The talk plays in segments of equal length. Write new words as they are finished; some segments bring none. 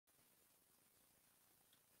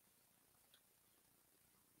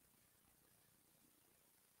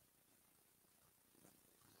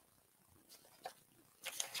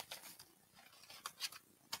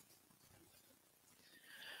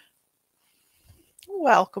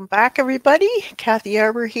Welcome back, everybody. Kathy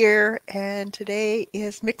Arbor here, and today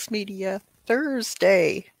is Mixed Media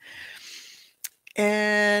Thursday.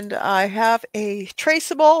 And I have a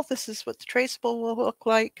traceable. This is what the traceable will look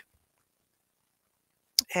like.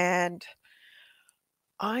 And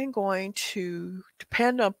I'm going to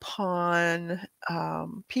depend upon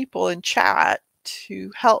people in chat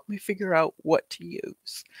to help me figure out what to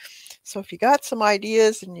use. So if you got some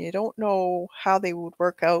ideas and you don't know how they would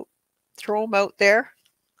work out, throw them out there.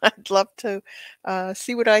 I'd love to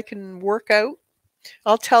see what I can work out.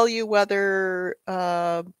 I'll tell you whether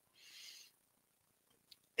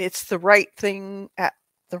it's the right thing at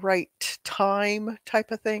the right time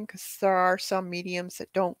type of thing, because there are some mediums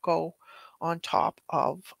that don't go on top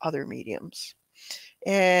of other mediums.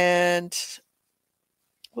 And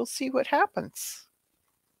we'll see what happens.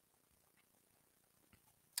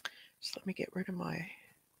 Just let me get rid of my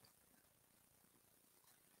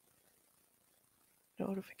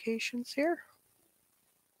notifications here.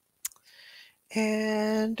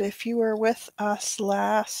 And if you were with us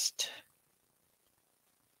last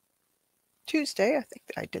Tuesday, I think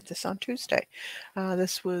I did this on Tuesday.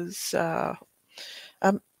 This was a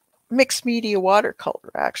mixed media watercolor,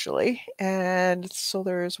 actually. And so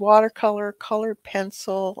there's watercolor, colored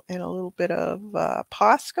pencil, and a little bit of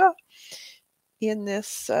Posca in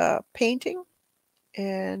this painting.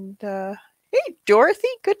 And hey, Dorothy,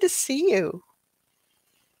 good to see you.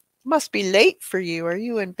 Must be late for you. Are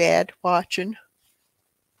you in bed watching?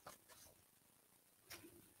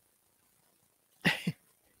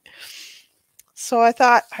 So I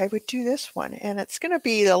thought I would do this one, and it's going to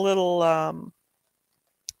be a little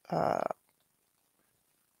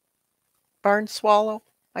barn swallow,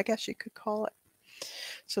 I guess you could call it.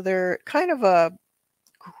 So they're kind of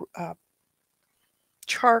a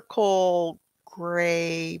charcoal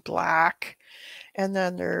gray black, and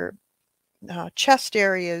then their chest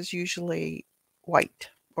area is usually white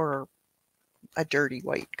or a dirty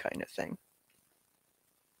white kind of thing.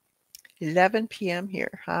 11 p.m.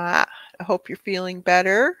 here. I hope you're feeling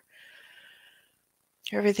better.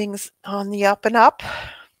 Everything's on the up and up.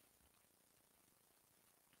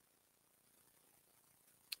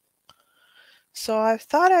 So I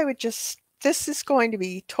thought I would this is going to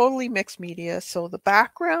be totally mixed media. So the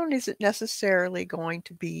background isn't necessarily going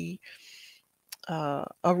to be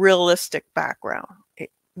a realistic background.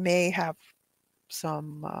 It may have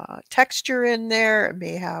some texture in there. It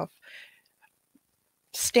may have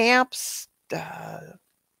stamps,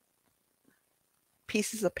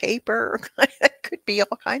 pieces of paper. It could be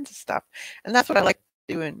all kinds of stuff. And that's what I like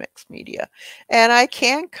to do in mixed media. And I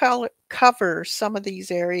can cover some of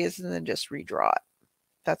these areas and then just redraw it.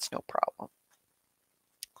 That's no problem.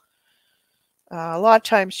 A lot of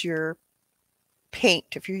times your paint,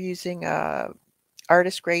 if you're using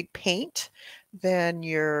artist grade paint, then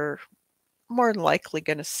you're more than likely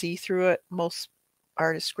going to see through it. Most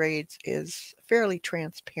artist grades is fairly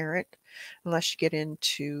transparent unless you get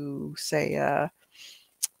into, say,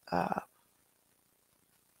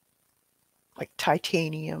 like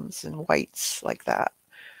titaniums and whites like that.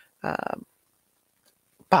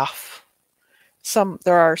 Buff.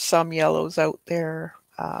 There are some yellows out there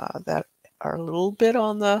that are a little bit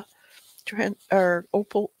on the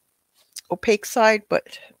opaque side,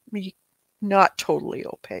 but not totally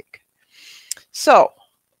opaque. So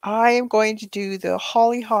I am going to do the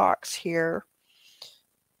hollyhocks here.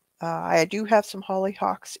 I do have some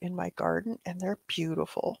hollyhocks in my garden, and they're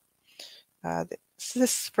beautiful.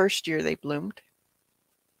 This first year they bloomed,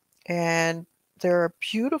 and they're a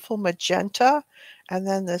beautiful magenta, and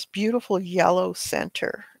then this beautiful yellow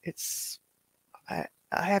center. I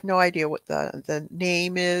have no idea what the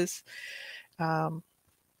name is, but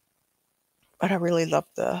I really love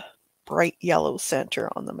the bright yellow center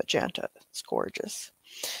on the magenta. It's gorgeous.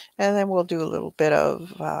 And then we'll do a little bit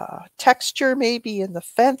of texture maybe in the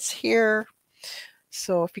fence here.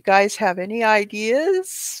 So if you guys have any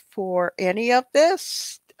ideas for any of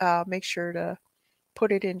this, make sure to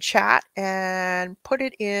put it in chat and put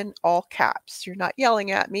it in all caps. You're not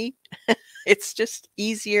yelling at me. It's just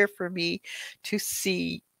easier for me to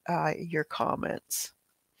see your comments.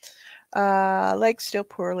 Leg's still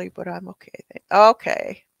poorly, but I'm okay.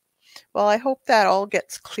 Okay. Well, I hope that all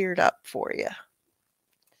gets cleared up for you.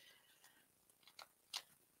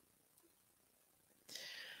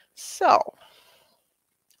 So,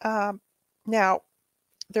 now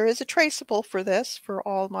there is a traceable for this for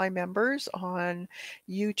all my members on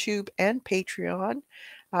YouTube and Patreon.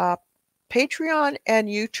 Patreon and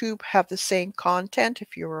YouTube have the same content,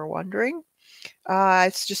 if you were wondering.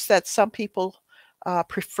 It's just that some people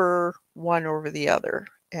prefer one over the other.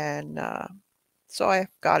 And so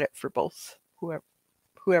I've got it for both,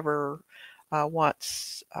 whoever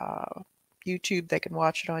wants YouTube, they can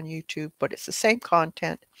watch it on YouTube, but it's the same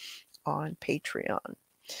content on Patreon.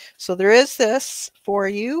 So there is this for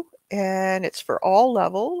you, and it's for all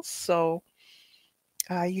levels. So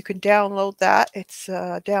you can download that. It's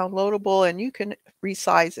downloadable, and you can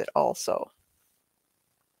resize it also.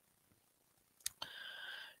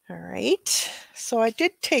 All right. So I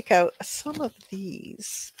did take out some of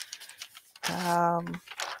these.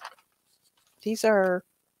 These are,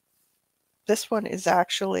 this one is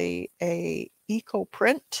actually a eco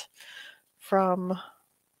print from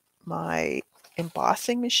my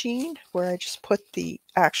embossing machine, where I just put the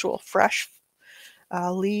actual fresh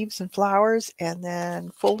leaves and flowers and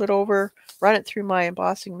then fold it over, run it through my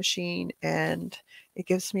embossing machine, and it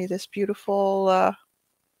gives me this beautiful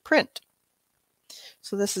print.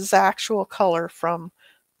 So this is actual color from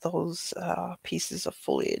those pieces of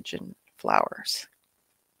foliage and flowers.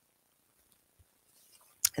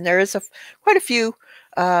 And there is quite a few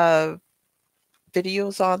videos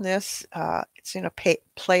on this. It's in a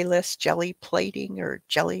playlist, jelly plating or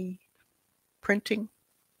jelly printing.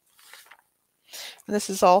 And this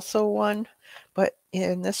is also one, but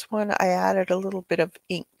in this one I added a little bit of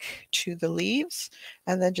ink to the leaves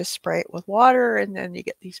and then just spray it with water, and then you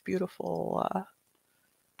get these beautiful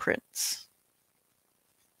prints.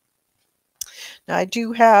 Now I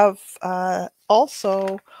do have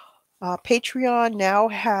also Patreon now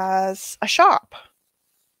has a shop.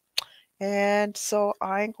 And so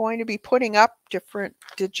I'm going to be putting up different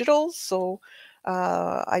digitals. So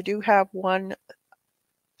I do have one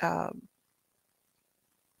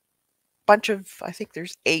bunch of, I think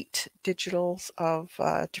there's 8 digitals of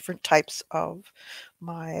different types of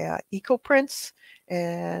my eco prints.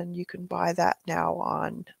 And you can buy that now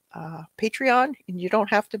on Patreon. And you don't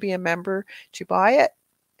have to be a member to buy it.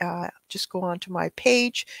 Just go on to my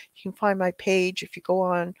page. You can find my page if you go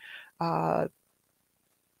on my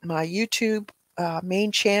YouTube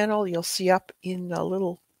main channel. You'll see up in the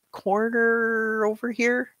little corner over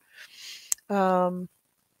here on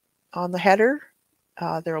the header,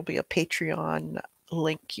 there will be a Patreon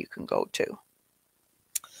link you can go to.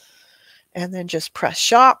 And then just press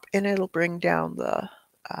shop and it'll bring down the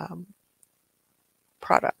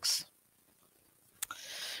products.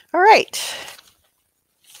 All right.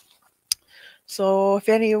 So if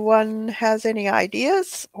anyone has any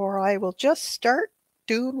ideas, or I will just start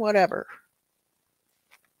doing whatever.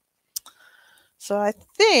 So I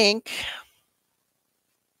think,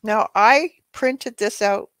 now I printed this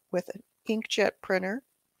out with an inkjet printer,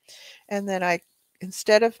 and then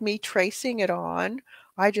instead of me tracing it on,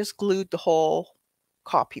 I just glued the whole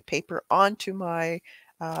copy paper onto my,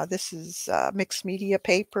 this is mixed media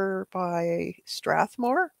paper by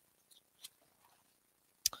Strathmore.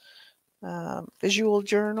 Visual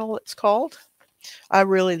Journal, it's called. I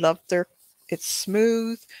really love it's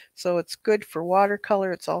smooth, so it's good for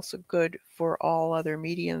watercolor. It's also good for all other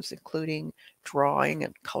mediums, including drawing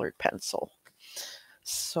and colored pencil.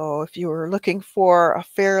 So if you were looking for a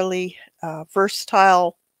fairly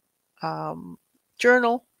versatile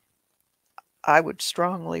journal, I would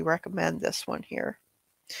strongly recommend this one here.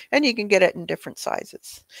 And you can get it in different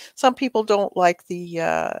sizes. Some people don't like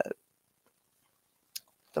the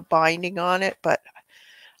binding on it, but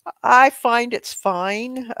I find it's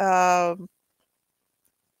fine.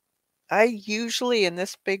 I usually, in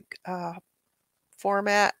this big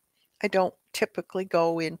format, I don't typically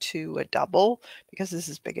go into a double because this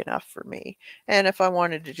is big enough for me. And if I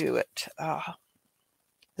wanted to do it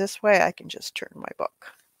this way, I can just turn my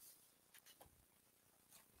book.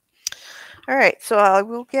 All right, so I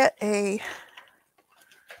will get put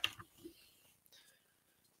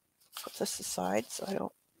this aside so I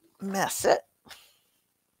don't mess it.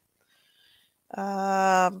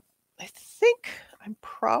 I think I'm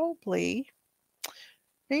probably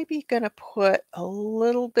maybe going to put a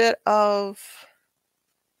little bit of,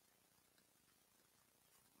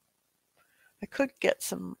 I could get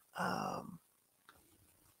some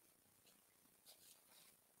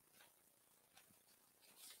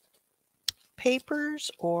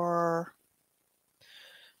papers, or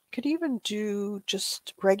could even do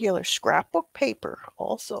just regular scrapbook paper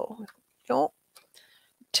also. You know,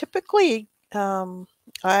 typically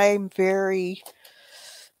I'm very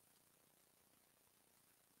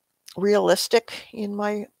realistic in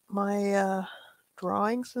my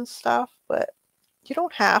drawings and stuff, but you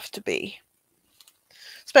don't have to be,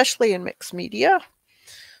 especially in mixed media.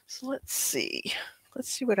 So let's see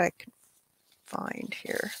what I can find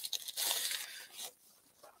here.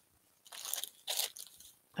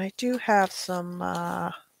 I do have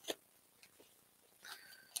some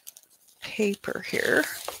paper here.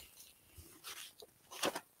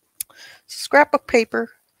 scrapbook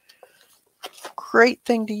paper, great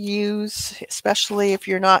thing to use, especially if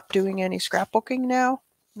you're not doing any scrapbooking now.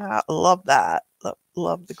 I love that.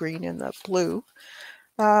 Love the green and the blue.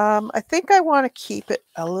 I think I want to keep it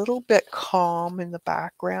a little bit calm in the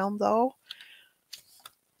background though.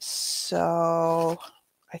 So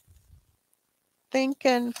I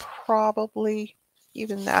thinking probably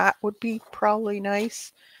even that would be probably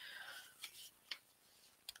nice.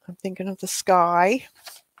 I'm thinking of the sky.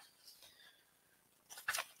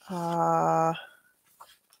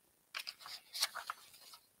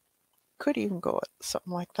 Could even go with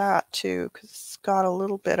something like that too, because it's got a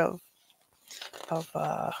little bit of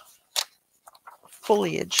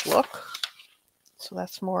foliage look. So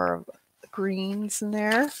that's more of the greens in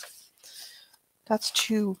there. That's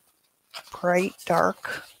too bright,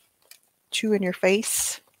 dark, too in your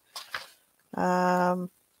face. Let's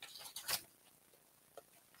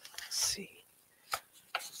see.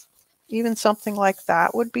 Even something like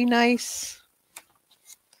that would be nice.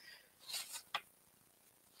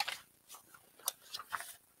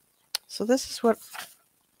 So this is what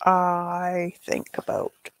I think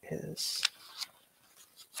about, is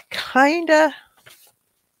kind of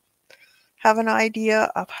have an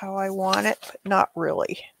idea of how I want it, but not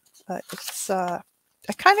really. It's I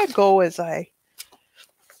kind of go as I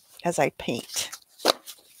paint.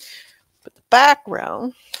 But the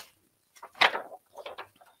background,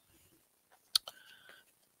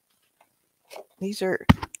 these are,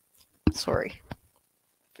 sorry,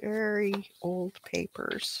 very old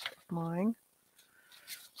papers of mine.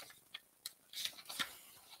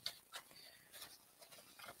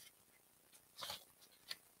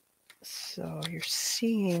 So you're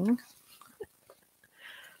seeing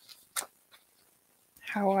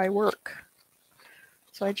how I work.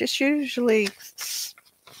 So I just usually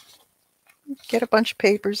get a bunch of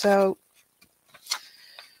papers out.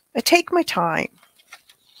 I take my time.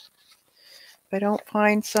 If I don't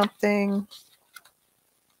find something,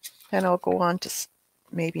 then I'll go on to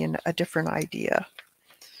maybe a different idea.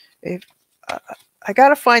 If I got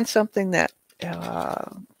to find something that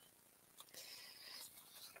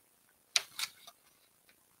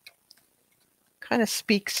kind of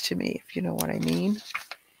speaks to me, if you know what I mean.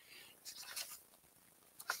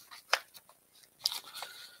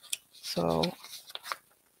 So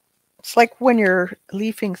it's like when you're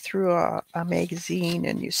leafing through a magazine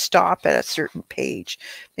and you stop at a certain page.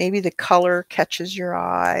 Maybe the color catches your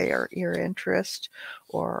eye or your interest,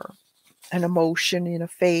 or an emotion in a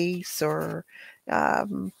face, or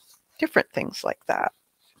different things like that.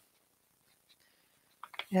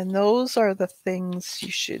 And those are the things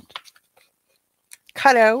you should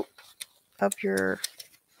cut out of your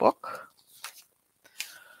book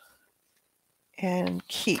and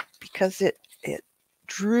keep, because it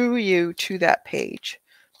drew you to that page.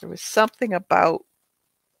 There was something about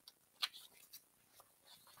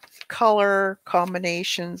color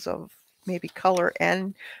combinations of maybe color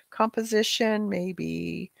and composition,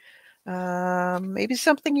 maybe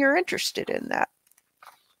something you're interested in that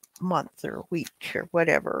month or week or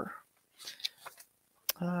whatever.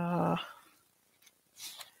 But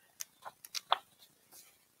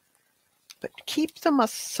keep them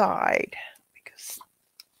aside, because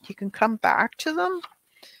you can come back to them.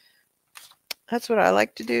 That's what I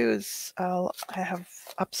like to do. Is I have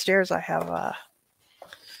upstairs, I have a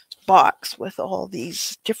box with all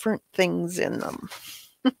these different things in them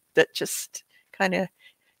that just kind of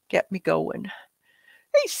get me going.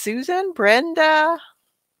 Hey, Susan, Brenda,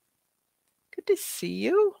 good to see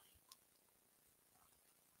you.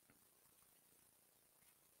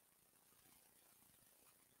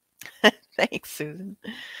 Thanks, Susan.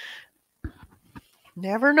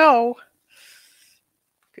 Never know.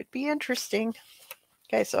 Could be interesting.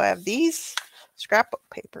 Okay, so I have these scrapbook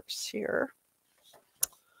papers here.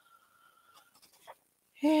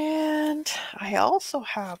 And I also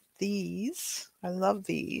have these. I love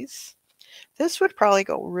these. This would probably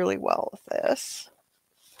go really well with this.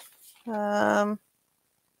 I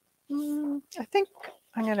think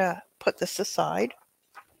I'm going to put this aside.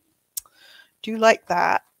 Do you like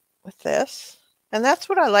that with this? And that's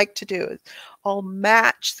what I like to do. Is I'll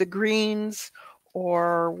match the greens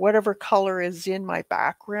or whatever color is in my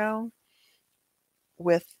background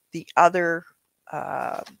with the other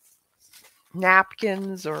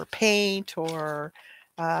napkins or paint or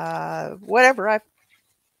whatever I've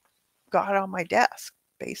got on my desk,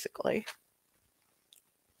 basically.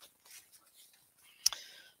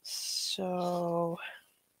 So,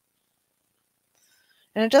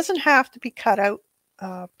 and it doesn't have to be cut out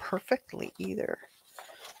perfectly either.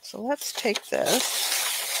 So let's take this.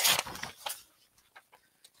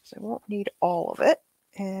 So I won't need all of it.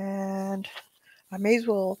 And I may as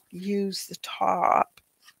well use the top.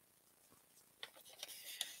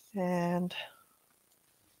 And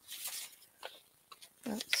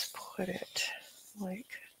let's put it like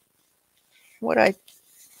what I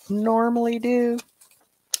normally do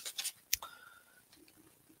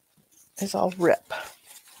is I'll rip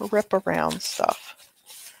around stuff.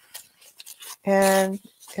 And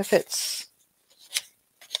if it's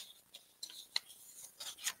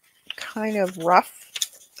kind of rough,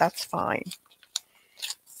 that's fine.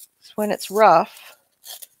 So when it's rough,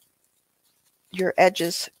 your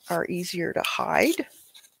edges are easier to hide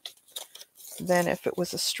than if it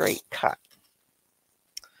was a straight cut.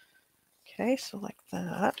 Okay, so like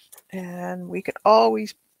that. And we could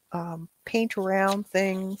always paint around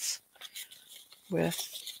things with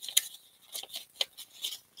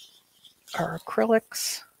our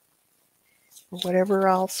acrylics or whatever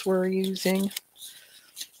else we're using.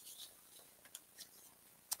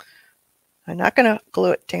 I'm not going to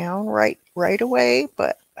glue it down right away,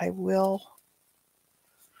 but I will.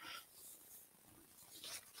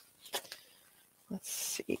 Let's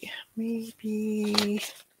see, maybe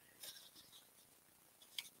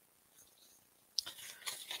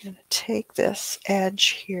I'm going to take this edge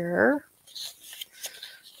here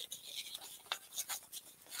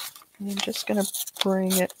and I'm just going to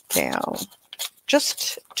bring it down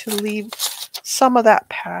just to leave some of that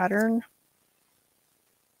pattern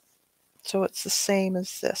so it's the same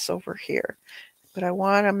as this over here. But I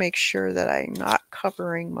want to make sure that I'm not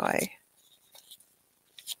covering my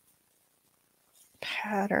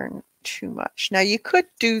pattern too much. Now you could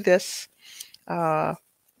do this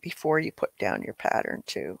before you put down your pattern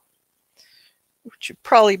too, which would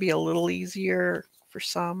probably be a little easier for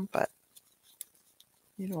some, but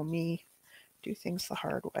you know me, do things the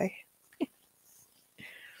hard way.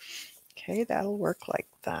 Okay, that'll work like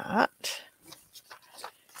that.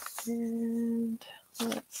 And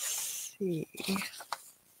let's see,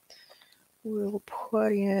 we'll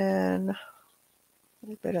put in a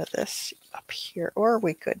little bit of this up here, or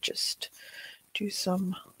we could just do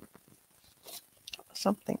something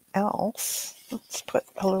else. Let's put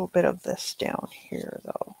a little bit of this down here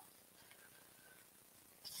though.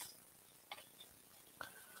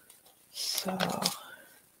 So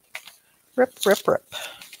rip, rip, rip.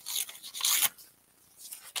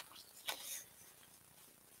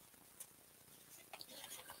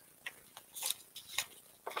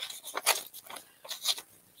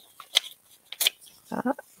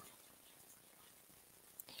 That.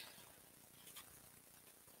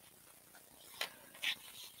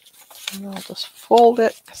 And I'll just fold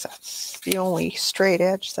it because that's the only straight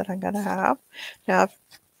edge that I'm going to have. Now,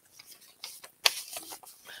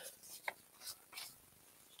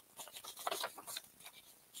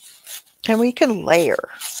 and we can layer.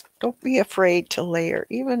 Don't be afraid to layer,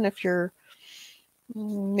 even if you're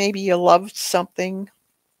maybe you loved something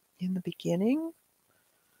in the beginning.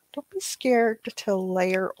 Don't be scared to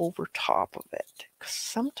layer over top of it, because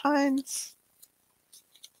sometimes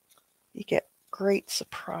you get great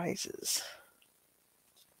surprises.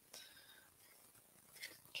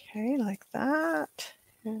 Okay, like that.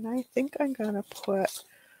 And I think I'm going to put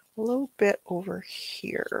a little bit over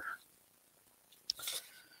here.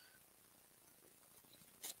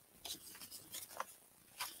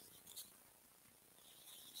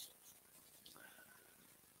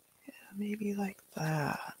 Yeah, maybe like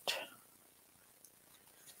that.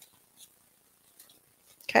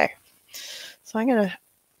 Okay, so I'm going to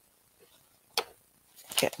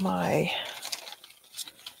get my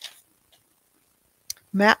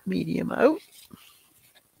matte medium out.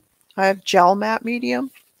 I have gel matte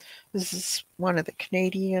medium. This is one of the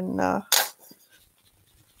Canadian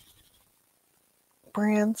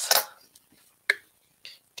brands.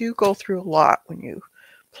 Do go through a lot when you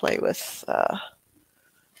play with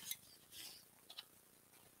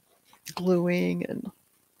gluing and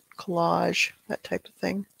collage, that type of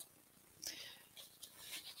thing.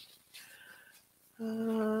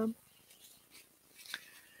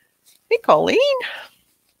 Hey, Colleen.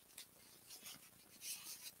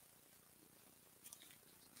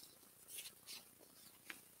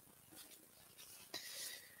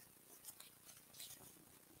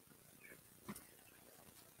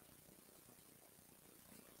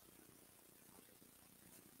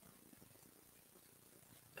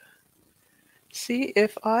 See,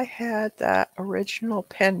 if I had that original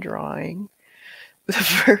pen drawing, the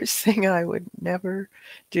first thing I would never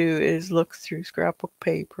do is look through scrapbook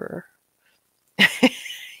paper.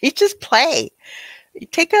 You just play. You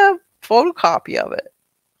take a photocopy of it.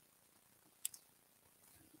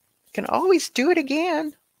 You can always do it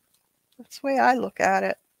again. That's the way I look at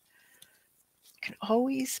it. can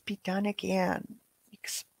always be done again.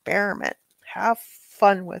 Experiment. Have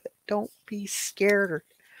fun with it. Don't be scared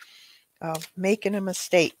of making a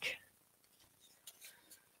mistake.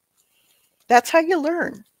 That's how you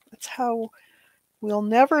learn. That's how we'll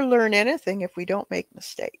never learn anything if we don't make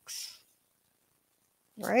mistakes.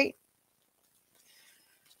 Right?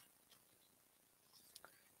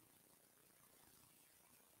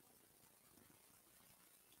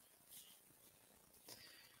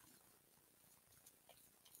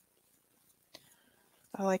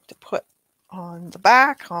 I like to put on the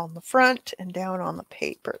back, on the front, and down on the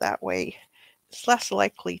paper. That way it's less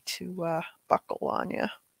likely to buckle on you.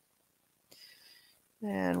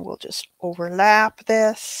 And we'll just overlap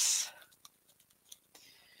this.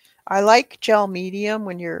 I like gel medium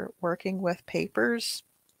when you're working with papers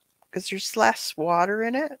because there's less water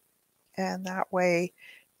in it, and that way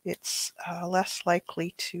it's less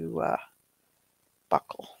likely to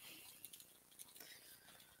buckle.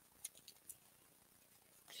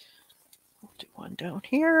 I'll do one down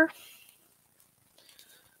here.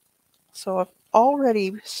 So I've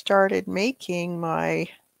already started making my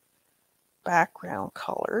background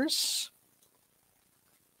colors.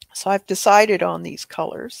 So I've decided on these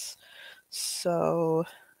colors. So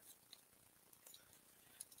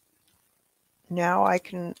now I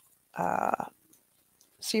can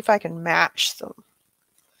see if I can match them.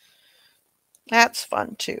 That's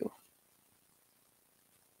fun too.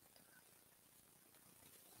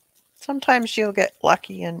 Sometimes you'll get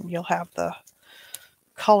lucky and you'll have the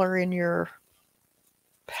color in your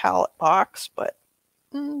palette box, but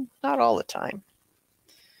not all the time.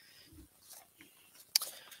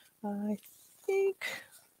 I think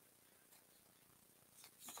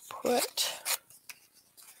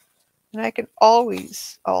and I can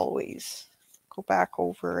always go back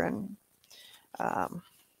over and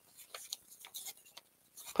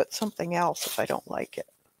put something else if I don't like it.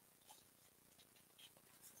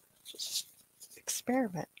 Just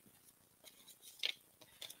experiment.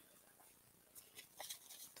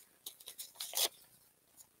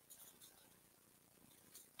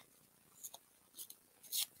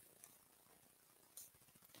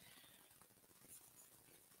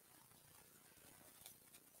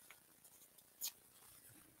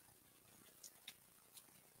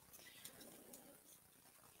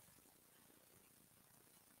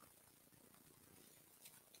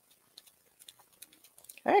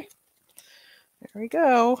 Okay, there we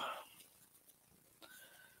go.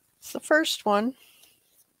 It's the first one.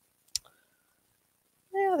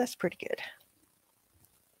 Yeah, that's pretty good.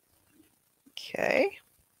 Okay.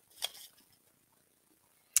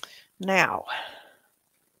 Now,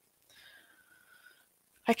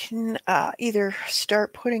 I can either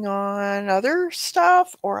start putting on other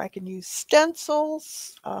stuff or I can use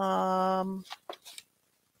stencils.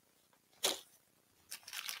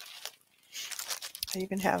 I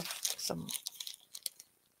even have some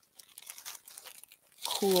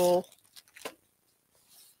cool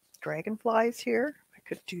dragonflies here. I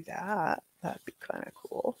could do that. That'd be kind of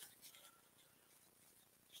cool.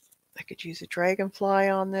 I could use a dragonfly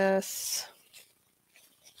on this.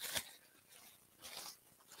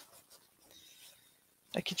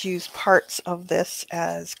 I could use parts of this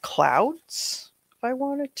as clouds if I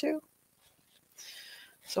wanted to.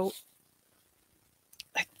 So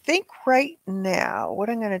I think right now what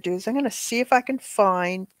I'm going to do is I'm going to see if I can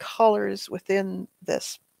find colors within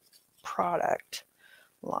this product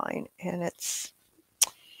line. And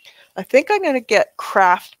I think I'm going to get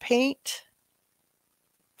craft paint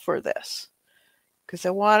for this because I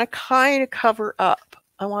want to kind of cover up.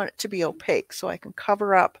 I want it to be opaque so I can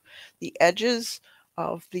cover up the edges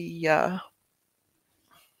of the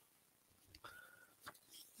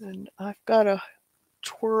and I've got a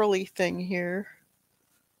twirly thing here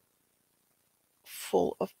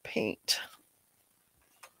full of paint.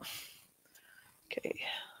 Okay,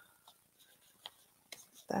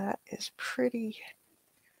 that is pretty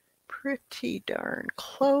darn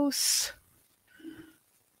close.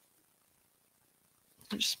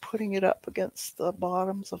 I'm just putting it up against the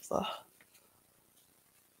bottoms of the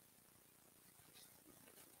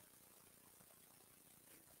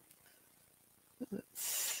let's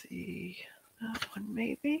see, that one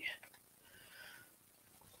maybe.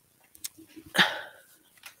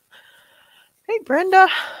 Hey, Brenda.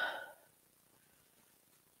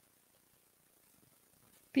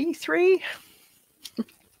 B3.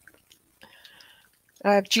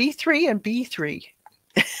 I have G3 and B3.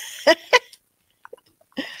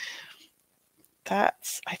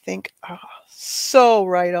 That's, I think, so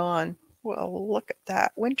right on. Well, look at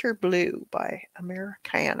that. Winter Blue by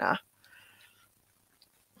Americana.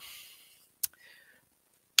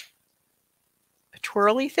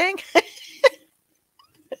 twirly thing.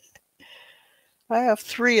 I have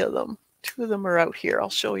 3 of them. 2 of them are out here. I'll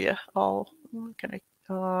show you. Can I?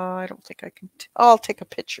 I don't think I can. I'll take a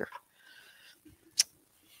picture.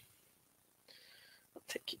 I'll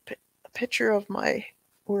take a picture of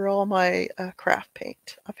where all my craft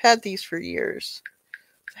paint. I've had these for years.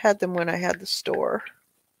 I had them when I had the store.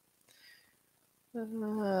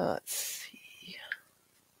 Let's see.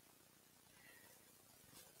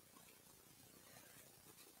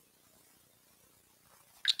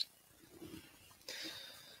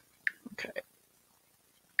 Okay.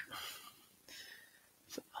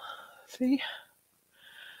 So, see?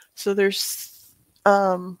 So there's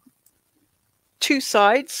 2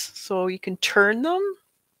 sides, so you can turn them.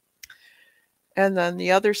 And then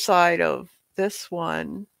the other side of this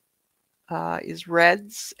one is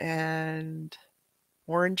reds and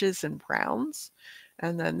oranges and browns.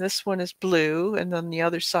 And then this one is blue, and then the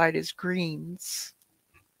other side is greens,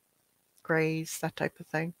 grays, that type of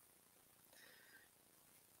thing.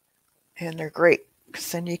 And they're great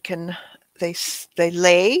because then you can, they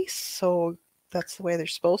lay, so that's the way they're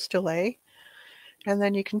supposed to lay. And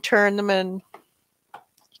then you can turn them and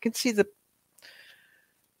you can see the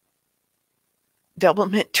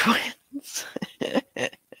Doublemint twins.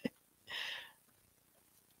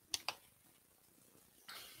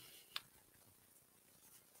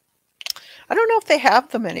 I don't know if they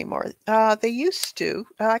have them anymore. They used to.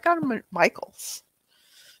 I got them at Michael's.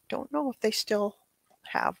 Don't know if they still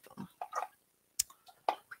have them.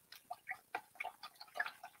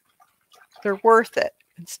 They're worth it.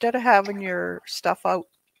 Instead of having your stuff out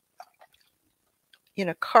in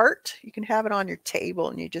a cart, you can have it on your table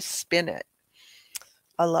and you just spin it.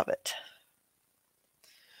 I love it.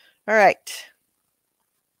 All right.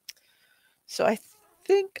 So I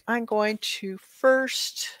think I'm going to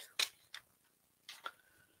first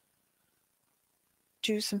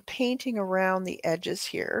do some painting around the edges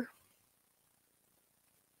here.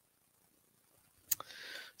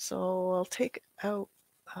 So I'll take out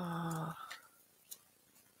I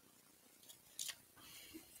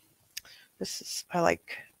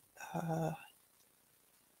like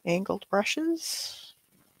angled brushes,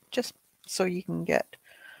 just so you can get,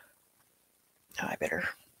 I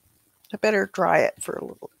better dry it for a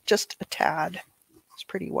little, just a tad. It's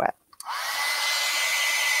pretty wet.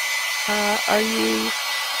 Are you?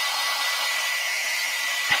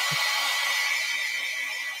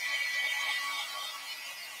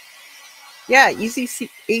 Yeah, easy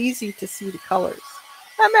to see the colors.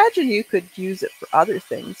 I imagine you could use it for other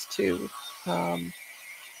things too.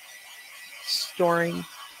 Storing,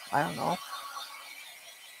 I don't know,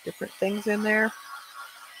 different things in there.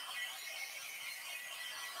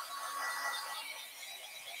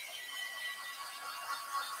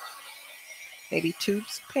 Maybe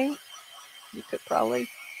tubes of paint. You could probably,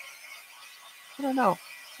 I don't know,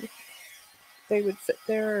 if they would fit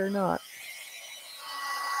there or not.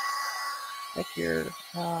 Like your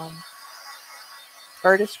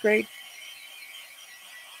artist grade.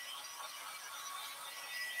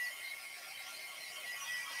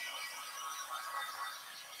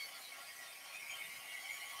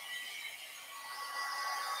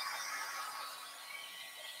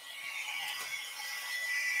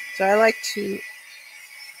 So I like to,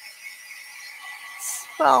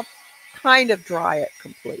 well, kind of dry it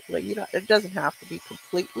completely. It doesn't have to be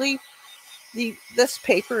completely. This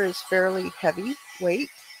paper is fairly heavy weight,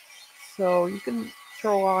 so you can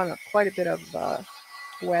throw on quite a bit of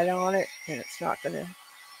wet on it, and it's not going to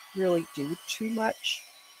really do too much.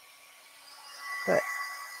 But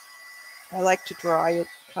I like to dry it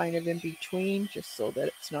kind of in between, just so that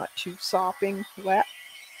it's not too sopping wet.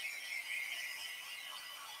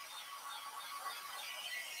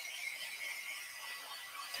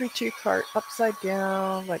 3-2 cart upside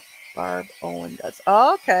down like Barb Owen does.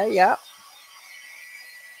 Oh, okay, yeah.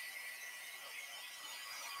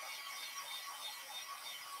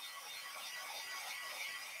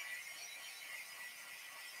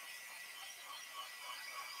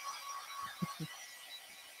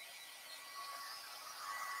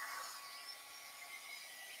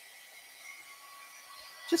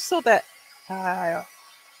 Just so that,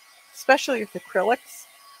 especially with acrylics,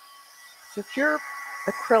 so if your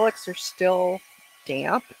acrylics are still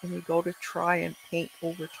damp and you go to try and paint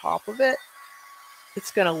over top of it,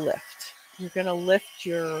 it's going to lift. You're going to lift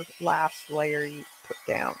your last layer you put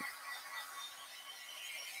down.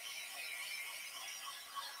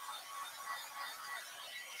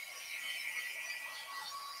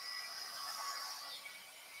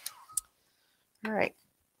 All right.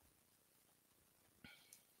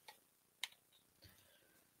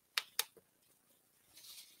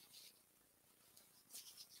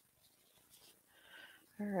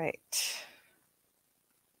 All right.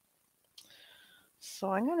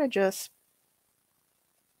 So I'm going to just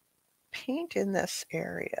paint in this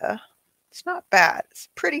area. It's not bad. It's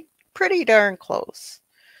pretty darn close.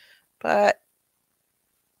 But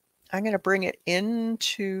I'm going to bring it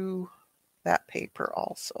into that paper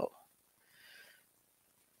also.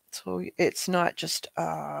 So it's not just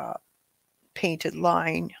a painted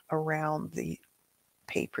line around the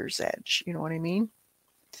paper's edge. You know what I mean?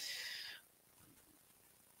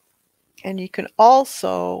 And you can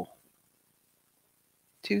also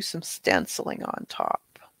do some stenciling on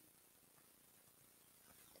top.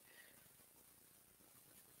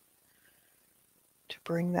 To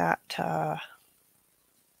bring that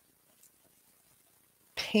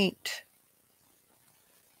paint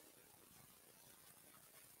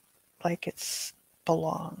like it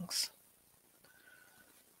belongs.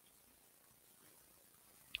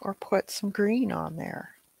 Or put some green on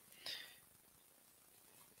there.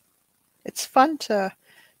 It's fun to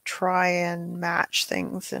try and match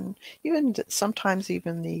things, and even sometimes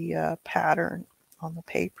even the pattern on the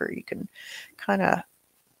paper, you can kind of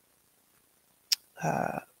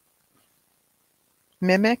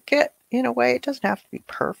mimic it in a way. It doesn't have to be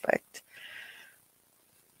perfect.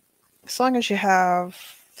 As long as you have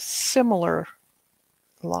similar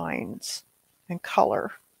lines and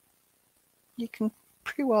color, you can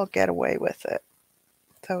pretty well get away with it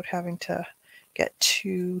without having to get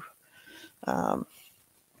too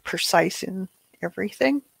precise in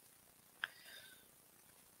everything.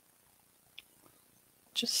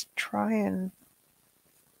 Just try and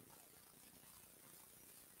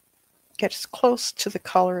get as close to the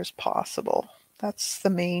color as possible. That's the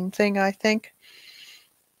main thing, I think.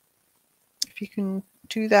 If you can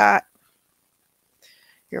do that,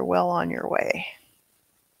 you're well on your way.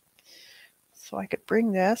 So I could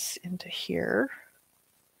bring this into here.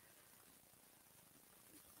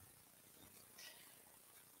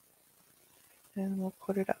 And we'll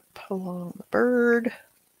put it up along the bird.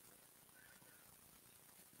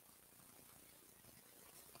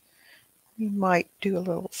 We might do a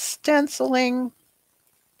little stenciling.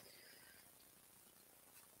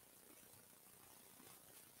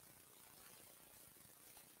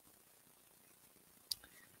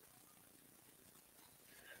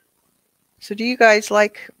 So do you guys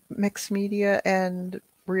like mixed media and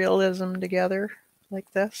realism together like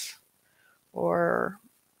this? Or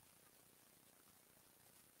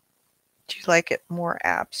do you like it more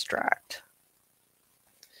abstract?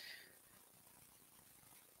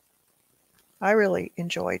 I really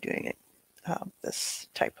enjoy doing it, this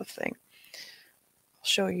type of thing. I'll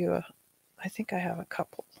show you I think I have a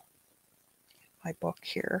couple in my book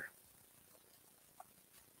here.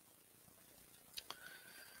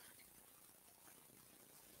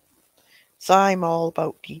 So I'm all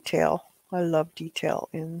about detail. I love detail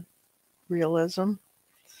in realism.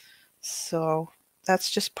 So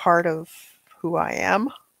that's just part of who I am.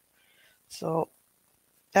 So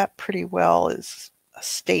that pretty well is a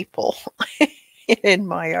staple in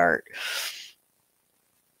my art.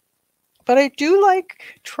 But I do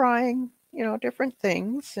like trying, different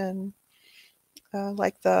things, and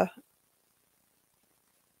like the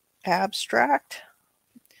abstract.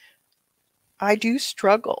 I do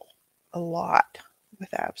struggle a lot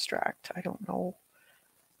with abstract. I don't know.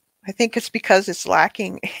 I think it's because it's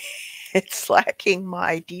lacking it's lacking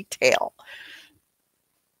my detail.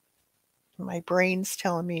 My brain's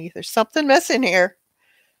telling me there's something missing here.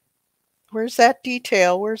 Where's that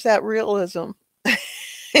detail? Where's that realism?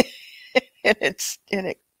 and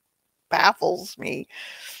it baffles me.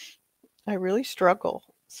 I really struggle.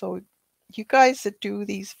 So you guys that do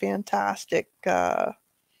these fantastic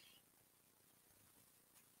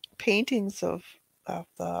paintings of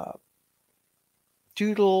the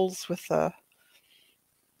doodles with the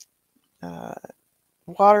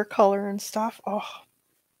watercolor and stuff. Oh,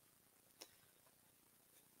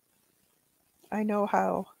 I know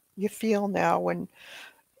how you feel now when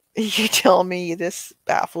you tell me this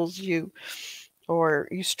baffles you or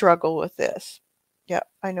you struggle with this. Yeah,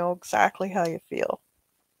 I know exactly how you feel.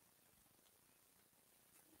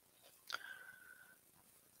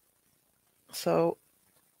 So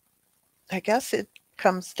I guess it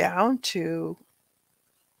comes down to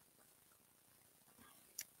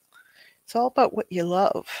it's all about what you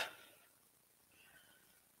love.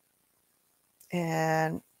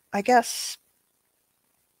 And I guess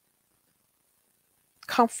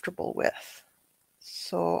comfortable with.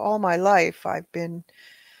 So all my life I've been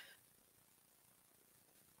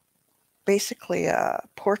basically a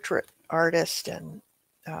portrait artist and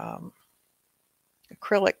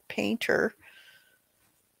acrylic painter.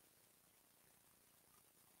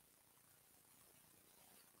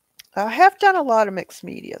 I have done a lot of mixed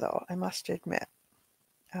media, though, I must admit.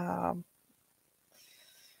 Um,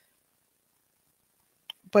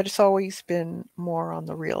 but it's always been more on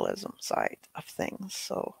the realism side of things.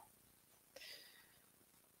 So,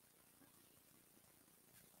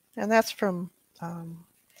 and that's from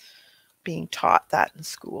being taught that in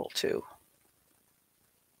school too.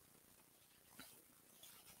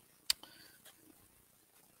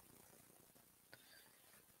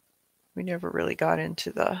 We never really got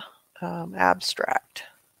into the abstract.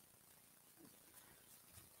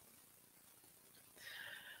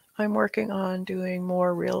 I'm working on doing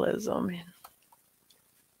more realism in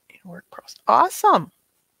work process. Awesome.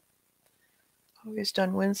 Always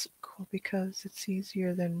done whimsical because it's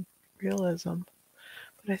easier than realism.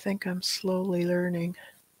 But I think I'm slowly learning.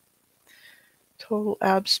 Total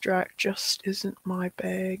abstract just isn't my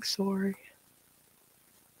bag, sorry.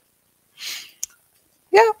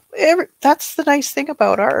 Yeah, that's the nice thing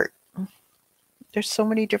about art. There's so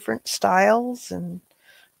many different styles, and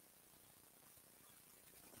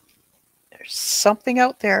there's something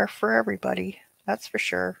out there for everybody. That's for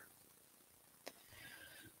sure.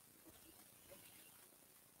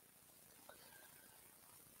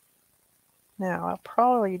 Now, I'll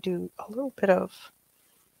probably do a little bit of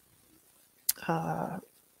uh,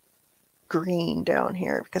 green down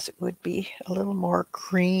here because it would be a little more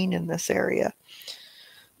green in this area.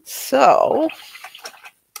 So,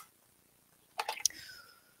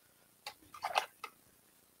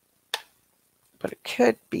 but it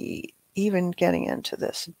could be even getting into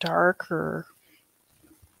this darker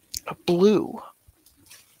blue.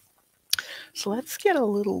 So let's get a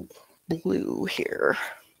little blue here.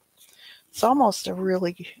 It's almost a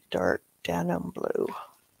really dark denim blue,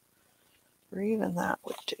 or even that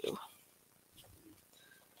would do.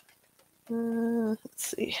 Let's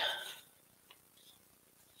see.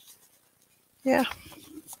 Yeah.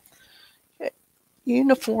 Okay.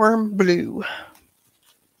 Uniform blue.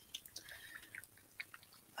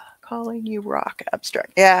 Colleen, you rock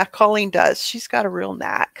abstract. Yeah, Colleen does. She's got a real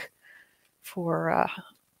knack for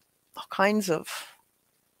all kinds of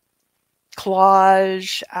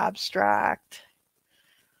collage, abstract,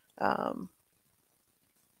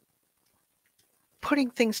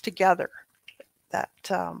 putting things together that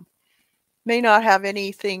may not have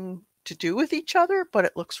anything to do with each other, but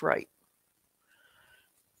it looks right.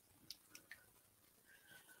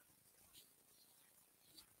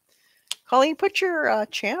 Colleen, put your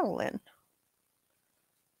channel in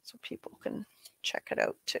so people can check it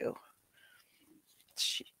out too.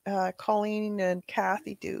 Colleen and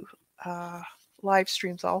Kathy do live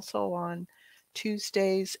streams also on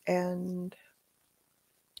Tuesdays and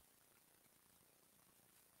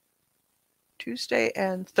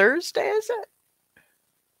Thursday, is it?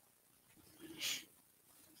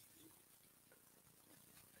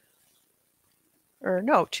 Or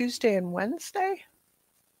no, Tuesday and Wednesday?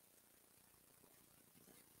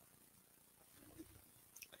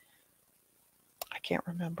 I can't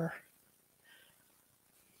remember.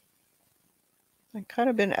 I've kind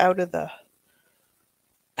of been out of the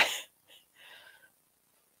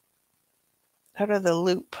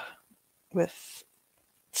loop with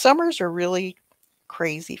summers are really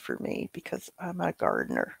crazy for me because I'm a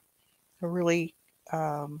gardener. A really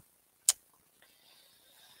how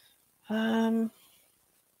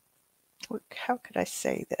could I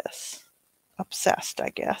say this? Obsessed, I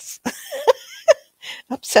guess.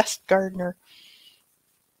 Obsessed gardener.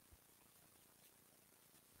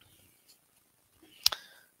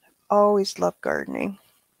 Always loved gardening.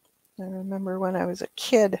 I remember when I was a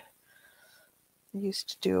kid, I used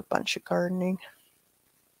to do a bunch of gardening.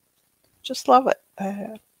 Just love it.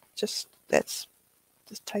 That's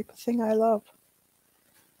the type of thing I love.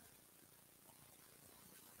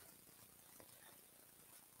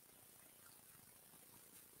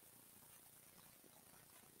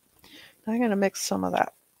 I'm going to mix some of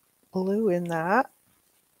that blue in that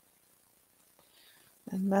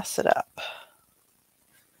and mess it up.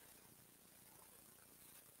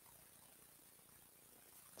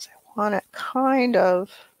 So I want it kind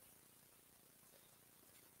of,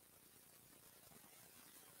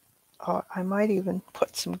 I might even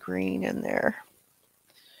put some green in there.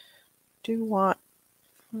 Do want,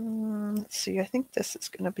 let's see, I think this is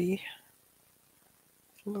going to be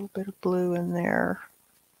a little bit of blue in there.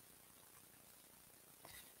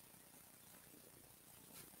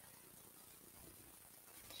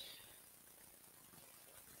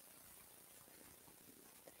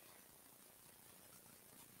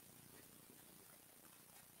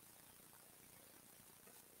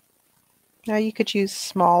 Now you could use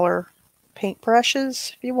smaller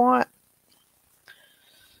paintbrushes if you want.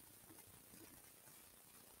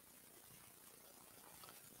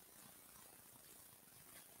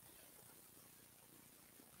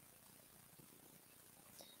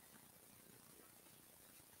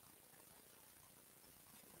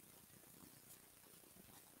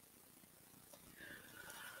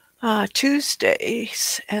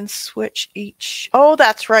 Tuesdays and switch each. Oh,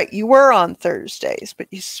 that's right. You were on Thursdays, but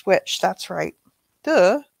you switched. That's right.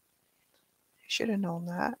 Duh. I should have known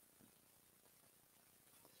that.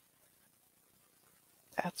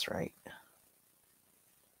 That's right.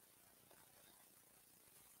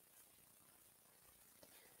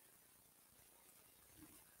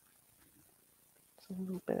 So a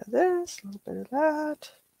little bit of this, a little bit of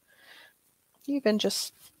that. Even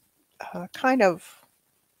just kind of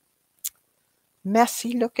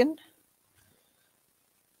messy looking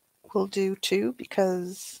will do too,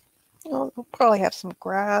 because we'll probably have some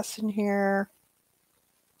grass in here.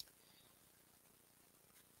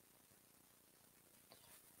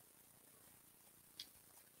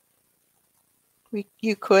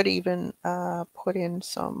 You could even put in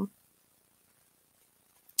some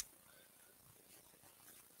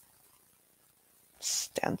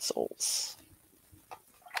stencils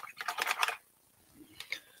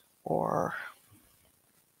or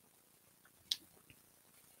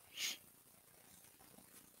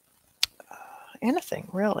anything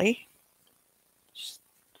really. Just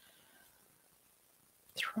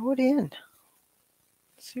throw it in.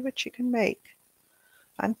 See what you can make.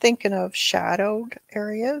 I'm thinking of shadowed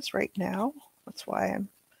areas right now. That's why I'm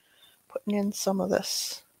putting in some of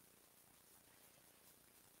this.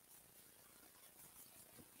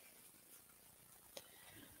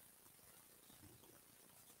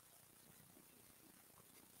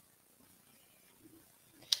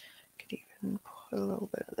 Could even put a little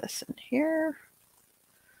bit of this in here.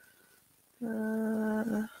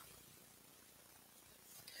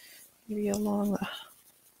 Maybe along the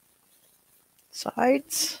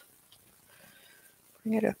sides.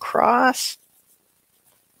 Bring it across.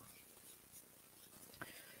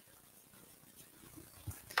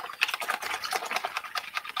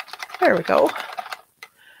 There we go.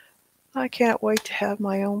 I can't wait to have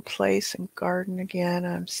my own place and garden again.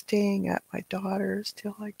 I'm staying at my daughter's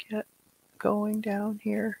till I get going down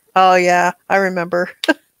here. Oh yeah, I remember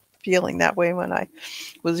feeling that way when I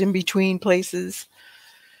was in between places.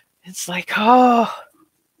 It's like, oh,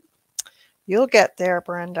 you'll get there,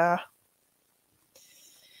 Brenda.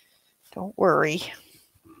 Don't worry.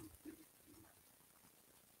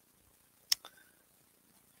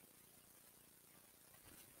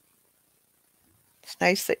 It's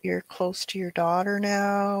nice that you're close to your daughter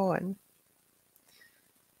now and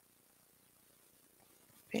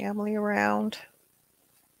family around.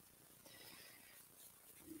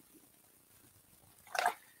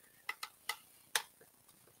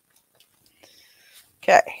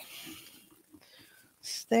 Okay.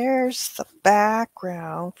 So there's the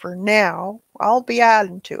background for now. I'll be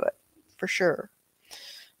adding to it for sure.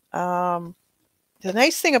 The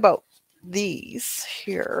nice thing about these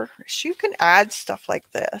here is you can add stuff like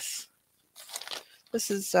this. This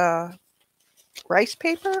is rice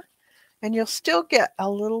paper, and you'll still get a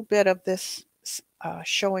little bit of this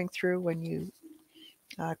showing through when you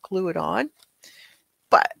glue it on.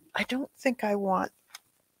 But I don't think I want,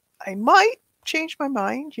 I might change my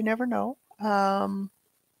mind. You never know.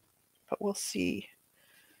 But we'll see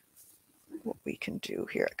what we can do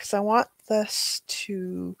here, because I want this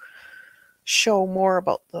to show more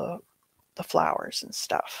about the flowers and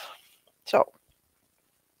stuff. So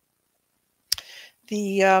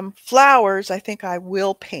the flowers, I think I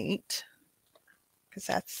will paint, because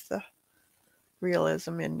that's the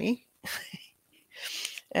realism in me.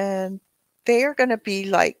 And they are going to be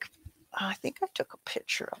like, I think I took a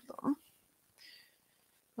picture of them.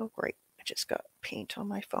 Oh, great. I just got paint on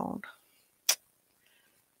my phone.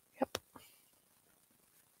 Yep.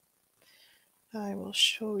 I will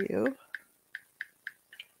show you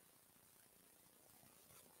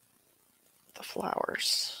the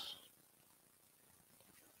flowers.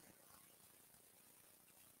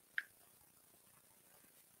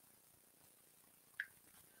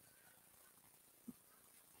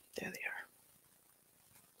 There they are.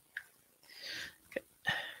 Okay.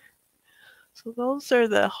 So those are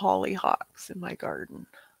the hollyhocks in my garden.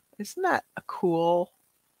 Isn't that a cool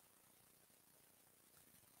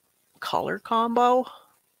color combo?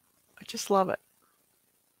 I just love it.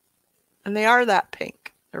 And they are that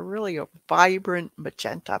pink. They're really a vibrant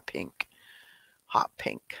magenta pink, hot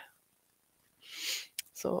pink.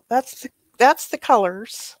 So that's the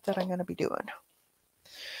colors that I'm going to be doing.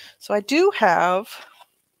 So I do have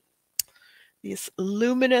this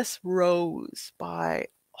Luminous Rose by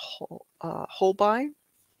Holbein,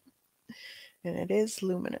 and it is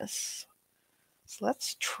luminous. So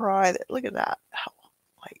let's try that. Look at that. How,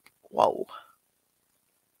 like, whoa.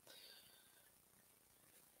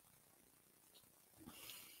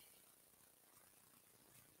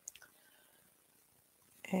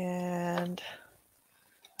 And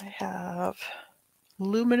have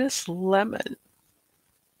luminous lemon.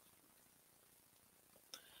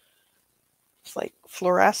 It's like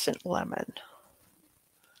fluorescent lemon.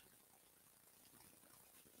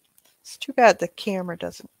 It's too bad the camera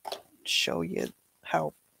doesn't show you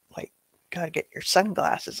how, like, gotta get your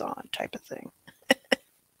sunglasses on type of thing.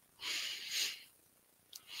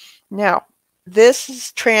 Now, this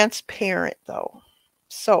is transparent though.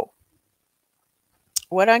 So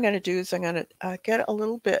what I'm going to do is I'm going to get a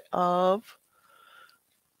little bit of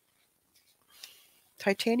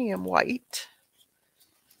titanium white.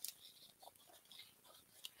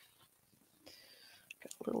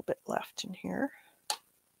 Got a little bit left in here.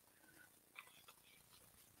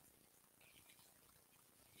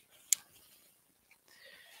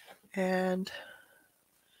 And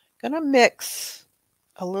I'm going to mix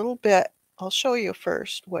a little bit. I'll show you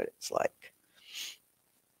first what it's like.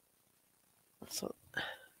 So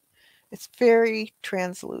it's very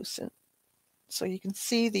translucent. So you can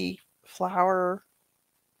see the flower,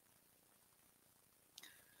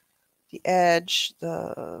 the edge,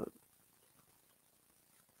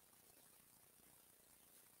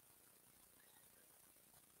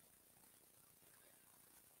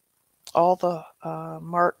 all the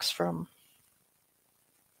marks from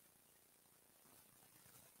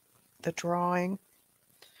the drawing.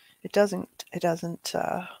 It doesn't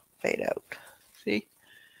fade out. See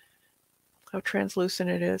how translucent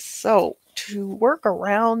it is? So to work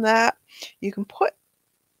around that, you can put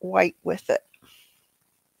white with it.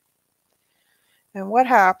 And what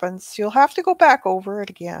happens, you'll have to go back over it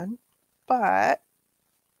again, but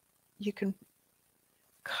you can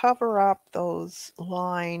cover up those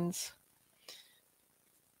lines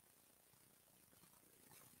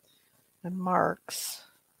and marks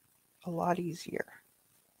a lot easier.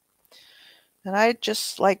 And I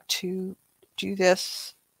just like to do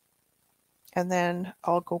this, and then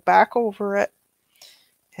I'll go back over it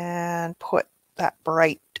and put that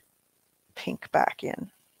bright pink back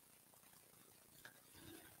in.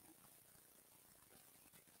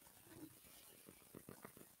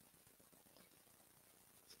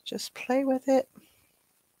 Just play with it.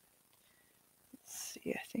 Let's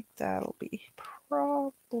see, I think that'll be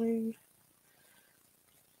probably...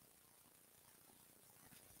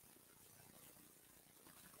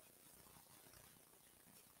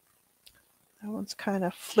 That one's kind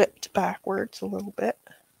of flipped backwards a little bit.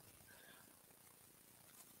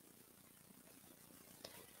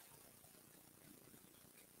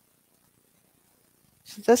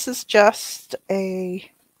 So this is just a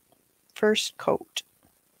first coat.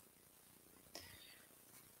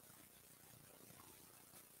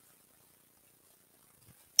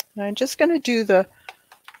 And I'm just going to do the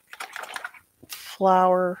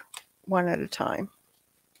flower one at a time,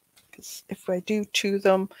 because if I do two of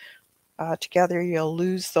them together, you'll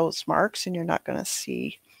lose those marks and you're not going to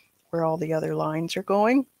see where all the other lines are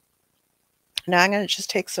going. Now I'm going to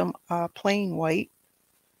just take some plain white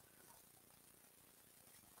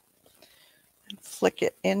and flick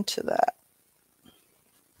it into that.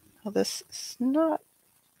 Now this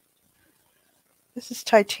is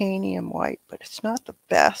titanium white, but it's not the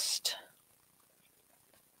best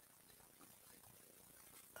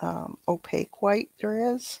opaque white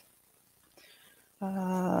there is.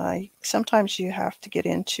 Sometimes you have to get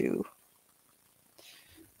into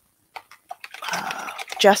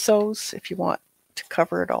gessos if you want to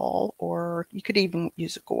cover it all, or you could even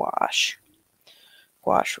use a gouache.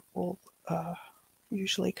 Gouache will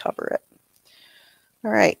usually cover it.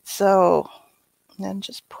 All right, so then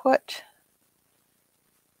just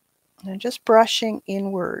just brushing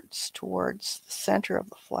inwards towards the center of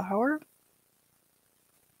the flower.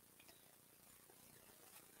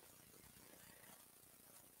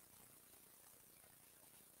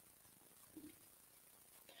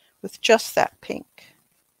 With just that pink,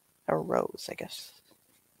 or rose, I guess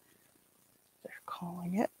they're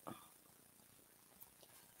calling it.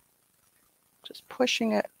 Just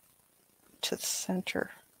pushing it to the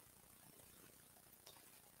center.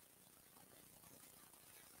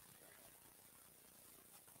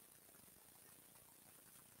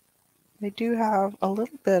 They do have a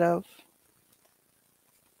little bit of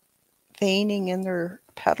veining in their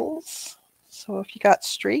petals, so if you got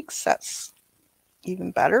streaks, that's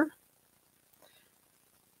even better.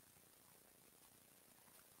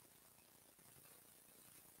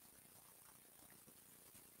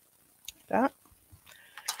 That.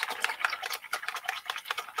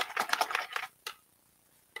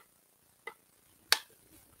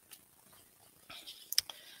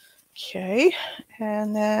 Okay,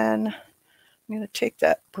 and then I'm going to take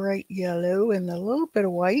that bright yellow and a little bit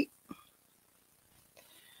of white,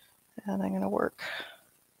 and I'm going to work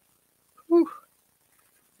Whew,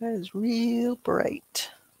 that is real bright.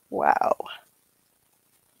 Wow.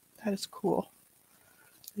 That is cool.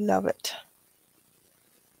 Love it.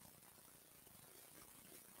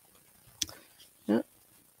 Yep.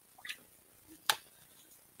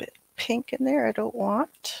 Bit pink in there I don't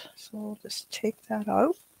want. So we'll just take that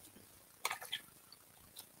out.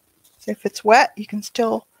 So if it's wet, you can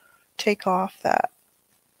still take off that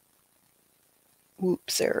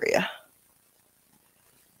whoops area.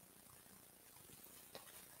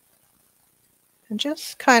 And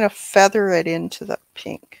just kind of feather it into the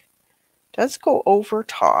pink. It does go over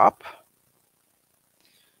top.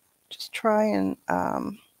 Just try and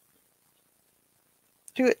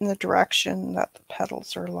do it in the direction that the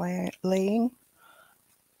petals are laying.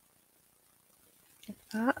 Like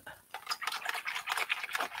that.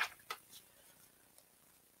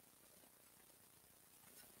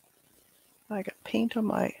 I got paint on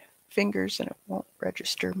my fingers and it won't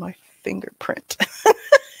register my fingerprint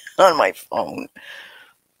on my phone.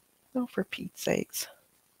 Oh, for Pete's sakes.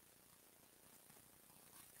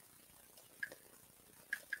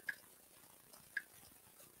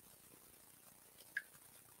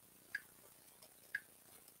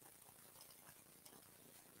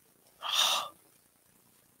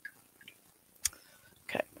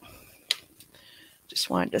 Okay. Just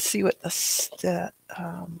wanted to see what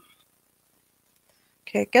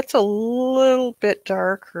okay, it gets a little bit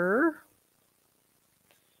darker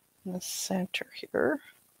in the center here.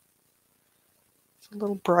 It's a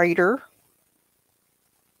little brighter.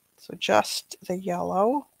 So just the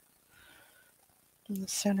yellow in the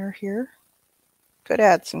center here. Could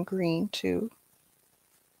add some green too.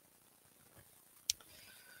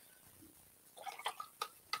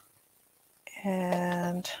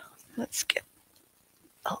 And let's get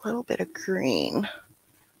a little bit of green.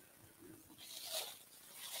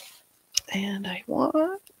 And I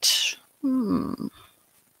want,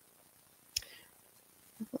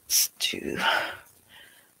 let's do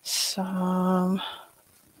some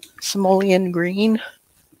simoleon green.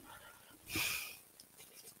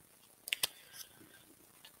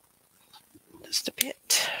 Just a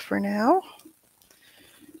bit for now.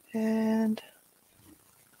 And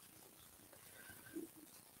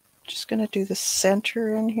just going to do the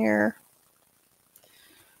center in here.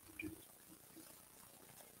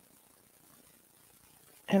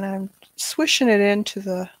 And I'm swishing it into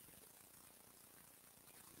the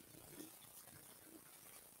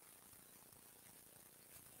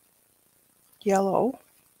yellow,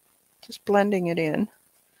 just blending it in.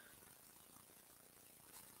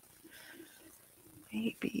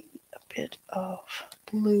 Maybe a bit of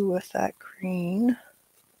blue with that green,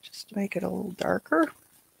 just to make it a little darker.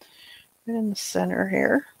 And in the center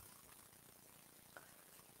here.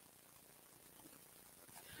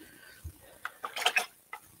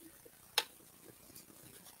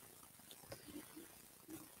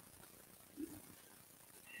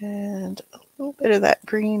 And a little bit of that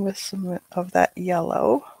green with some of that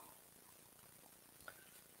yellow.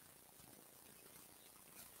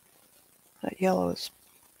 That yellow is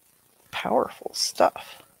powerful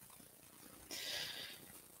stuff.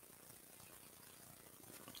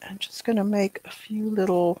 I'm just going to make a few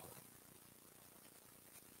little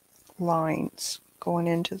lines going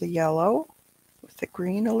into the yellow with the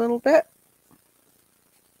green a little bit.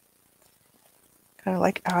 Kind of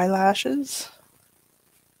like eyelashes.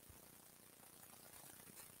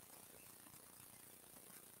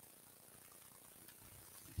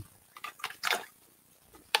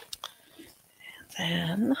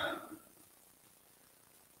 And then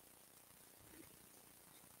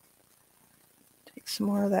take some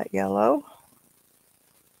more of that yellow.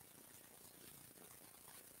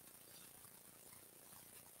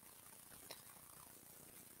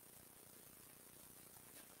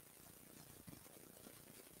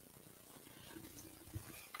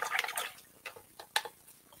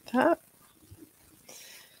 That.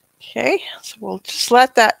 Okay, so we'll just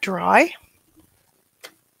let that dry.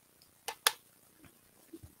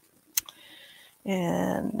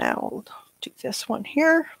 And now we'll do this one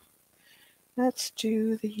here. Let's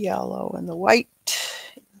do the yellow and the white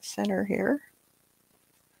in the center here.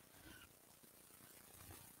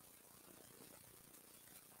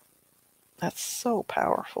 That's so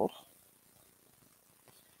powerful.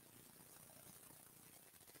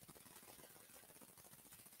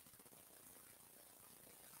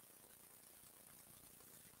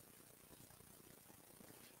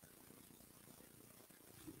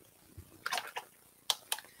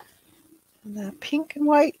 And that pink and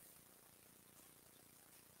white.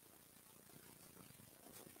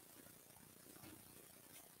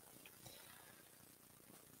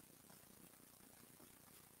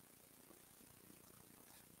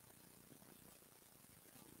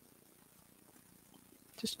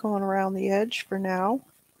 Just going around the edge for now.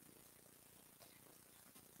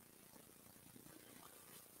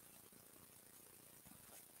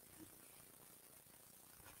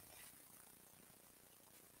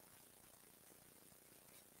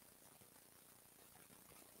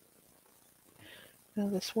 Now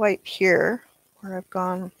this white here, where I've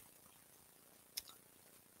gone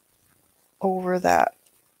over that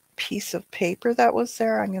piece of paper that was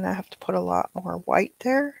there, I'm going to have to put a lot more white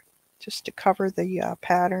there just to cover the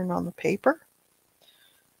pattern on the paper.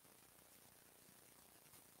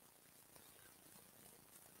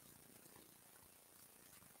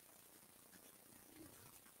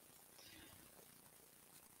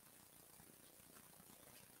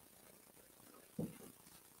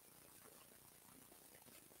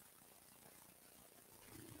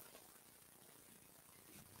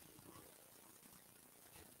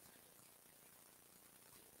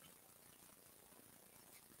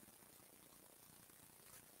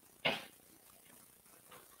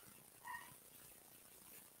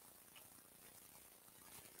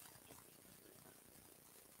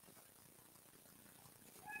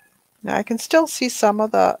 Now I can still see some of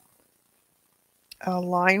the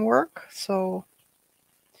line work, so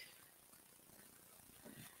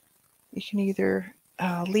you can either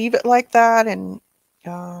leave it like that and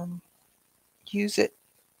use it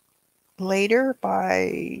later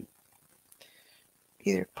by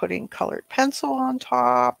either putting colored pencil on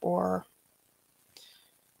top or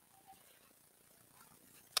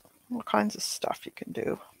all kinds of stuff you can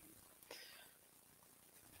do.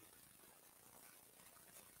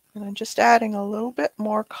 And I'm just adding a little bit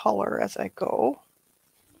more color as I go,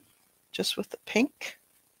 just with the pink.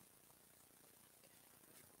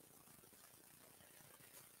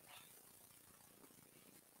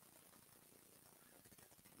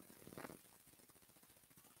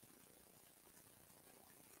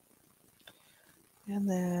 And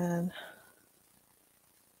then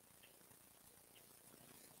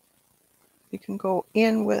you can go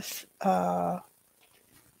in with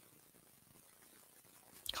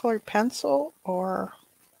colored pencil or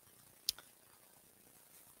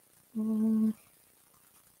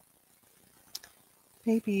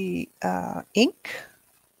maybe ink.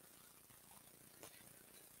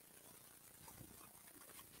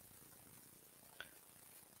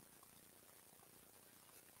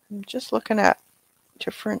 I'm just looking at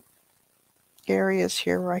different areas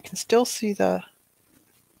here where I can still see the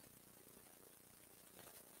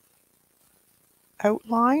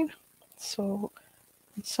outline. So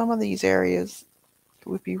in some of these areas it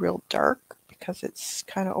would be real dark because it's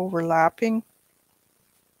kind of overlapping.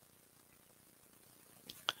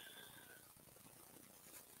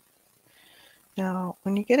 Now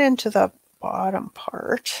when you get into the bottom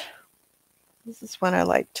part, this is when I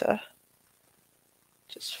like to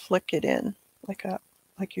just flick it in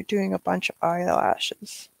like you're doing a bunch of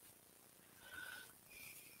eyelashes.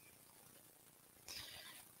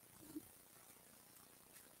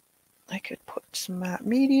 I could put some matte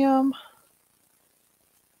medium.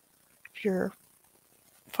 If you're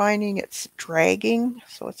finding it's dragging,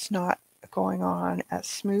 so it's not going on as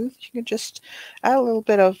smooth, you can just add a little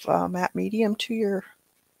bit of matte medium to your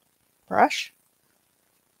brush.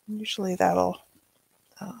 Usually that'll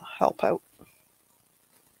help out.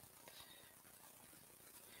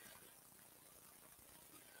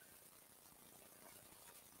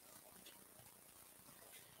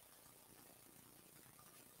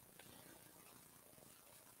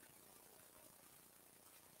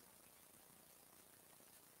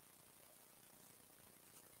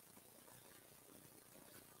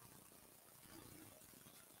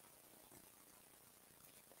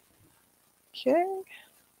 Okay.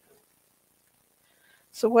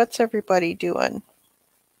 So what's everybody doing?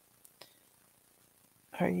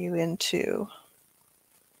 Are you into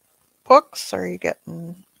books? Are you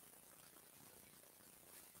getting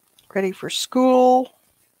ready for school?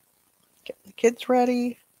 Getting the kids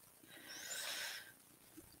ready?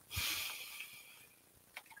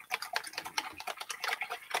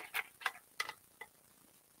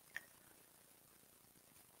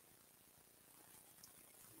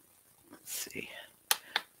 Let's see.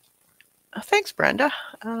 Thanks, Brenda.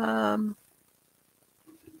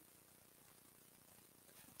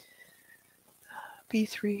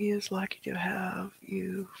 B3 is lucky to have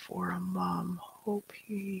you for a mom. Hope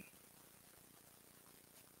he...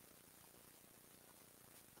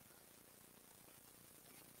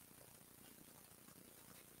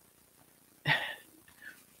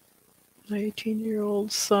 My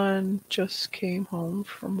 18-year-old son just came home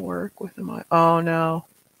from work with him. Oh no.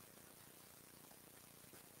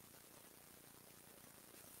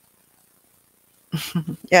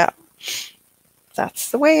 Yeah.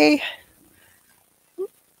 that's the way.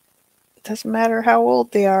 It doesn't matter how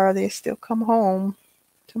old they are, they still come home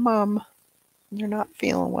to mom. They're not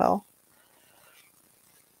feeling well.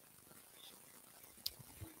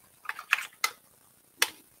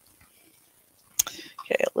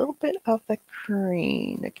 Okay, a little bit of the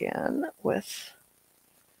green again with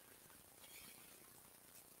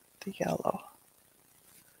the yellow.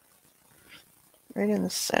 Right in the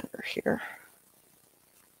center here.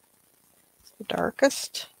 It's the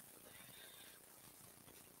darkest.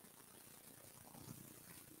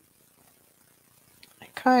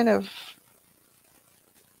 It kind of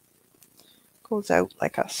goes out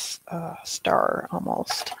like a star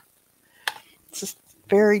almost. It's a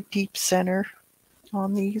very deep center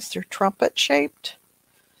on these. They're trumpet shaped.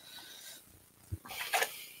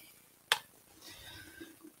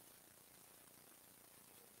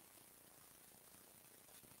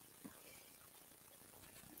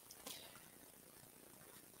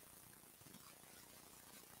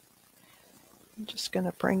 I'm just going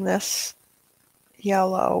to bring this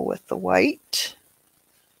yellow with the white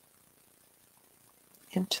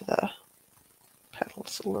into the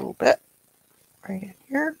petals a little bit right in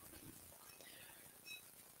here.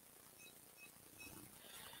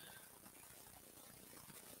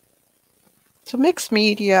 So mixed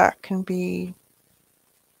media can be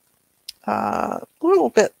a little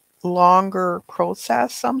bit longer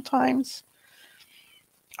process sometimes.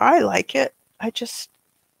 I like it. I just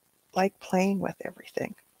like playing with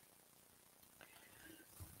everything.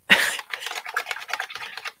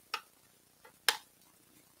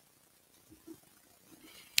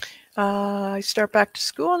 I start back to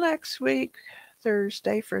school next week,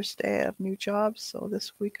 Thursday, first day of new jobs. So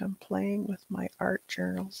this week I'm playing with my art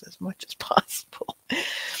journals as much as possible.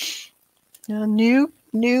 New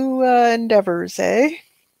endeavors, eh?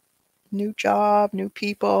 New job, new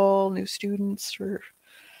people, new students.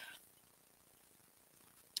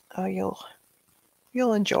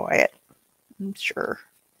 You'll enjoy it, I'm sure.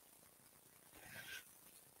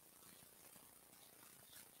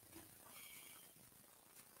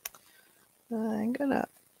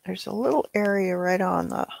 There's a little area right on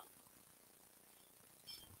the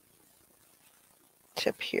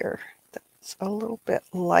tip here that's a little bit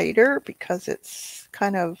lighter because it's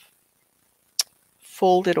kind of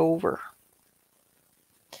folded over.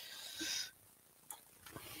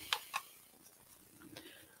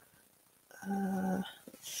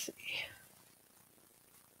 Let's see.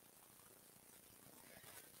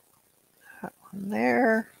 That one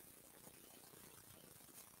there.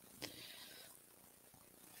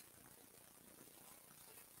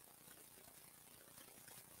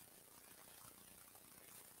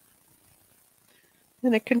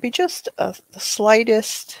 And it can be just the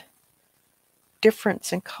slightest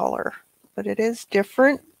difference in color, but it is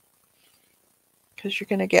different because you're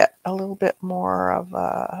going to get a little bit more of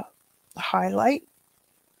a highlight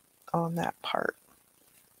on that part.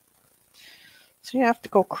 So you have to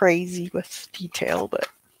go crazy with detail, but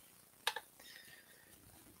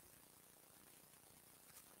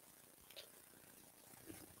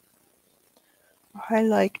I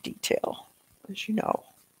like detail, as you know.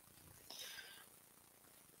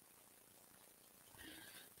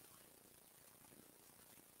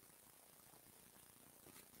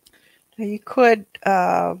 Now you could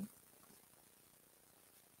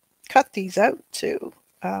cut these out too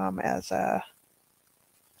as a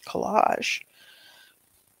collage.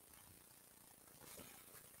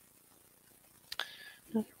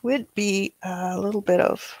 There would be a little bit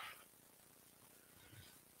of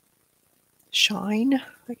shine,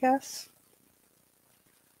 I guess,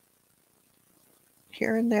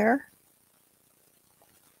 here and there.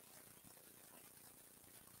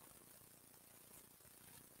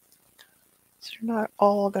 So they're not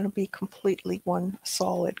all going to be completely one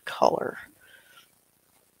solid color.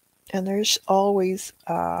 And there's always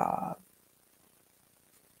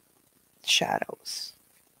shadows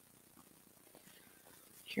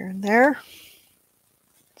here and there,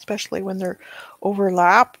 especially when they're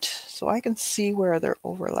overlapped. So I can see where they're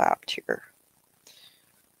overlapped here.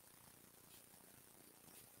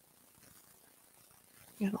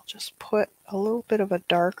 And I'll just put a little bit of a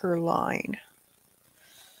darker line.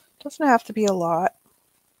 Doesn't have to be a lot.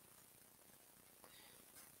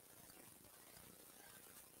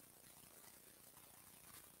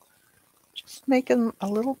 Just make them a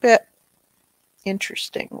little bit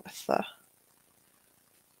interesting with the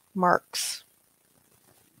marks.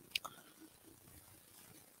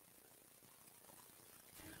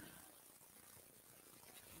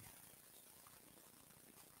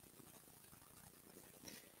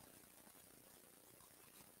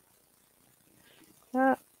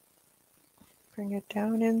 That Bring it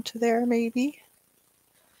down into there maybe.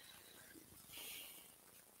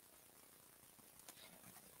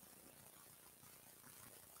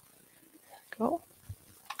 Go.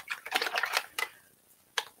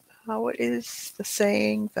 What is the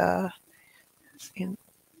saying? The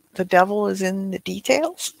devil is in the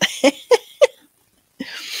details.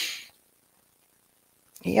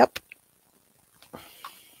 Yep.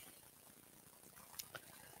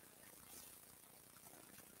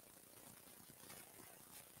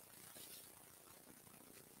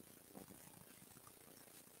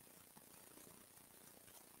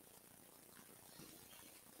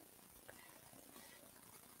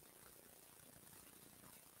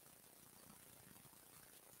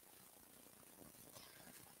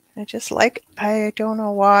 I don't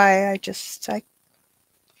know why, I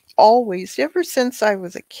always, ever since I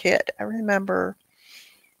was a kid, I remember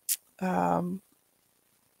um,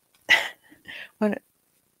 when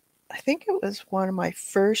I think it was one of my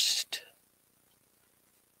first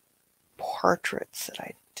portraits that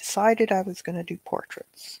I decided I was going to do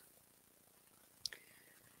portraits.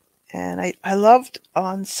 And I loved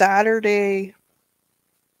on Saturday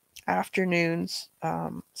afternoons,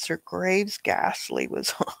 Sir Graves Ghastly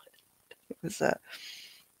was on. It was a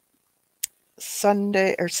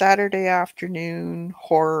Sunday or Saturday afternoon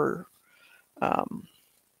horror um,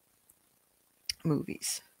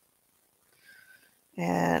 movies.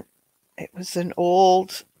 And it was an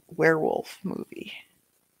old werewolf movie.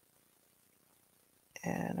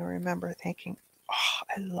 And I remember thinking, oh,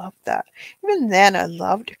 I love that. Even then, I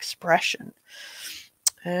loved expression.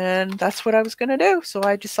 And that's what I was going to do. So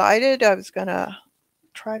I decided I was going to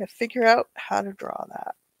try to figure out how to draw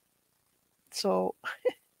that. So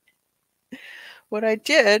what I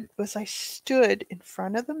did was I stood in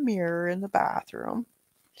front of the mirror in the bathroom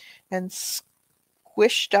and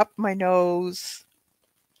squished up my nose,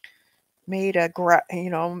 made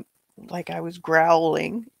like I was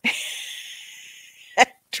growling,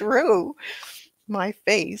 drew my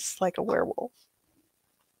face like a werewolf.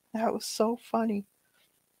 That was so funny.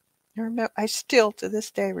 I still to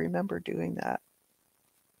this day remember doing that.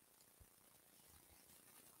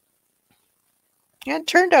 And it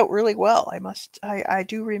turned out really well. I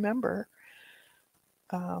do remember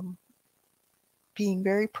being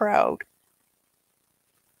very proud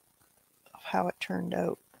of how it turned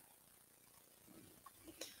out.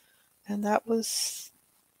 And that was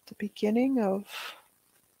the beginning of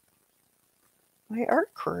my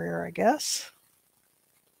art career, I guess.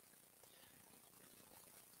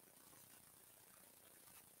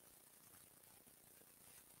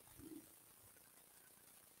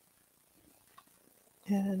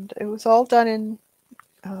 And it was all done in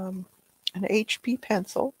an HB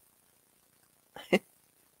pencil.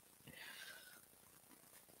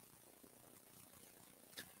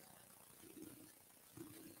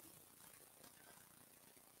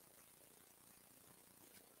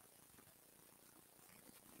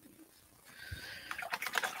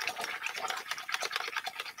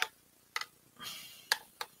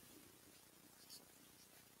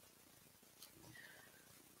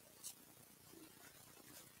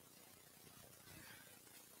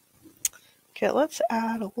 Okay, let's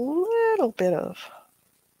add a little bit of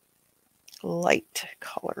light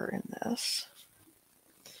color in this.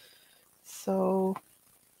 So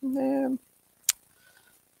then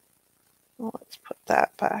let's put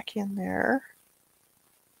that back in there.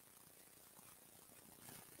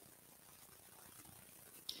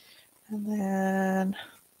 And then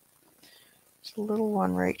there's a little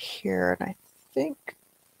one right here, and I think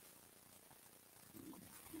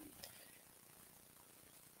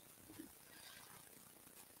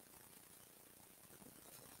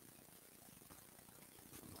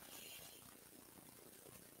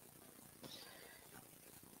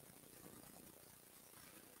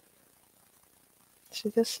so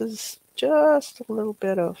this is just a little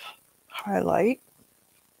bit of highlight.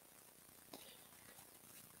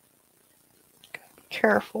 Gotta be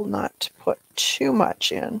careful not to put too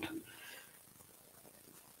much in.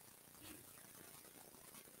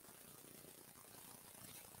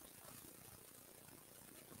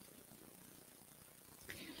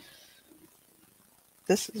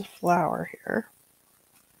 This is a flower here.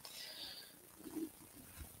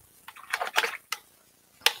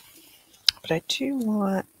 But I do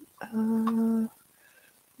want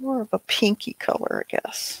more of a pinky color, I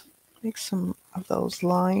guess. Make some of those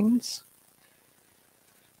lines.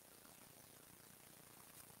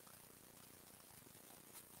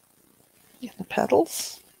 In the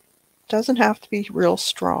petals. Doesn't have to be real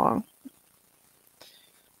strong,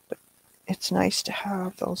 but it's nice to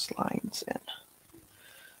have those lines in.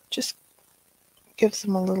 Just gives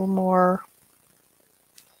them a little more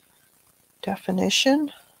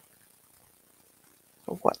definition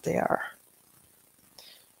of what they are.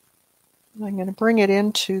 And I'm going to bring it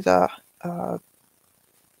into the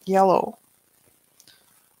yellow.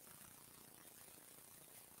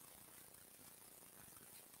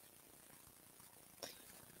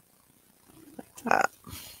 Like that.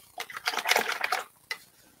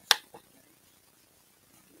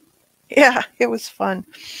 Yeah, it was fun.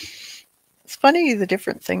 It's funny the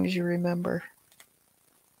different things you remember.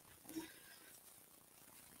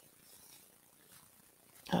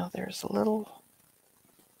 Oh, there's a little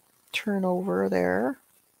turnover there.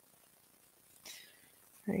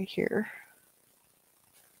 Right here.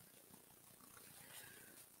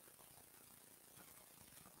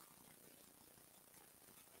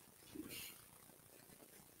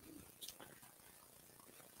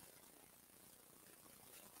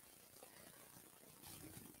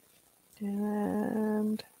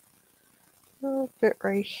 And a little bit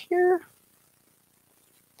right here.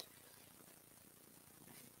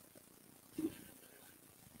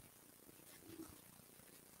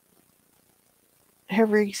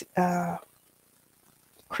 Every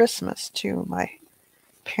Christmas too, my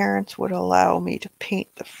parents would allow me to paint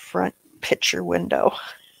the front picture window.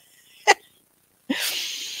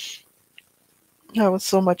 That was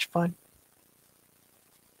so much fun.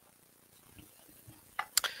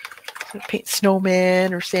 I'd paint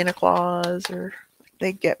snowmen or Santa Claus, or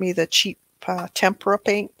they'd get me the cheap tempera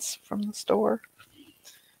paints from the store.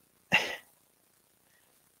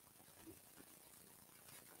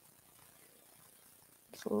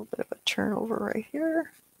 It's a little bit of a turnover right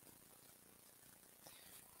here.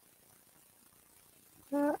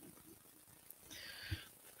 All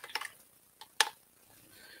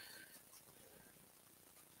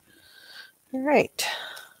right.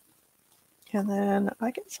 And then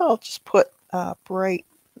I guess I'll just put bright,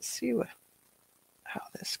 let's see how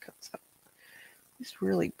this comes up. It's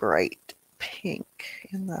really bright pink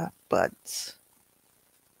in the buds.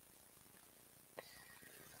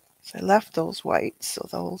 So I left those white, so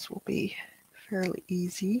those will be fairly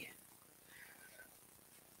easy.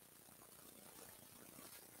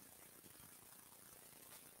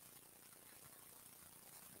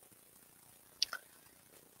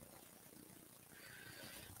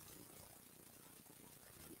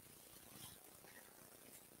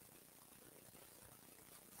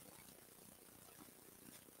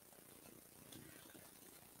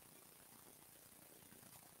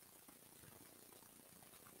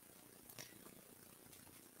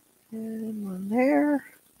 And one there.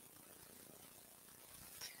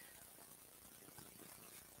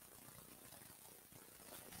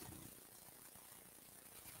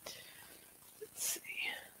 Let's see.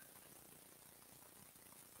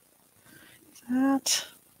 That.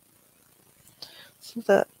 So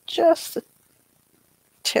that just the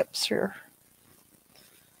tips here.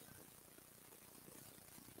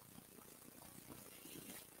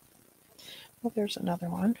 Well, there's another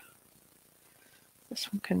one.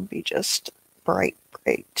 This one can be just bright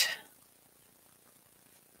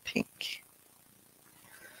pink.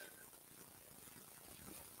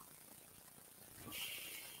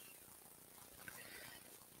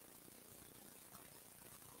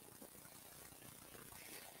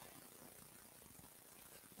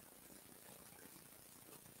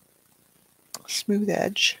 Smooth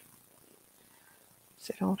edge.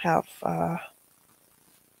 So they don't have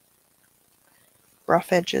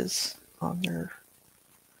rough edges on their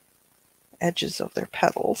edges of their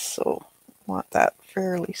petals, so I want that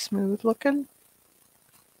fairly smooth looking.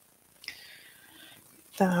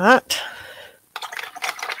 That.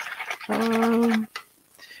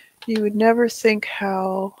 You would never think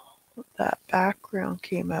how that background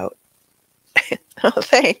came out. Oh,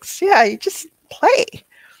 thanks. Yeah, you just play.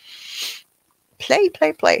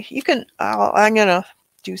 Play. You can, I'm going to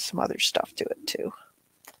do some other stuff to it too.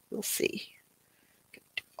 We'll see.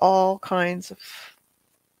 All kinds of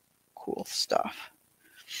cool stuff.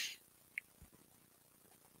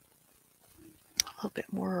 A little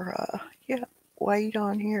bit more, yeah, white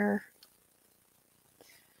on here.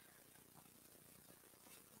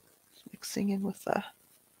 Mixing in with the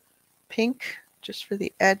pink just for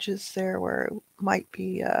the edges there where it might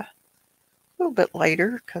be a little bit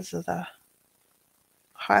lighter because of the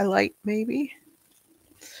highlight maybe.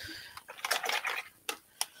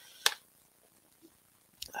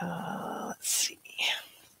 Let's see.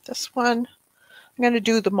 This one, I'm going to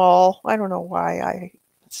do them all. I don't know why. I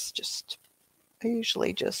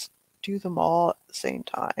usually just do them all at the same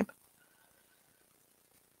time.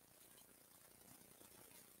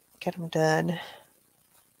 Get them done.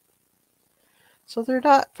 So they're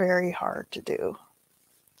not very hard to do.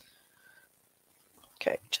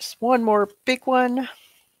 Okay, just one more big one.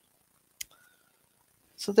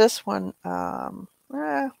 So this one,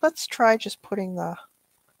 let's try just putting the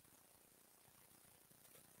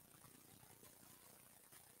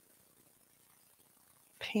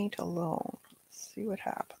paint alone. Let's see what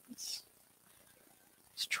happens.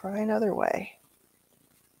 Let's try another way.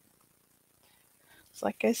 It's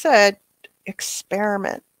like I said,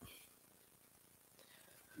 experiment.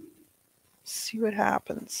 See what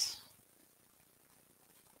happens.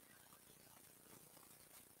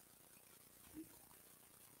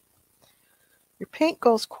 Your paint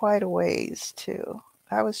goes quite a ways too.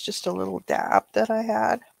 That was just a little dab that I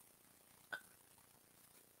had.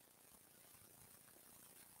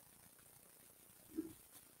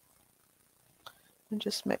 And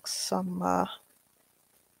just mix some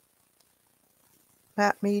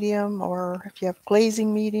matte medium, or if you have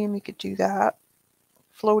glazing medium, you could do that.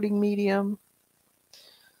 Floating medium.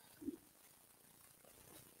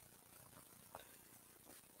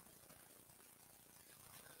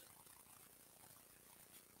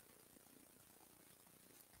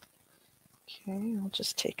 Okay, I'll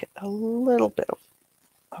just take it a little bit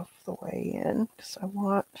of the way in because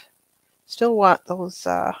I still want those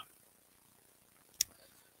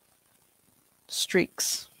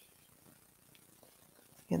streaks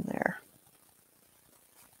in there.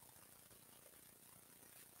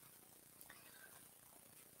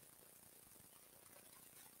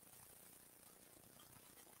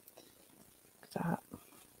 Like that.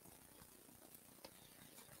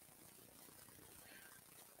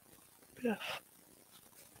 Bit of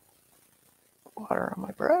water on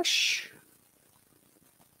my brush.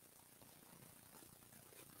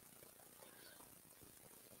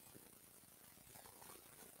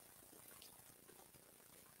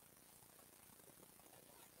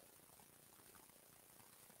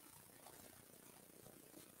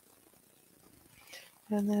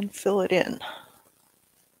 And then fill it in.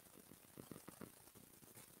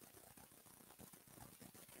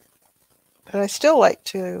 But I still like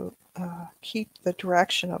to keep the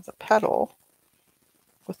direction of the petal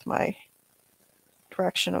with my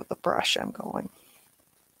direction of the brush I'm going.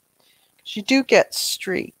 Because you do get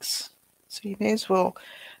streaks, so you may as well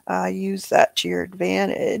use that to your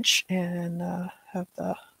advantage and have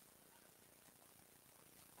the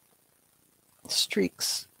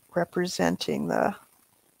streaks representing the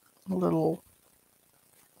little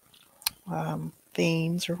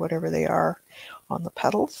veins or whatever they are on the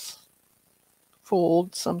petals.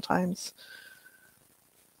 Fold sometimes.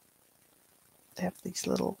 They have these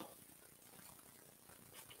little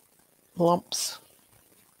lumps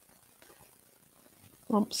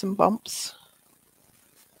and bumps.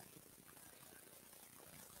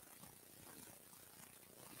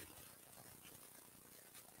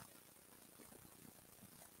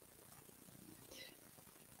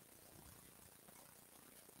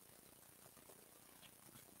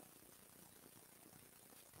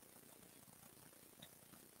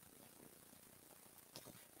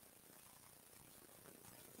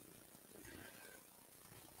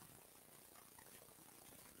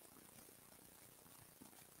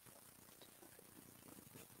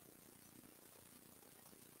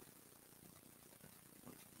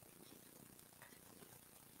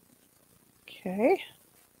 Okay.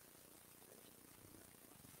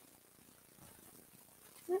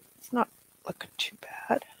 It's not looking too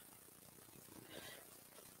bad.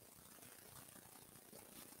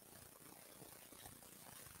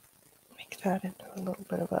 Make that into a little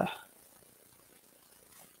bit of a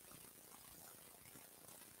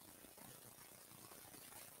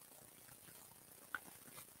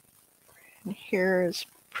and here is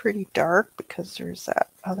pretty dark because there's that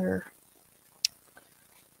other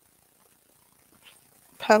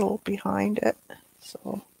petal behind it.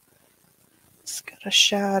 So it's got a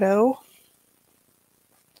shadow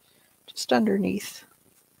just underneath.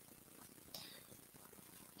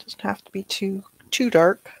 Doesn't have to be too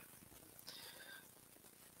dark.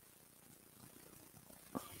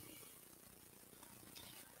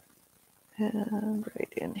 And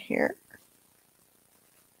right in here.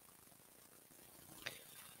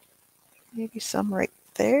 Maybe some right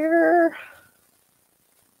there.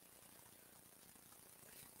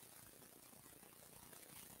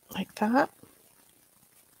 Like that.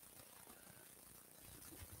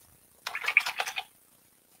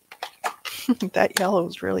 That yellow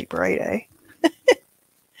is really bright, eh?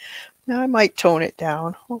 Now I might tone it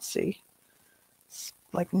down. We'll see. It's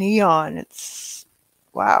like neon. It's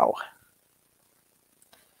wow.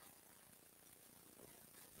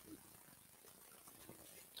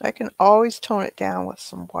 I can always tone it down with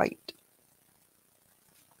some white.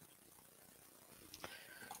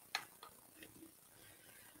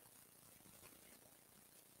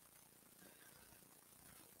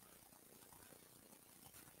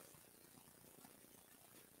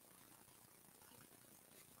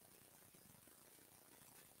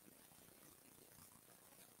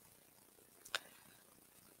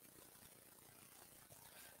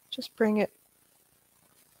 Just bring it,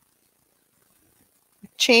 it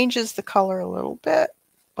changes the color a little bit,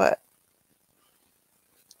 but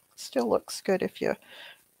still looks good if you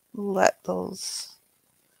let those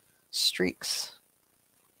streaks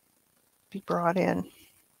be brought in.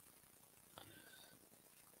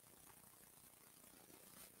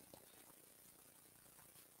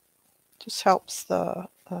 Just helps the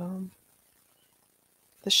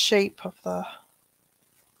shape of the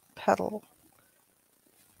petal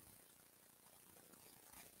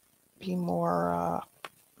be more,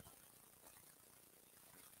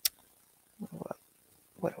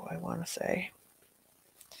 what do I want to say?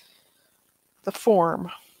 The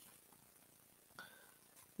form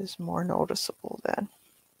is more noticeable then.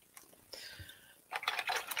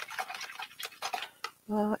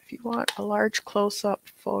 If you want a large close-up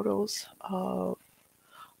photos of,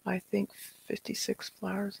 I think, 56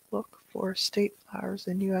 flowers, look for State Flowers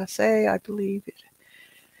in USA. I believe it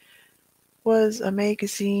was a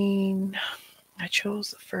magazine. I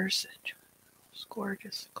chose the first. It was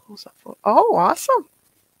gorgeous close-up photo. Oh, awesome.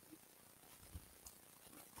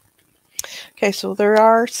 Okay, so there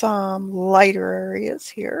are some lighter areas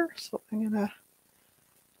here. So I'm going to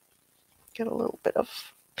get a little bit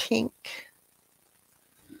of pink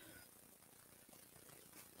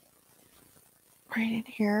right in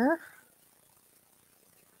here.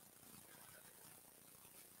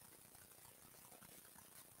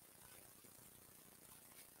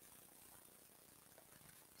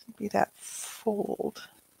 Be that fold.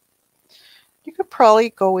 You could probably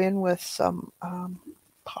go in with some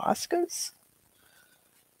Poscas.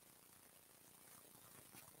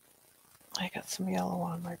 I got some yellow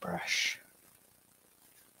on my brush.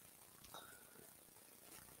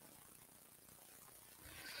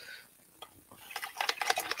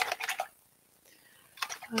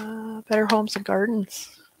 Better Homes and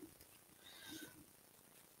Gardens.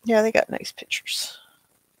 Yeah, they got nice pictures.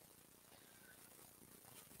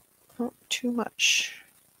 Oh, too much.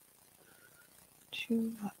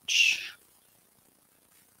 Too much.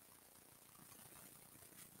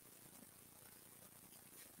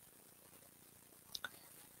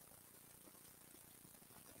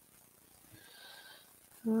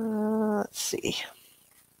 Let's see.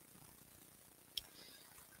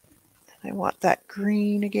 I want that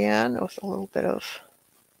green again with a little bit of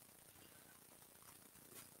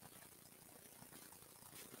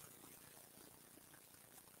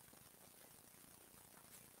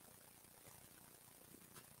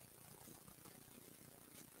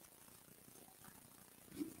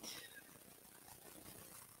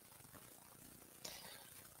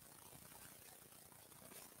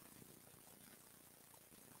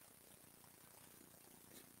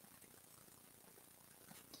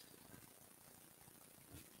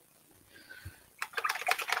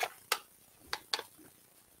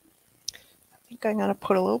I'm going to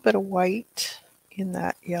put a little bit of white in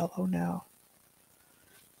that yellow now.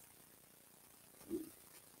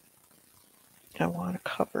 I want to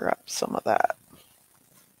cover up some of that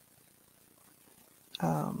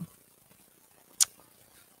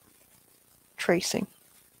tracing.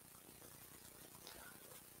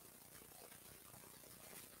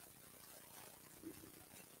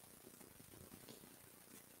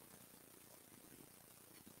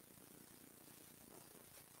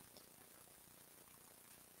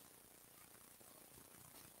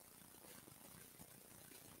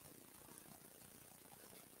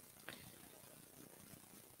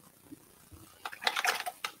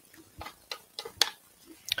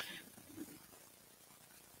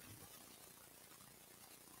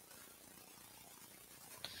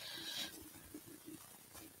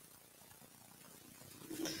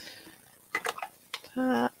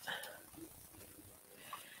 That.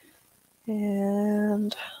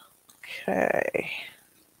 And okay,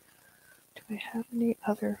 do I have any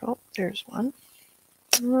other? Oh, there's one.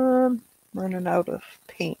 Running out of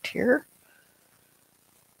paint here.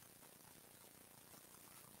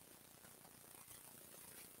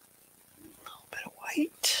 A little bit of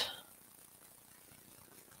white.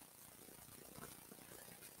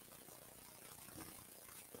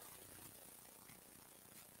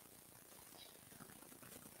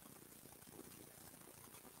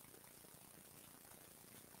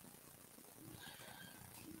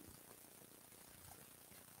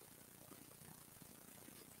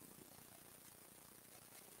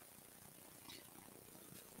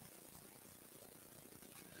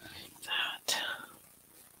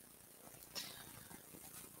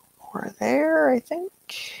 More there, I think.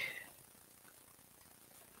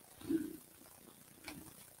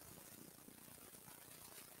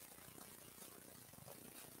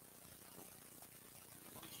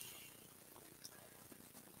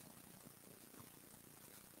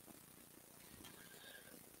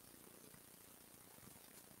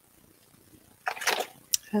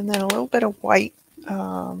 And then a little bit of white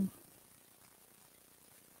on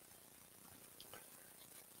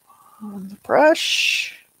the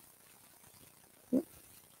brush.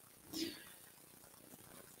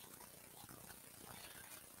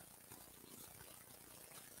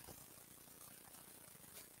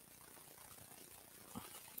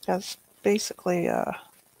 That's basically a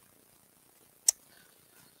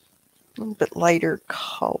little bit lighter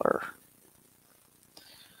color.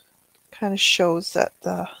 Kind of shows that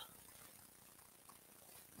the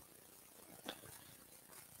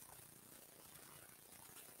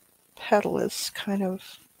petal is kind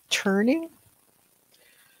of turning.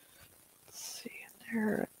 Let's see,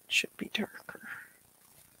 there it should be darker.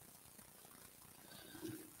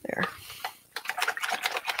 There.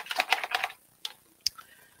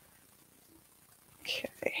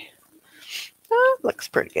 Okay. Looks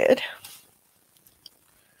pretty good.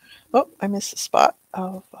 Oh, I missed a spot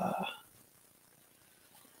of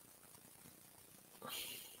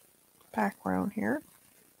background here.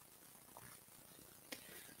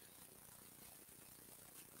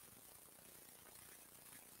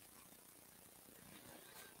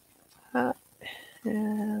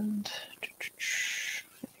 And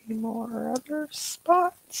any more other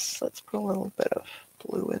spots? Let's put a little bit of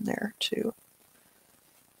blue in there too.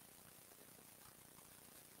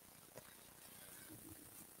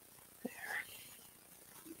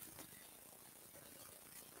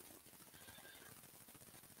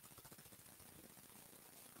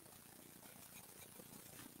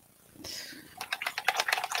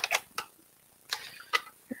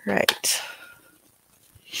 Right.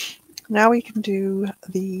 Now we can do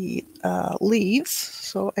the leaves.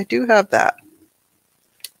 So I do have that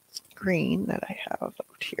green that I have out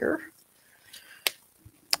here.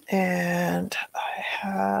 And I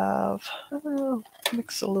have,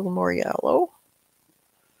 mix a little more yellow.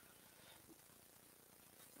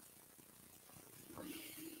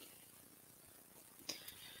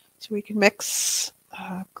 So we can mix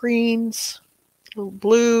greens, a little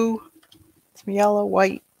blue, some yellow,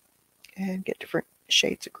 white, and get different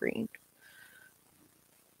shades of green.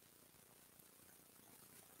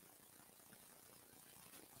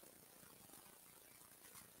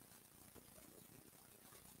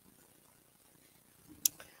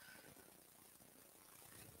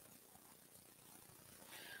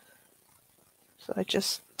 So I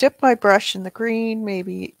just dip my brush in the green,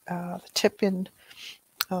 maybe the tip in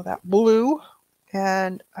that blue,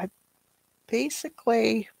 and I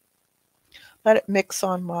basically let it mix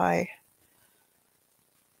on my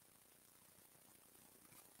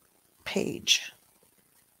page.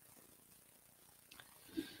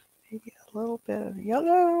 Maybe a little bit of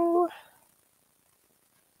yellow.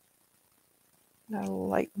 That'll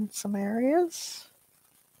lighten some areas.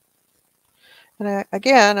 And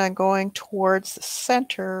again, I'm going towards the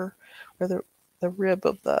center where the rib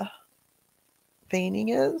of the veining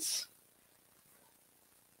is.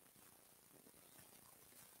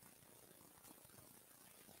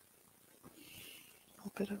 A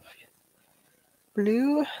little bit of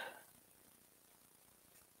blue.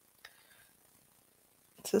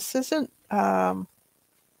 This isn't photorealism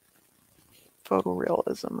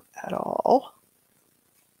at all.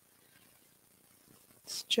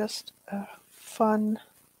 It's just a fun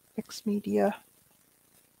mixed media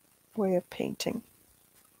way of painting.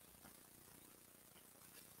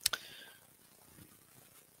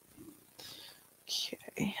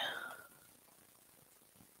 Okay.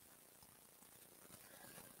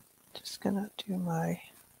 Just gonna do my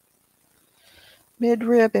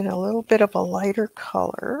midrib in a little bit of a lighter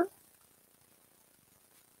color.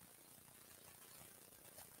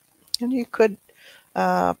 And you could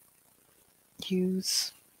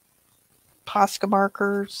use Posca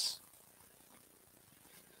markers.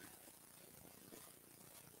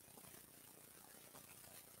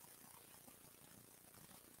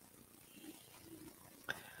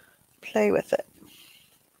 Play with it.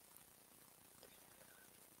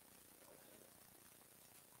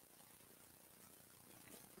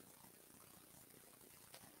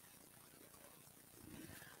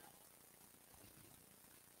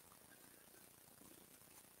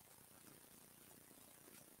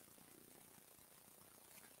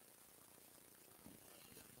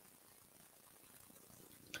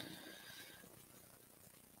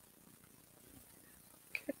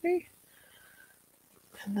 Okay.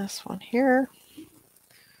 And this one here, a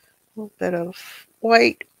little bit of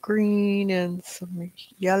white, green, and some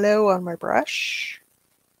yellow on my brush.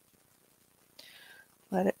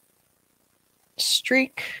 Let it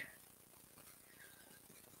streak.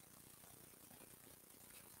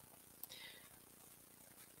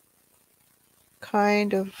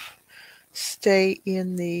 Kind of stay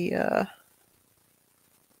in the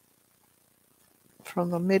from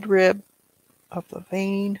the midrib of the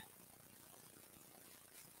vein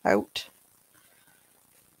out.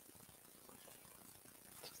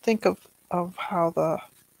 Think of how the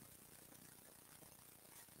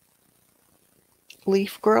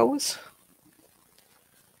leaf grows,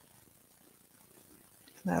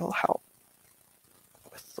 and that'll help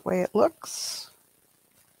with the way it looks.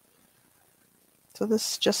 So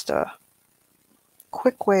this is just a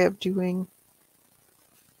quick way of doing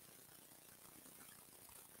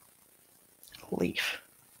a leaf.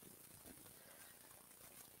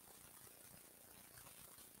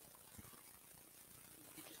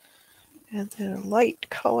 And then a light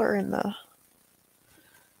color in the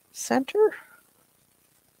center.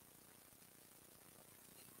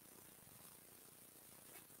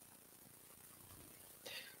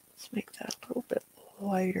 Let's make that a little bit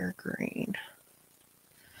lighter green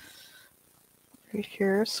right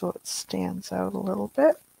here so it stands out a little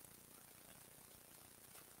bit.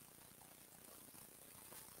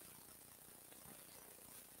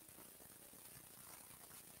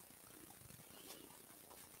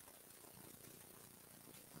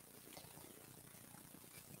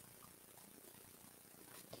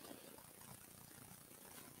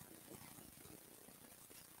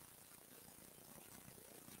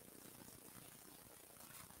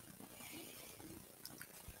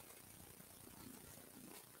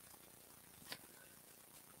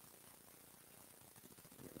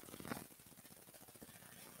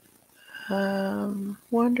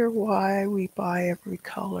 Wonder why we buy every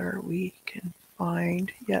color we can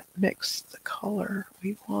find, yet mix the color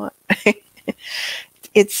we want.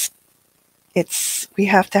 it's we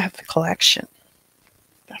have to have the collection.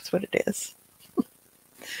 That's what it is.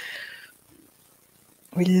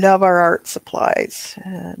 We love our art supplies,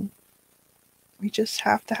 and we just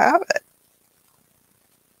have to have it.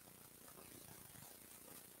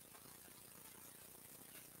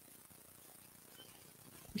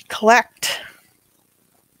 We collect.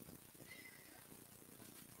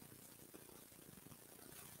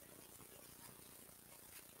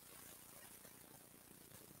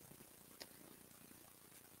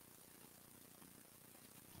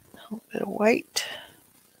 A little bit of white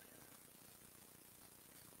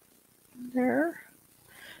there.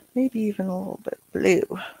 Maybe even a little bit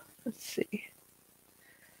blue. Let's see.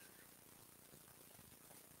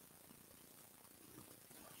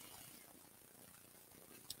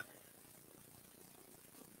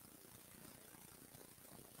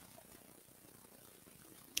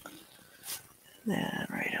 And then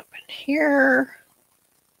right up in here.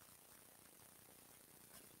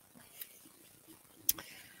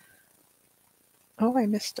 Oh, I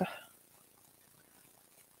missed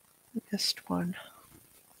one.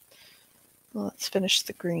 Well, let's finish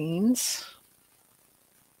the greens.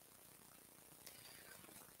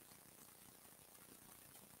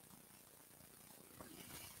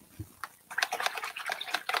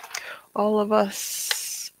 All of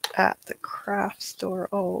us at the craft store.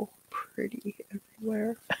 Oh, pretty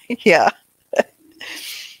everywhere. Yeah.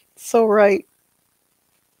 So right.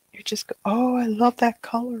 You just go, oh, I love that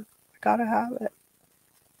color. I gotta have it.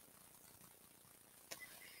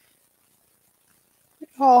 We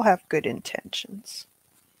all have good intentions.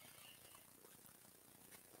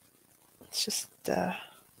 It's just,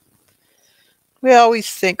 we always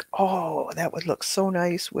think, oh, that would look so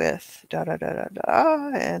nice with da da da da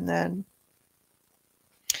da, and then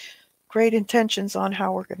great intentions on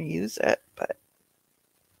how we're going to use it, but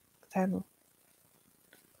then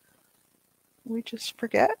we just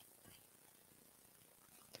forget.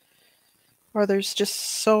 Or there's just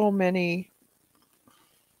so many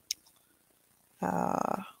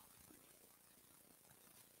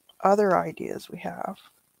other ideas we have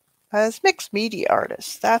as mixed media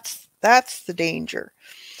artists. That's the danger.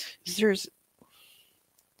 You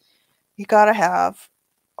got to have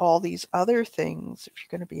all these other things if you're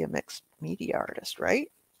going to be a mixed media artist,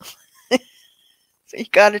 right? So you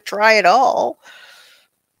got to try it all,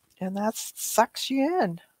 and that sucks you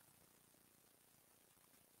in.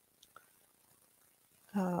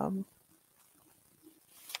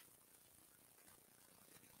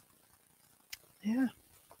 Yeah.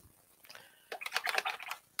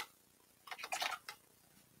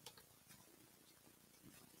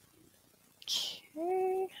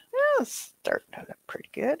 Okay. Yeah, it's starting out pretty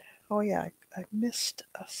good. Oh yeah, I missed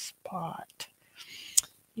a spot.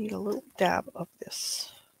 Need a little dab of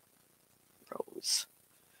this rose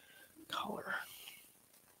color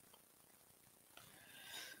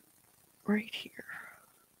right here.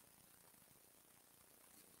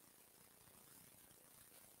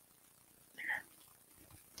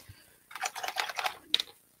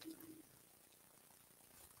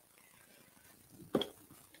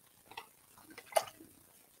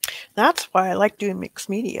 That's why I like doing mixed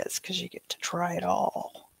media, is because you get to try it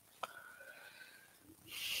all.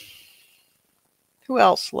 Who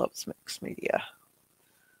else loves mixed media?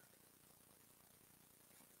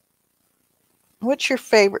 What's your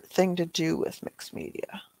favorite thing to do with mixed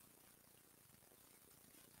media?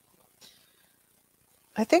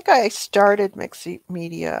 I think I started mixed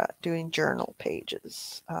media doing journal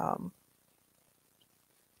pages. And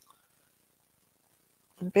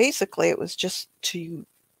basically, it was just to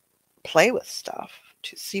play with stuff,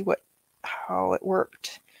 to see how it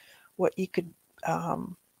worked, what you could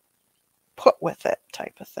put with it,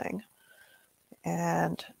 type of thing.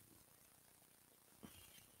 And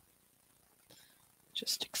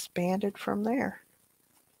just expanded from there.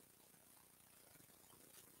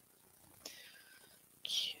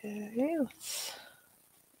 Okay, let's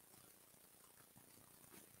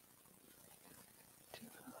do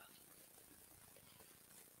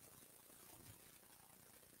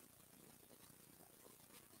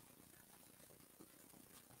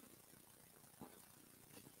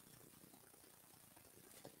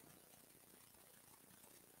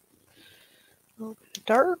a little bit of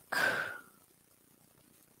dark.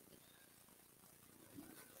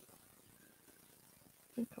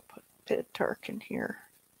 I think I'll put a bit of dark in here.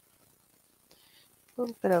 A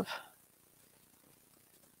little bit of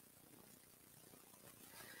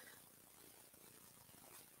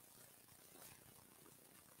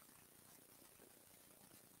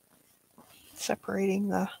separating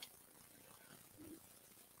the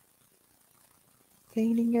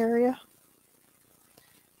veining area.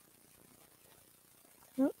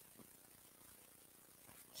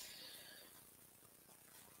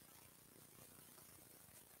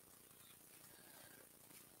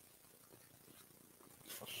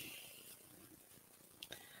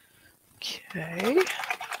 Okay.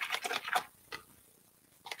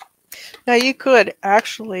 Now you could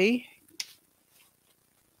actually,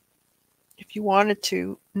 if you wanted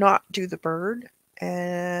to, not do the bird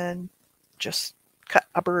and just cut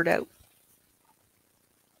a bird out.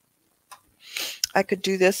 I could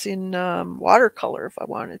do this in watercolor if I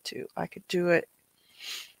wanted to. I could do it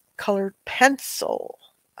colored pencil.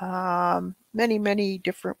 Many, many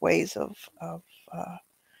different ways of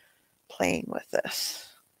playing with this.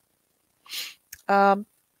 I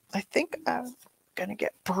think I'm going to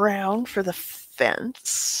get brown for the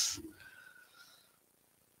fence.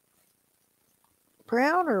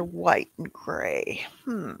 Brown or white and gray?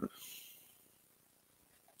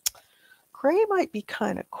 Gray might be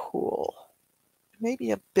kind of cool.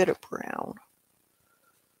 Maybe a bit of brown.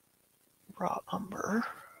 Raw umber.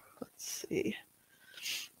 Let's see.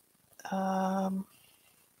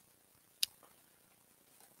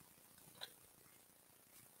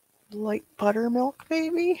 Light buttermilk,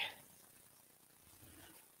 maybe?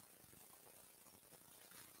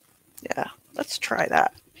 Yeah, let's try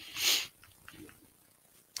that.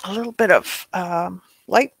 A little bit of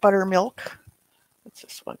light buttermilk. What's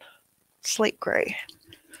this one? Slate gray.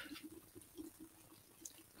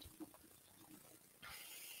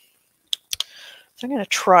 So I'm going to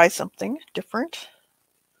try something different.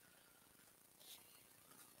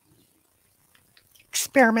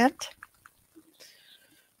 Experiment.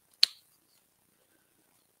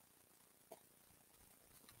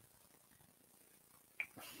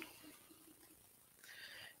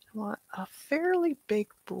 I want a fairly big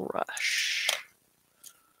brush.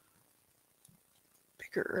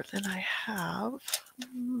 Bigger than I have.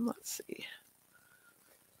 Let's see.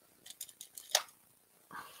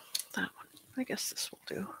 That one. I guess this will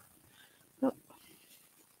do. Oh.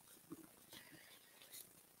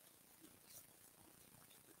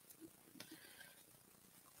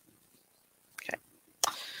 Okay.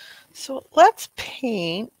 So let's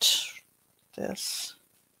paint this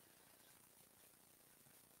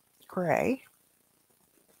gray.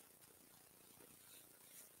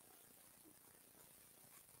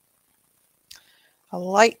 A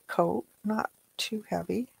light coat, not too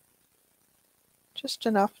heavy. Just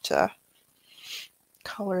enough to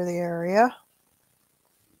color the area.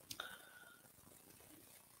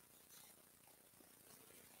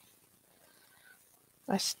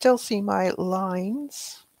 I still see my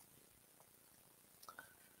lines.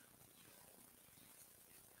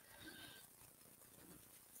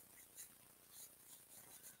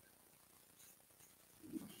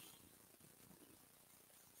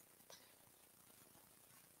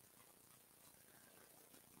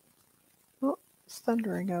 Oh, it's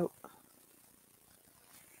thundering out.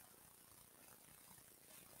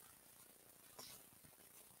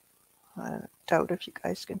 I doubt if you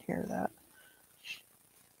guys can hear that.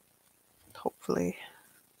 Hopefully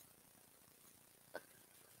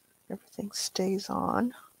everything stays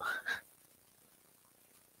on.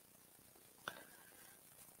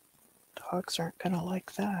 dogs aren't going to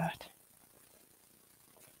like that.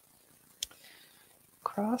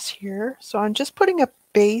 Across here. So I'm just putting a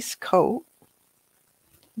base coat.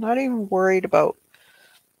 Not even worried about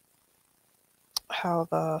how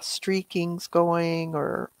the streaking's going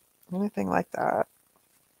or anything like that.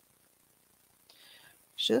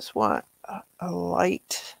 Just want a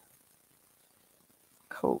light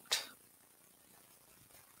coat.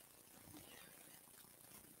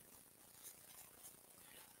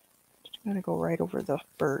 I'm going to go right over the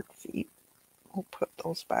bird feet. We'll put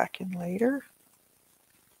those back in later.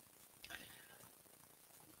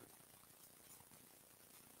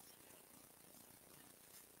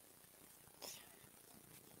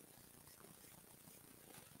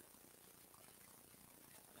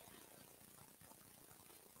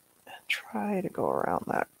 Try to go around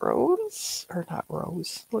that rose, or not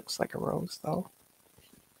rose, looks like a rose though.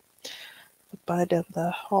 The bud of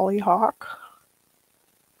the hollyhock.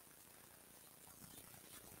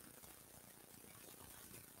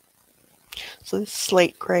 So this is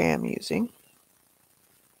slate gray I'm using.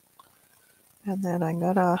 And then I'm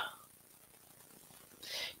gonna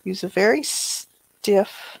use a very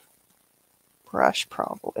stiff brush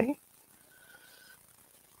probably.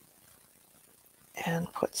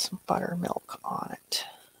 And put some buttermilk on it.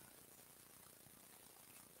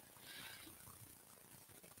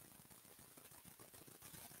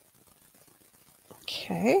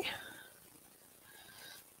 Okay.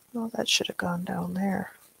 Well, that should have gone down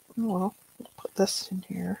there. Well, we'll put this in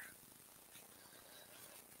here.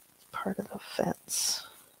 Part of the fence.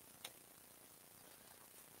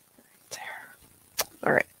 Right there.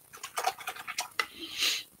 All right.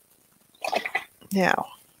 Now,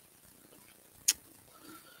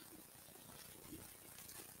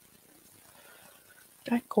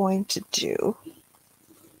 what I'm going to do,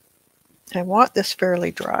 I want this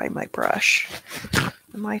fairly dry, my brush. I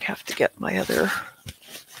might have to get my other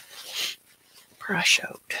brush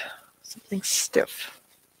out, something stiff.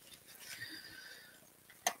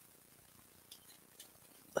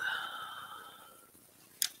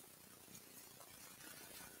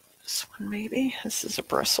 This one maybe. This is a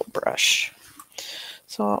bristle brush.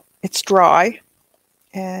 So it's dry,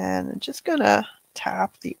 and I'm just gonna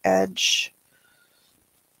tap the edge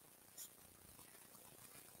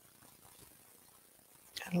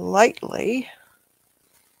and lightly.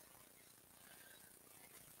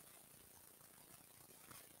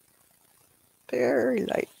 Very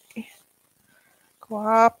lightly. Go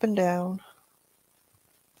up and down.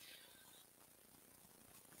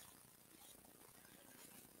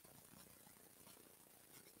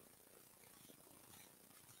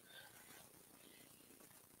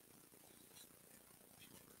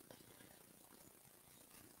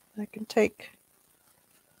 I can take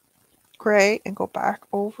gray and go back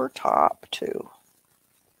over top too.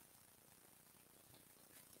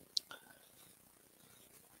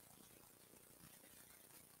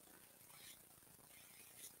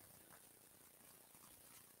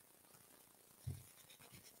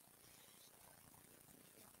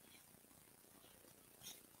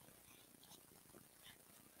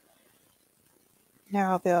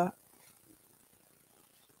 Now the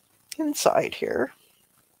inside here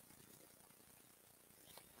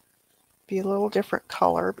be a little different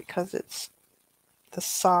color because it's the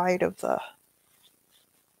side of the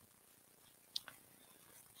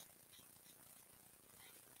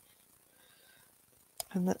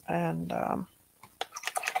and I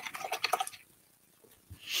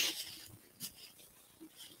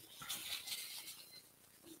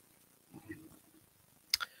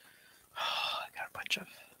got a bunch of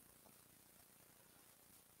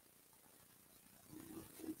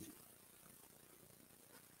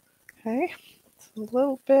okay, it's a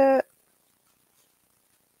little bit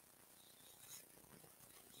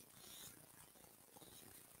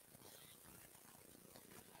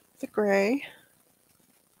the gray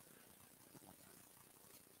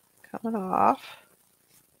coming off.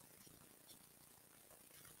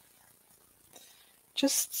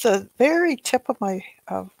 Just the very tip of my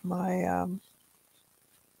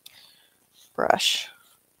brush.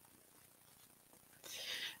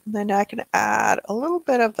 And then I can add a little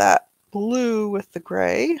bit of that blue with the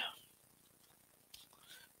gray.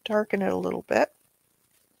 Darken it a little bit.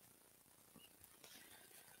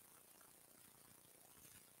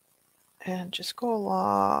 And just go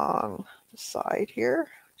along the side here.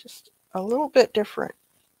 Just a little bit different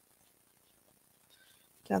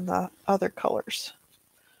than the other colors.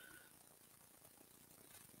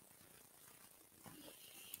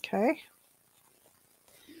 Okay.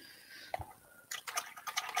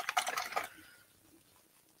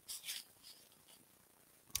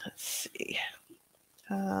 Let's see.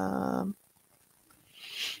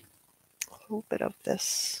 little bit of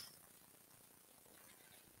this.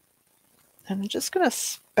 And I'm just going to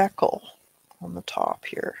speckle on the top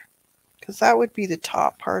here, because that would be the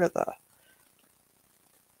top part of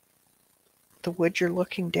the wood you're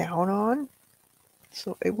looking down on.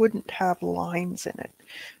 So it wouldn't have lines in it.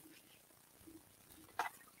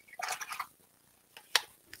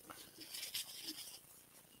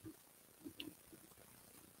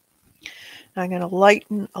 I'm going to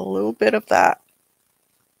lighten a little bit of that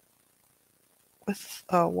with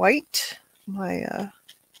white, my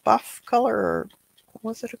buff color, or what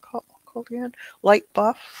was it called again? Light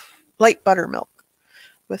buttermilk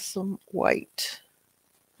with some white.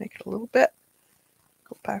 Make it a little bit.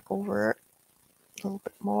 Go back over it a little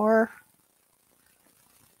bit more.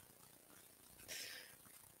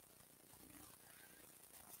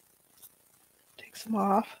 Take some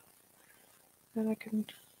off. And I can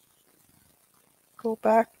go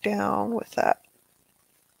back down with that.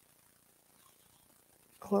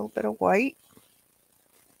 A little bit of white.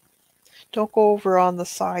 Don't go over on the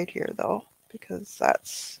side here though, because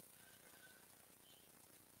that's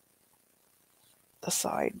the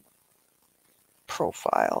side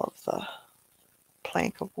profile of the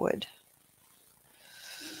plank of wood.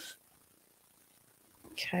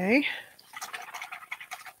 Okay.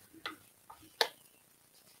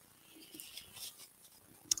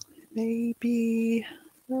 Maybe,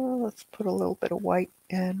 let's put a little bit of white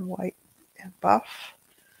and buff.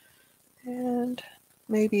 And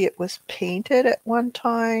maybe it was painted at one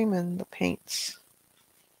time and the paint's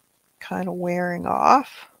kind of wearing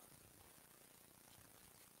off.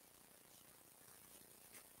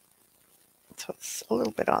 So it's a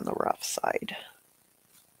little bit on the rough side.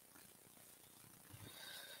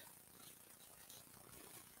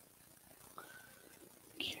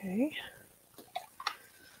 Okay.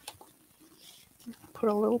 Put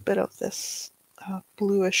a little bit of this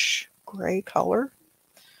bluish gray color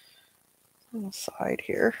on the side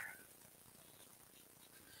here.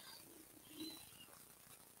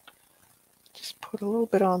 Just put a little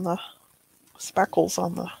bit on the speckles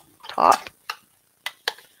on the top.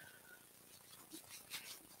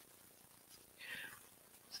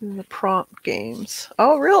 It's in the prompt games.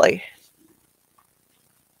 Oh, really?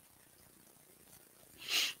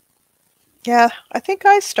 Yeah, I think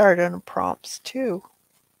I started in prompts too.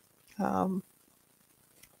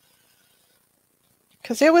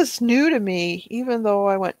 Because it was new to me, even though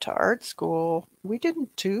I went to art school. We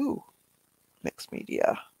didn't do mixed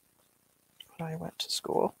media when I went to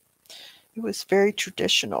school. It was very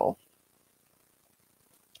traditional.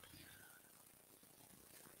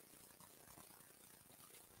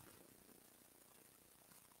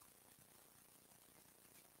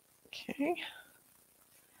 Okay.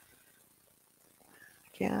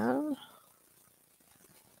 Again.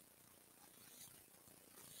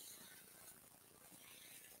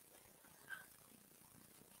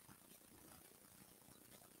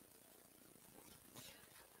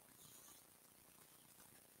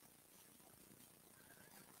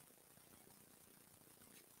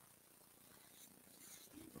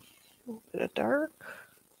 A little bit of dark.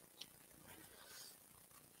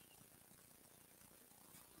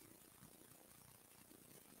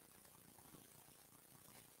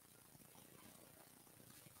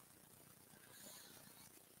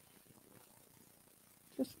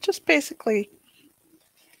 Just basically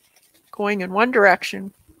going in one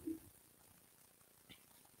direction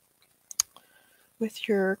with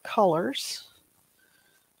your colors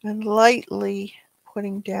and lightly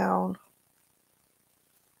putting down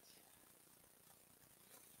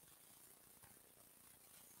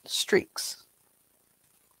streaks.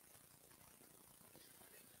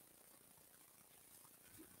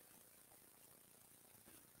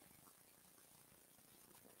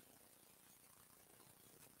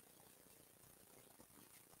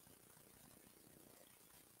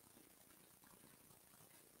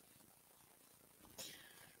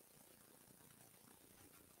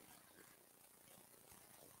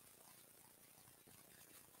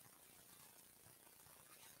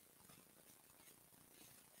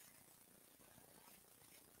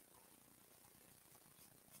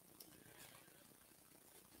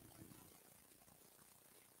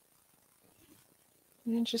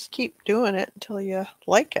 And just keep doing it until you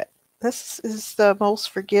like it. This is the most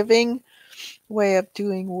forgiving way of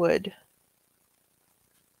doing wood.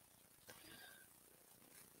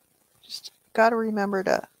 Just got to remember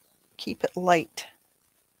to keep it light.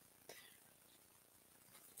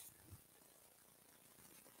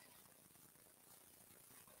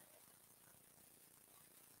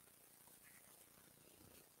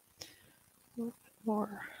 A little bit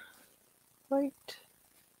more light.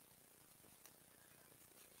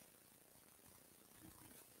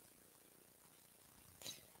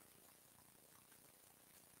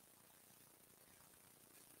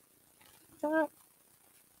 that.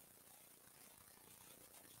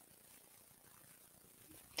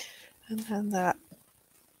 And then that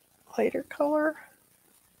lighter color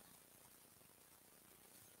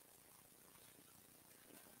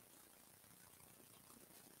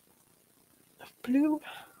of blue.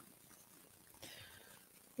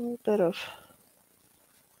 A little bit of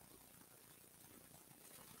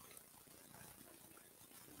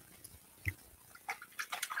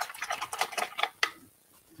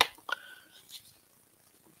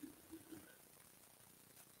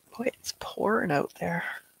boy, it's pouring out there.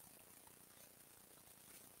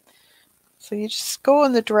 So you just go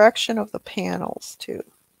in the direction of the panels too.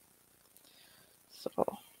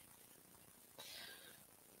 So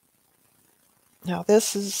now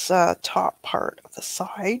this is top part of the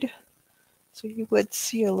side. So you would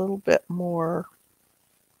see a little bit more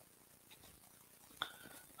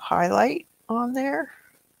highlight on there.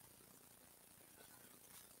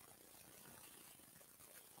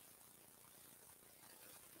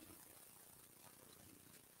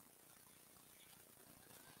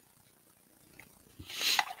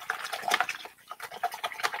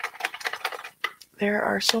 There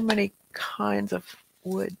are so many kinds of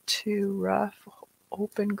wood too. Rough,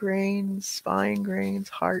 open grains, fine grains,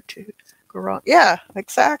 hard to go wrong. Yeah,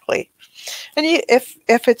 exactly. And if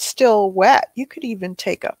it's still wet, you could even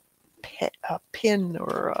take a pin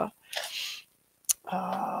or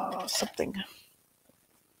something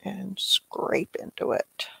and scrape into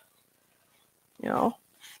it. You know.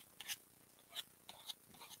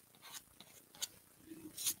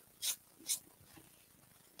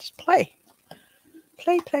 Just play.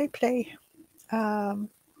 Play, play, play.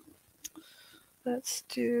 Let's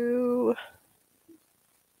do,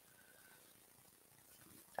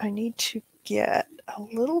 I need to get a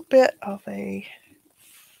little bit of a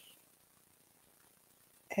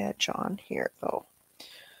edge on here though,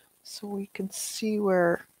 so we can see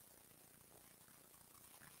where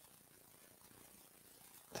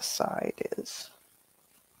the side is.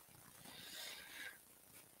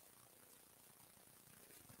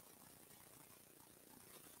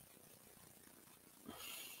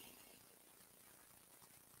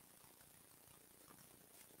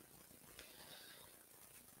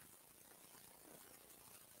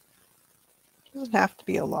 Doesn't have to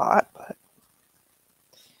be a lot, but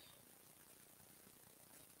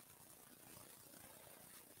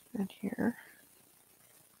and here.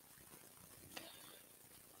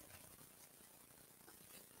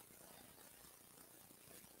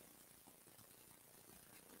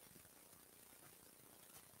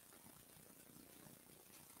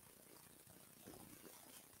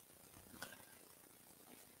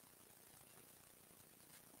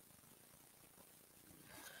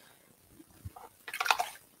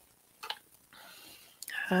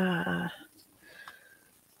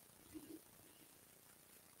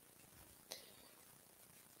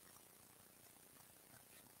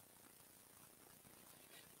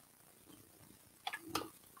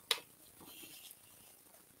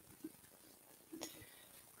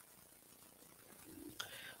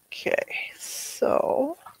 Okay,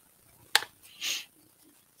 so,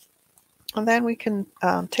 and then we can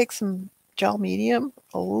take some gel medium,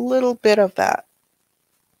 a little bit of that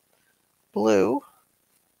blue,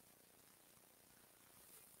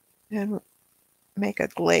 and make a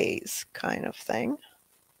glaze kind of thing.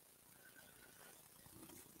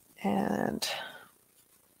 And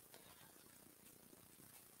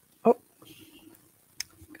oh,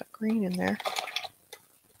 got green in there.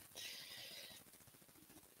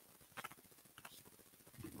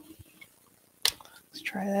 Let's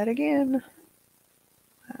try that again.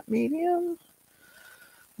 That medium.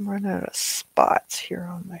 I'm running out of spots here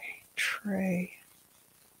on my tray.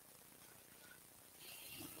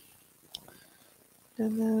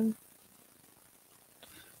 And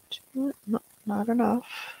then not enough.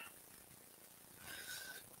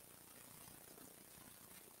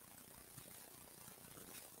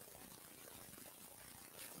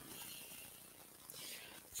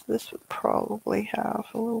 So this would probably have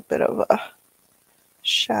a little bit of a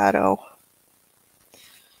shadow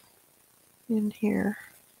in here.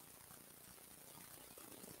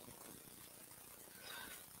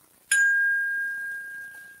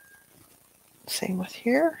 Same with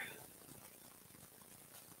here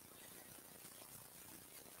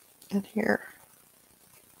and here.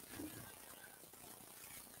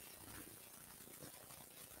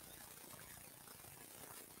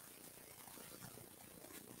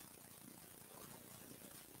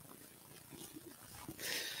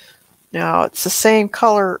 Now it's the same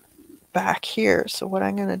color back here, so what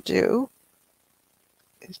I'm going to do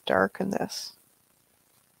is darken this.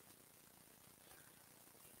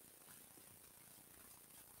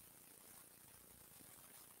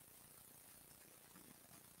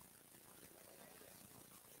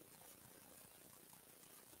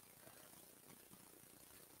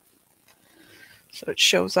 so it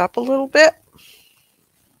shows up a little bit.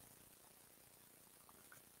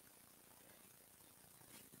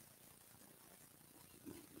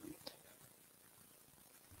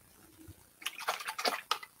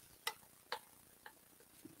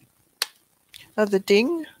 The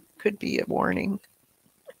ding could be a warning.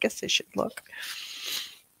 I guess I should look.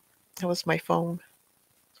 That was my phone.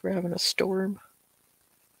 We're having a storm.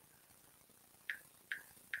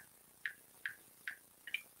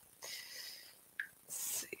 Let's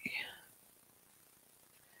see.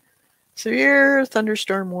 Severe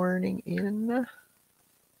thunderstorm warning in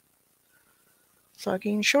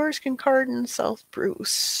Saugeen Shores, Kincardine, South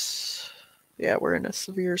Bruce. Yeah, we're in a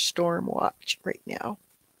severe storm watch right now.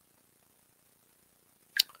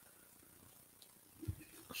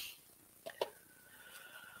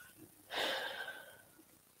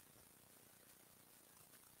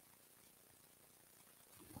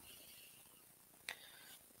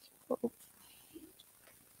 Oh,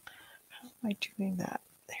 how am I doing that?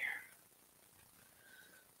 There.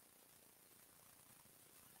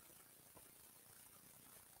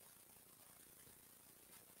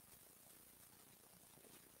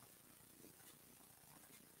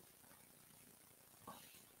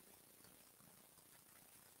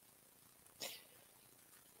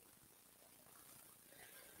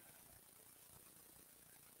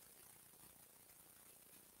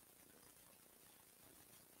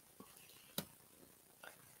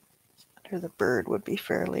 Under the bird would be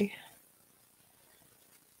fairly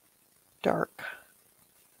dark.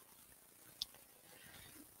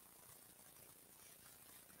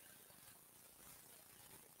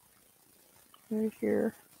 Right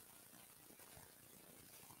here.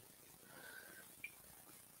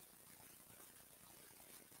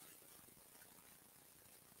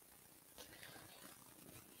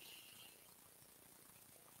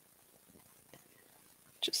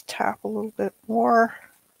 Just tap a little bit more.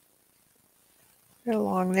 Right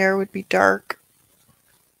along there would be dark.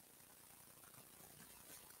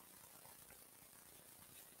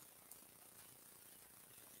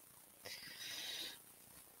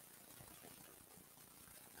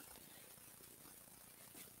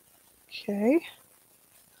 Okay.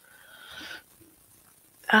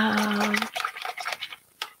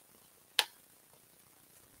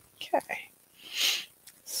 Okay.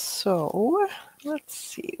 So let's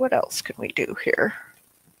see, what else can we do here?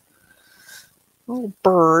 Oh,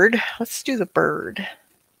 bird. Let's do the bird.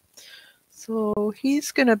 So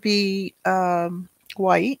he's going to be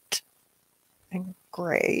white and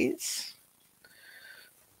grays.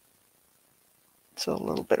 So a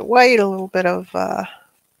little bit of white, a little bit of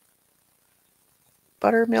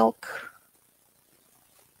buttermilk.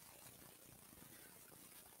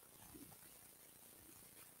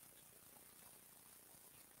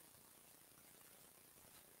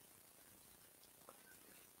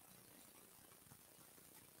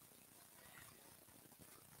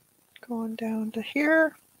 Going down to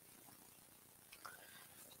here.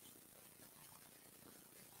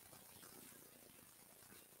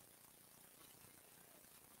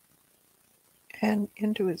 And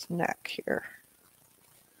into his neck here.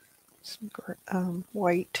 Some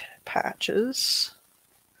white patches.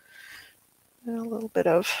 And a little bit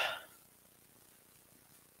of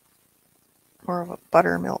more of a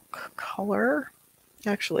buttermilk color.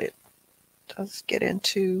 Actually, it does get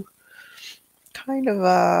into kind of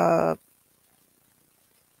a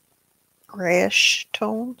grayish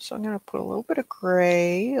tone. So I'm going to put a little bit of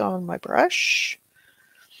gray on my brush.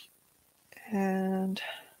 And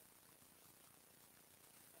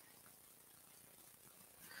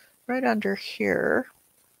right under here,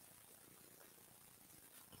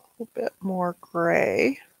 a little bit more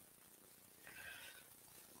gray.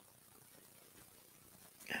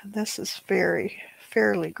 And this is fairly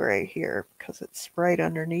gray here because it's right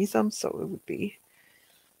underneath them, so it would be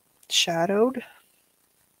shadowed.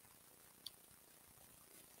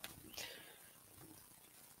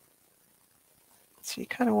 So you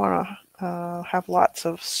kind of want to have lots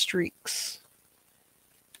of streaks.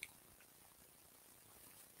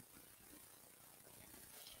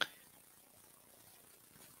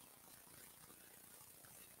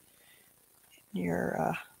 In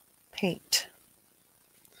your paint.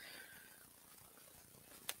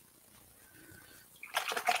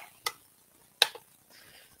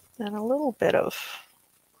 And a little bit of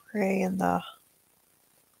gray in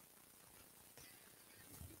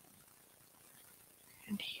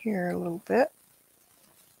here a little bit.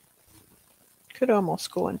 Could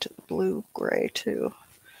almost go into the blue-gray too.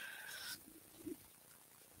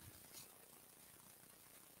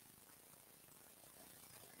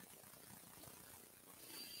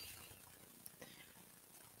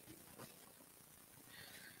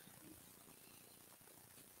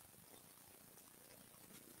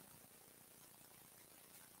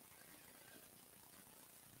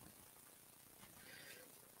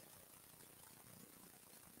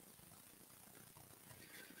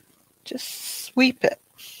 Just sweep it.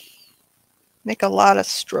 Make a lot of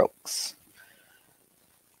strokes.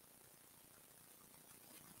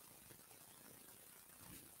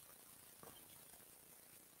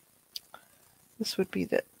 This would be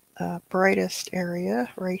the brightest area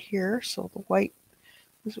right here. So the white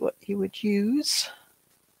is what you would use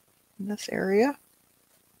in this area.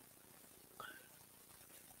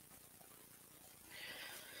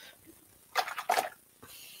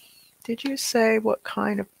 Did you say what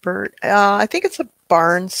kind of bird? I think it's a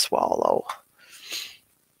barn swallow.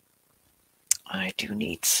 I do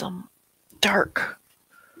need some dark,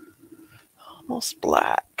 almost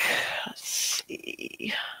black. Let's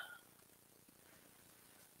see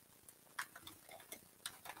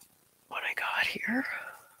what I got here.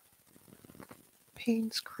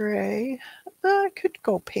 Payne's gray. I could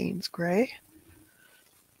go Payne's gray.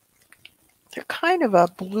 They're kind of a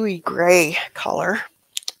bluey gray color,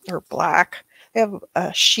 or black. They have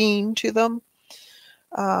a sheen to them.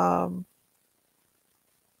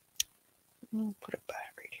 I'll put it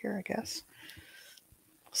back right here, I guess.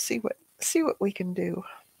 See what we can do.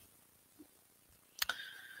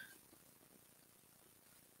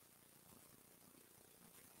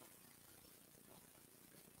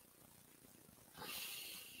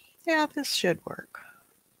 Yeah, this should work.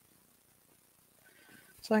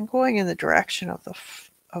 So I'm going in the direction of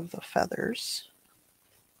the feathers.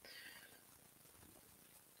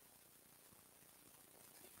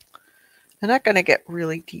 I'm not going to get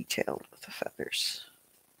really detailed with the feathers.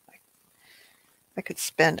 I could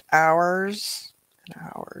spend hours and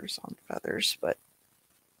hours on feathers, but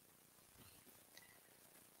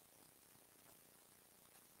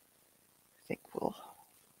I think we'll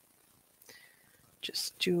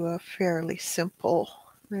just do a fairly simple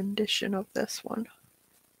rendition of this one.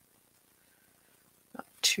 Not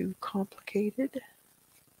too complicated.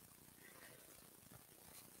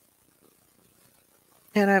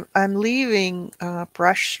 And I'm leaving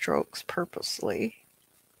brush strokes purposely.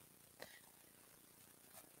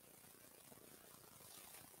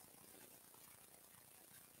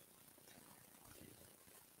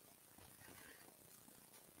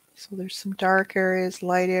 So there's some dark areas,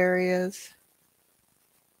 light areas.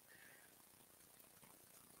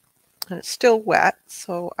 And it's still wet,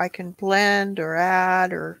 so I can blend or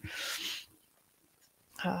add or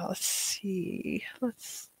let's see.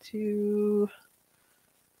 Let's do.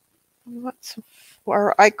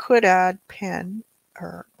 Or I could add pen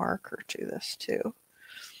or marker to this too.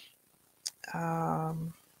 But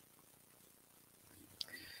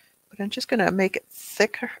I'm just going to make it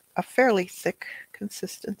thicker, a fairly thick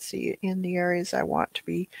consistency in the areas I want to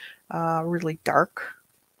be really dark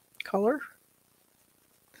color.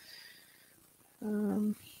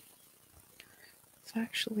 It's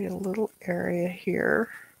actually a little area here.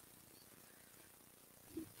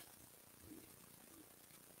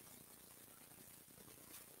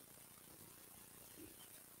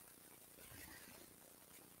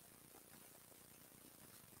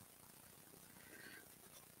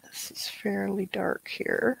 This is fairly dark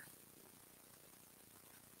here.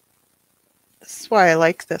 This is why I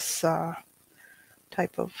like this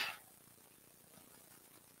type of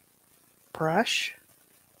brush.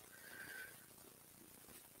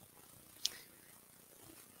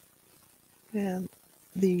 And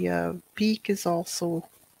the beak is also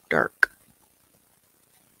dark.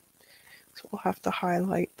 So we'll have to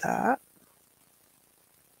highlight that.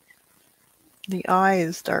 The eye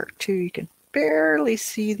is dark too. You can barely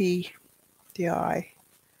see the eye.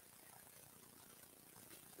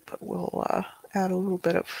 But we'll add a little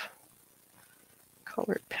bit of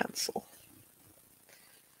colored pencil.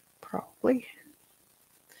 Probably.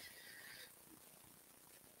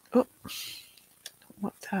 Oh, don't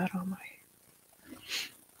want that on my.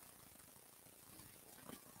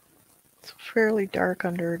 It's fairly dark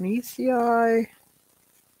underneath the eye.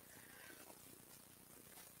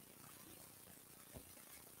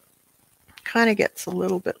 Kind of gets a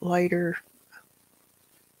little bit lighter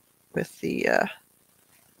with the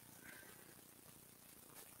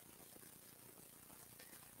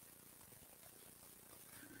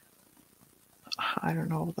I don't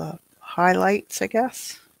know, the highlights, I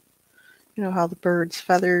guess. You know how the bird's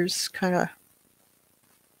feathers kind of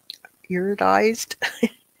iridized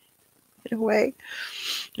in a way.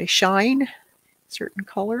 They shine certain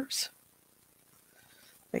colors,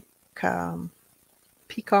 like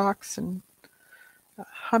peacocks and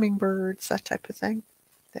hummingbirds, that type of thing.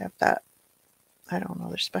 They have that, I don't know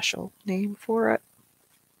their special name for it.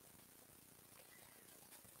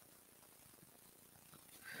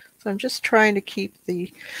 So I'm just trying to keep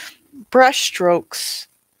the brush strokes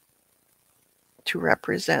to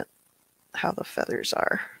represent how the feathers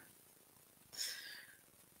are.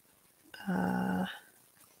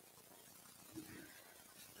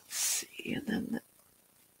 Let's see, and then,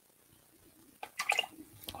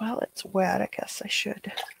 while it's wet, I guess I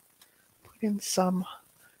should put in some,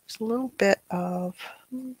 just a little bit of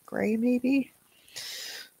gray maybe,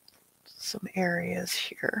 some areas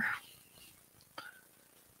here.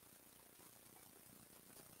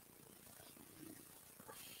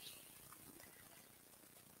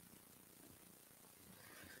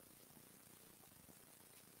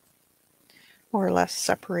 More or less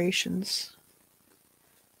separations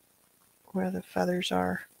where the feathers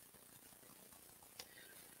are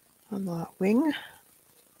on the wing.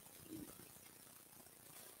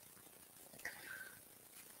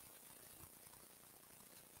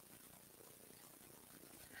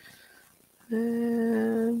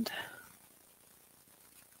 And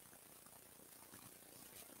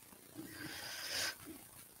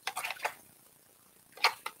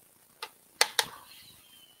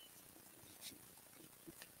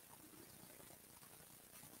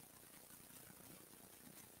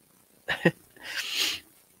a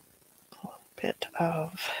bit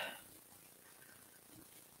of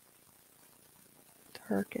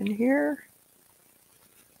dark in here.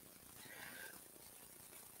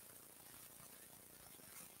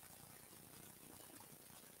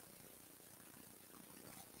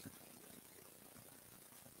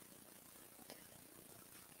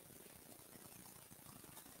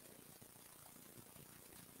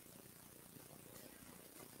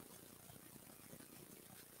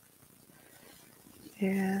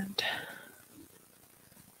 And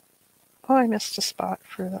oh, I missed a spot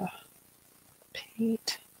for the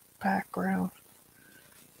paint background.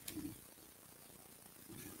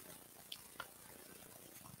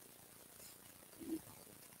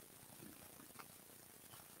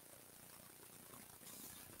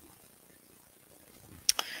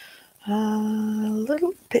 A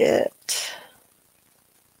little bit.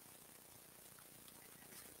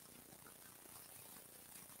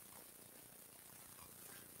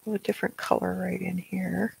 A different color right in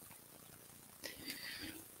here.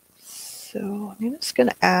 So I'm just going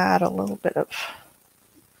to add a little bit of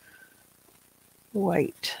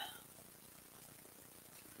white.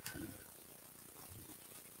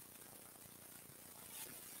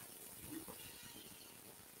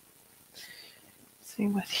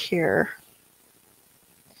 Same with here.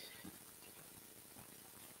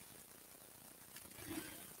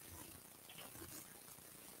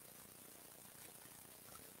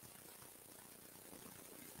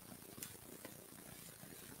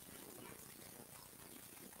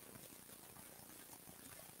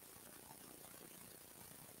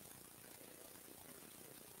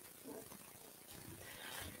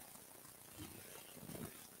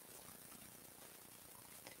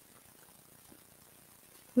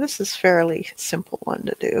 This is a fairly simple one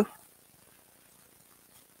to do.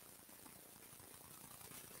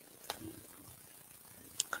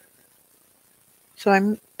 So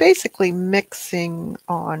I'm basically mixing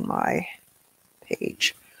on my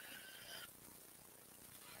page.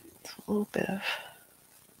 A little bit of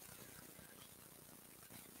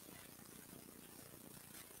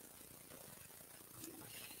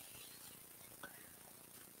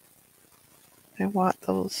I want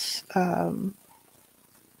those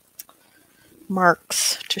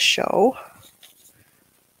marks to show.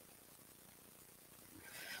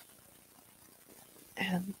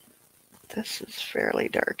 And this is fairly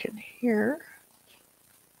dark in here.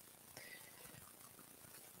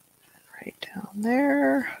 Right down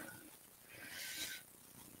there.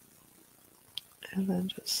 And then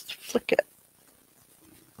just flick it.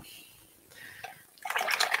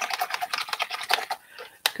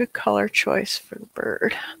 Good color choice for the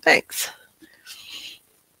bird. Thanks.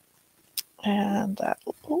 And that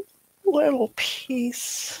little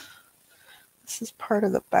piece, this is part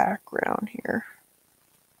of the background here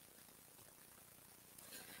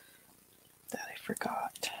that I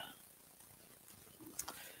forgot.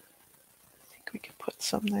 I think we could put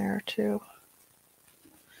some there too.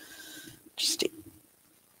 Just to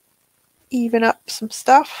even up some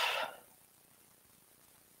stuff.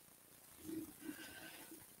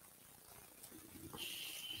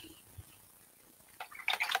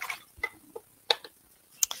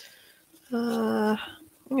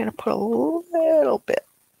 I'm going to put a little bit.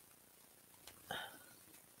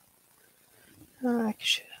 I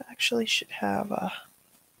actually should have a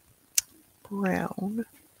brown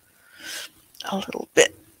a little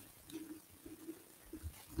bit.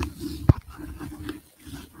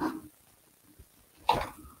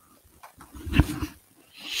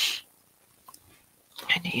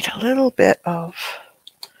 I need a little bit of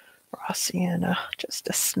raw sienna, just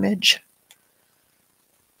a smidge.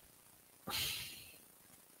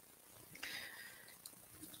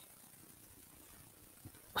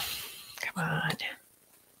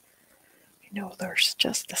 I know there's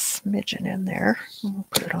just a smidgen in there. We'll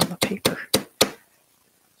put it on the paper.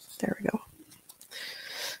 There we go.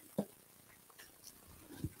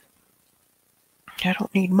 I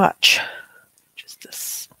don't need much, just a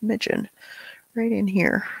smidgen right in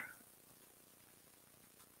here.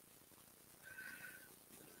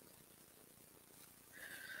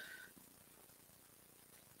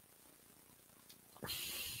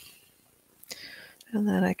 And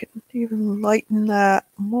then I can even lighten that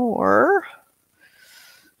more.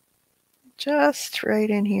 Just right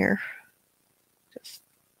in here. Just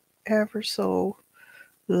ever so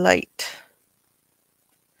light.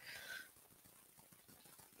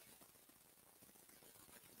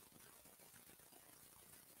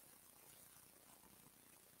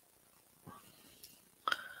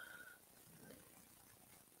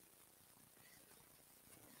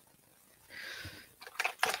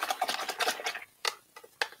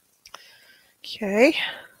 Okay.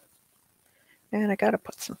 And I got to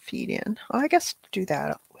put some feet in. I guess do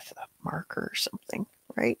that with a marker or something,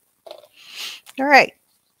 right? All right.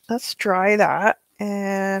 Let's dry that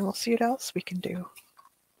and we'll see what else we can do.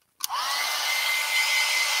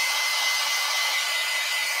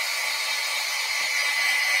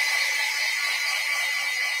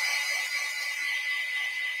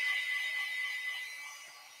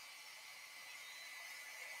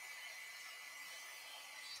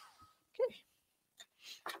 Okay.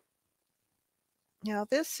 Now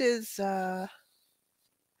this is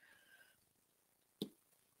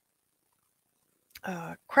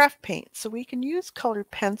craft paint, so we can use colored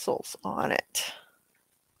pencils on it.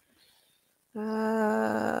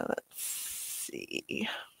 Let's see.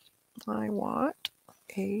 I want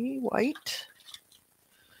a white.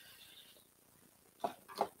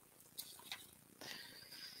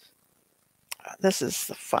 This is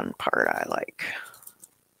the fun part I like.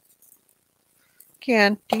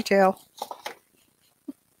 Again, detail.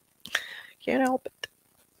 Can't help it.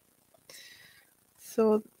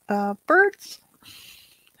 So birds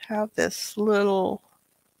have this little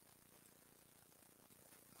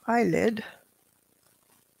eyelid.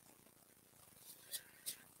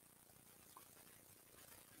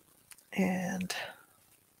 And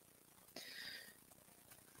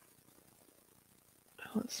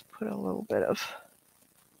let's put a little bit of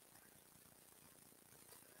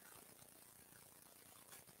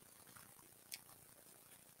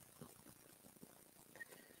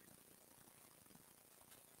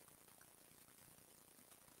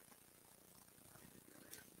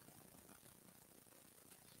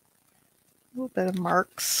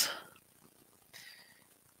marks.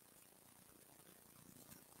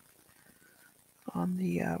 On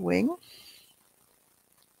the wing.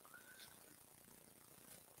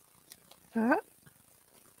 That.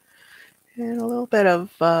 And a little bit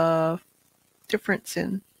of difference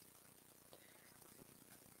in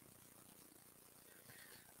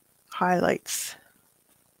highlights.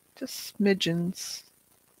 Just smidgens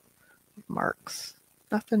of marks.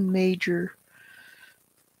 Nothing major.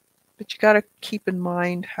 But you got to keep in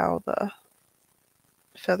mind how the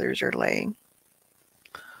feathers are laying.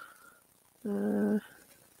 The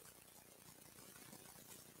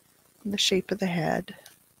shape of the head.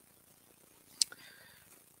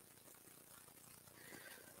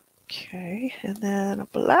 Okay, and then a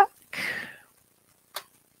black.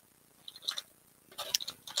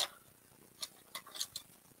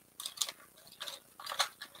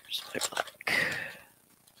 There's my black.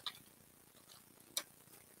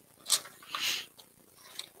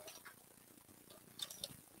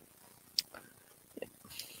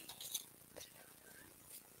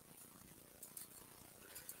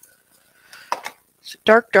 So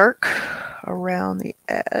dark around the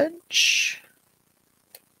edge.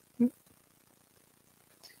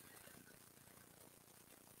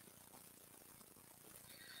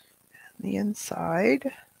 The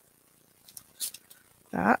inside,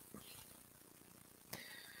 that,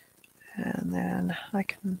 and then I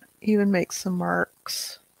can even make some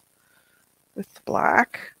marks with the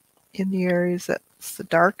black in the areas that's the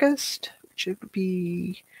darkest, which would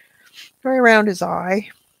be right around his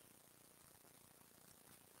eye.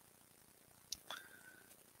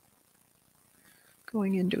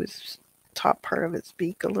 Going into his top part of his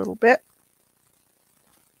beak a little bit.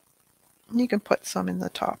 You can put some in the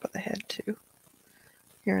top of the head too.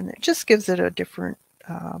 Here and there. It just gives it a different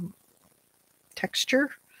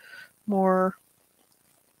texture, more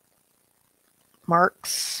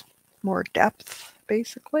marks, more depth,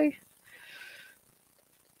 basically.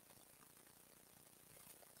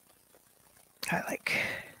 I like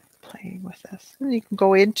playing with this. And you can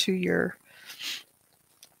go into your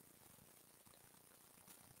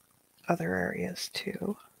other areas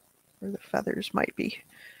too. where the feathers might be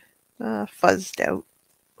fuzzed out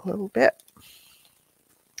a little bit.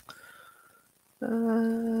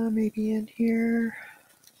 Maybe in here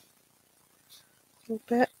a little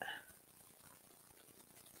bit.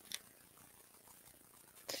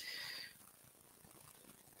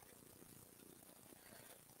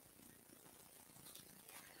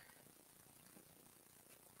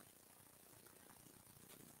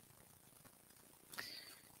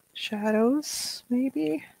 Shadows,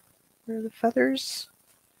 maybe, where the feathers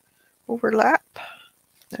overlap.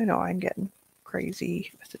 I know I'm getting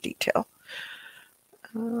crazy with the detail.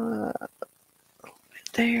 A little bit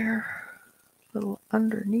there, a little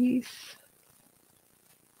underneath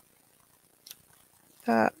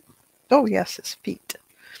that. Oh yes, his feet.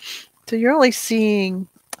 So you're only seeing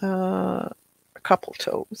a couple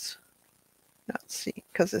toes. Not seeing,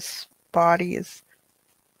 because this body is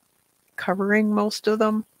covering most of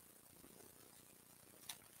them.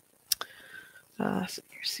 So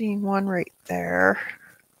you're seeing one right there.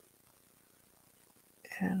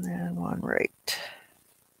 And then one right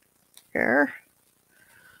here.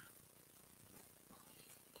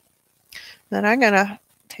 Then I'm going to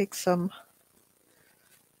take some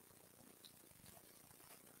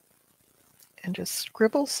and just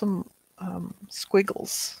scribble some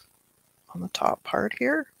squiggles on the top part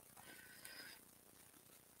here.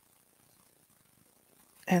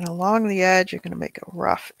 And along the edge, you're going to make a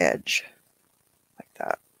rough edge like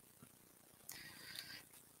that.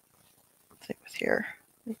 Same with here.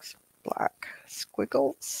 Makes black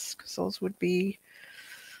squiggles, because those would be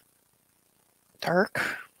dark.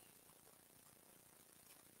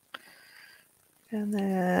 And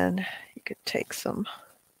then you could take some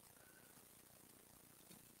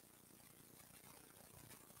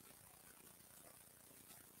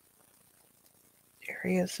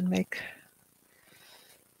areas and make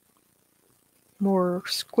more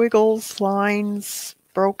squiggles, lines,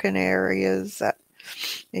 broken areas that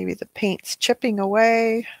maybe the paint's chipping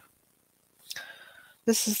away.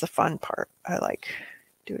 This is the fun part. I like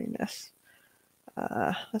doing this.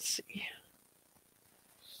 Let's see.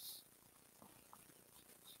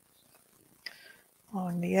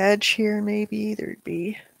 Along the edge here, maybe there'd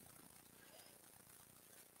be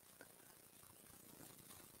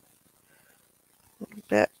a little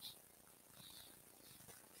bit.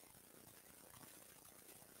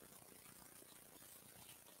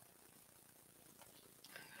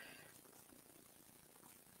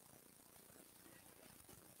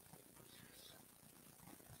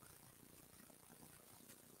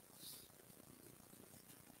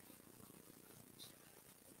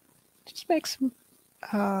 Just make some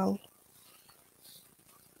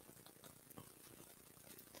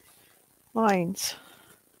lines.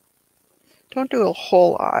 Don't do a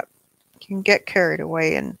whole lot. You can get carried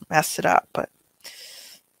away and mess it up, but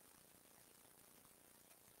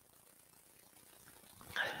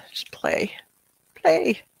just play.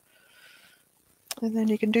 And then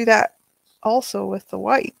you can do that also with the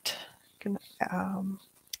white. You can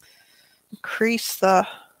increase the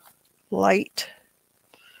light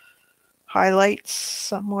highlights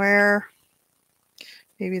somewhere.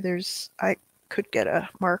 Maybe I could get a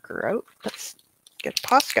marker out. Let's get a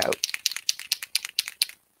Posca out.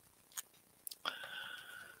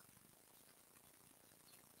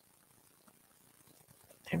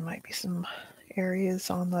 There might be some areas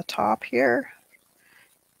on the top here.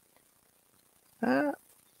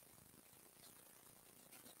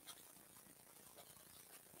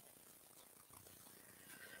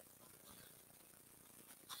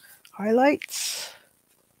 Highlights.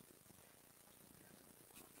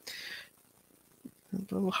 A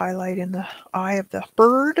little highlight in the eye of the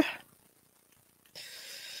bird.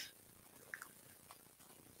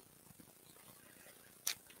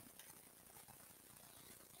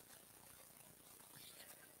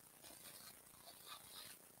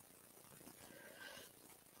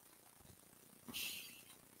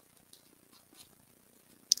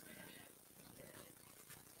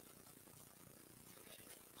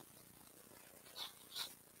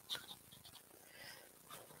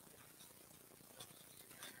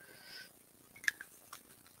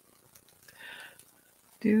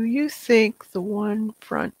 Do you think the one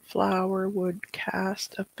front flower would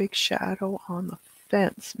cast a big shadow on the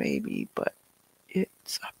fence? Maybe, but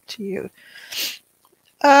it's up to you.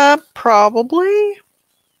 Probably.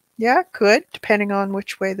 Yeah, could, depending on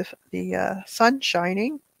which way the sun's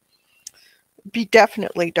shining. Be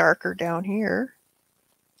definitely darker down here.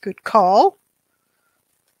 Good call.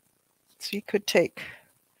 So you could take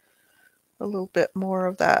a little bit more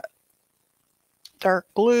of that dark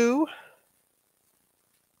blue.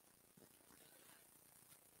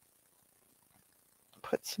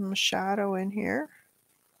 put some shadow in here.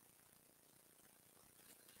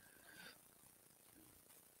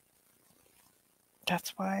 That's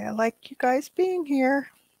why I like you guys being here.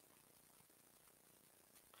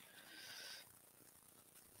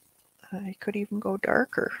 I could even go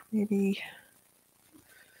darker. Maybe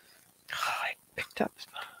I picked up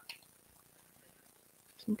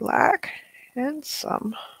some black and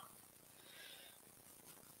some.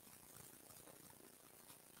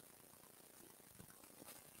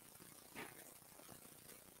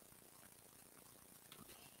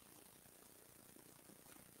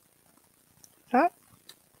 That.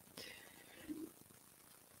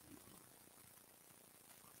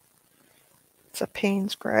 It's a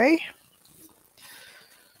Payne's gray.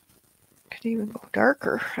 Could even go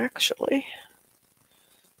darker, actually.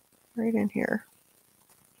 Right in here.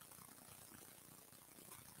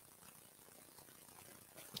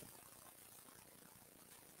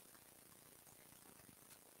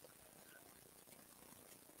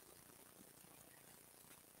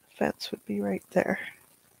 Fence would be right there.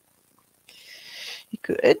 You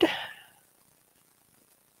could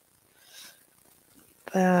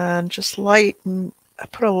then just lighten. I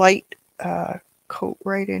put a light coat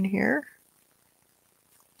right in here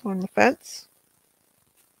on the fence.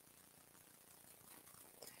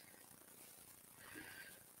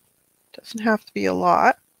 Doesn't have to be a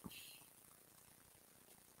lot.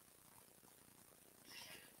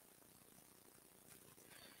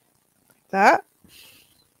 Like that.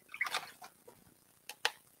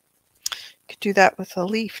 You could do that with a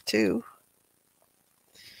leaf too.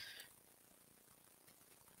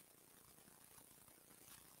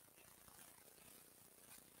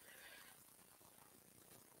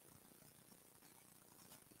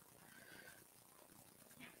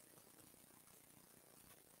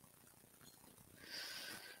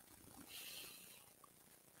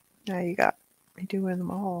 Now you got me doing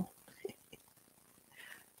them all.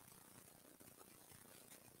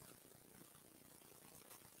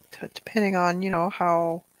 Depending on,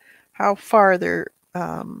 how far they're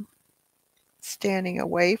standing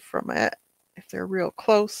away from it. If they're real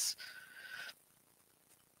close,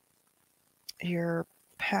 your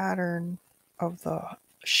pattern of the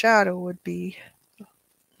shadow would be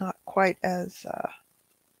not quite as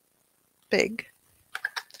big.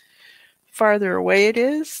 Farther away it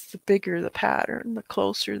is, the bigger the pattern. The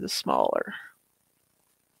closer, the smaller.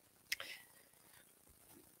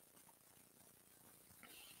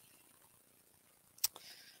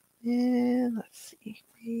 And let's see,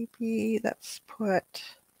 maybe let's put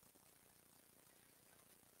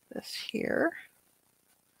this here.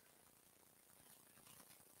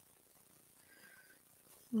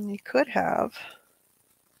 And you could have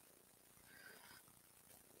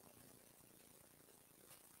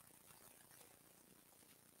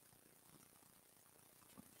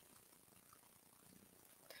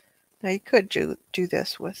now you could do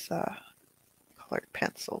this with colored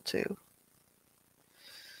pencil too.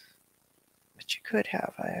 But you could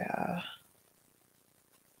have a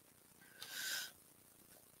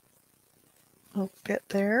little bit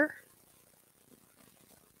there.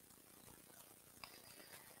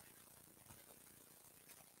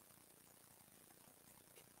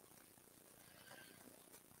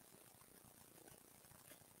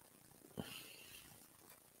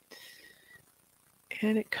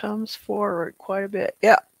 And it comes forward quite a bit.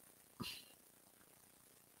 Yeah.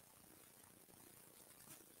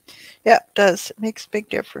 Yeah, it does. It makes a big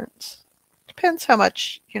difference. Depends how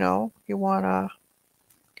much, you want to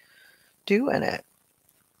do in it.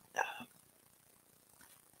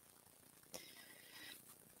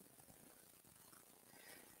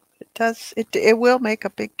 It will make a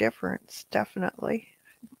big difference, definitely.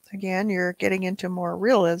 Again, you're getting into more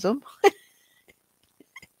realism,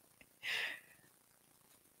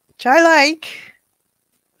 which I like.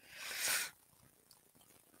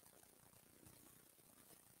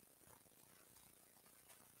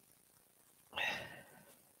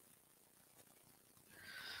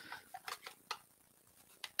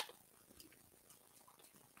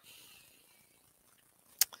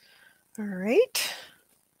 All right.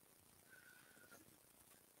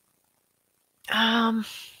 All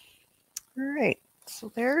right.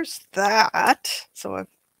 So there's that. So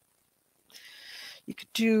you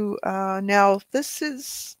could do now. This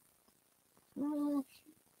is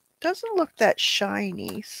doesn't look that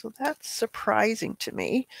shiny, so that's surprising to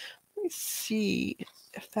me. Let me see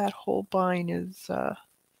if that Holbein is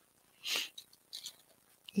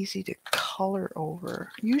easy to color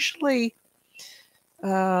over. Usually,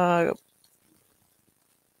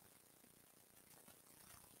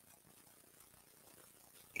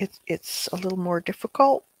 it's a little more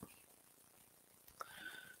difficult.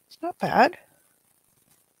 Not bad.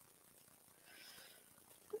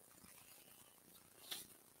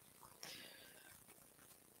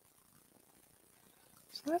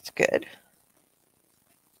 So that's good.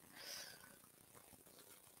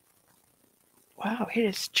 Wow, it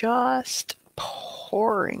is just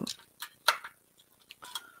pouring.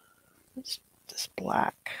 It's this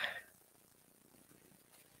black.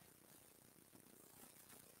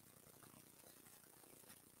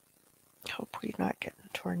 Hope we're not getting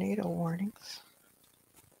tornado warnings.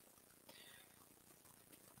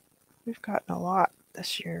 We've gotten a lot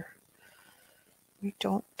this year. We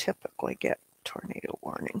don't typically get tornado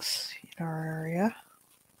warnings in our area.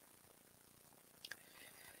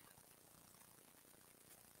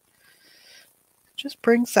 Just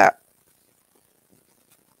brings that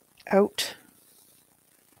out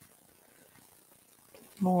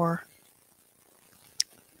more.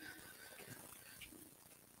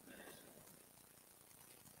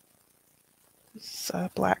 This is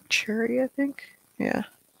black cherry, I think. Yeah.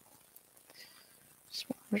 Just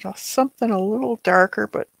wanted something a little darker,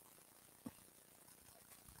 but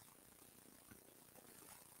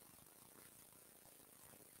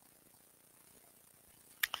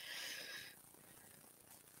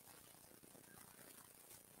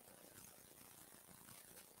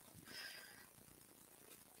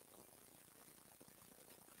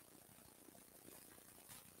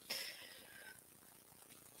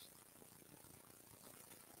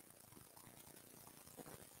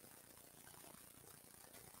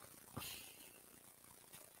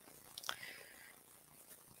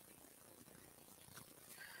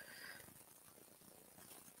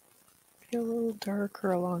a little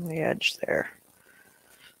darker along the edge there.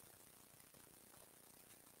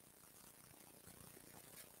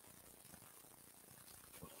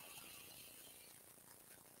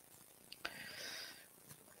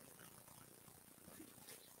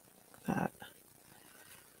 That.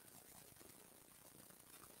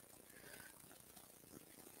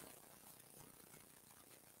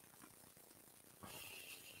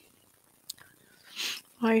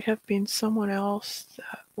 Might have been someone else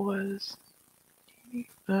that was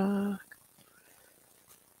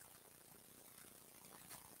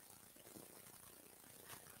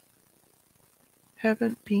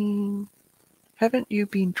haven't you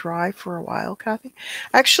been dry for a while, Kathy?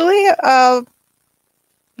 Actually,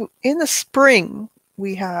 in the spring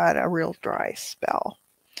we had a real dry spell,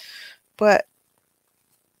 but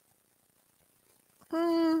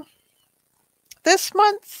this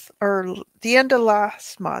month or the end of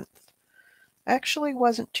last month actually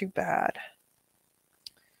wasn't too bad.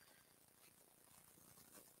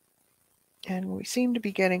 And we seem to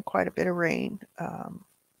be getting quite a bit of rain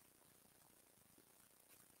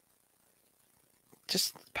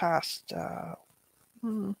just the past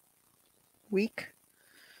week.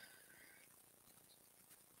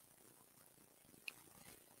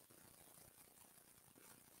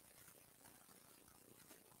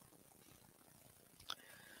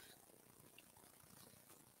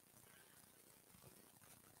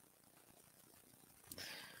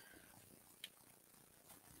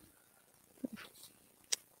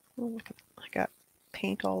 Oh, look, I got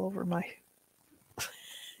paint all over my...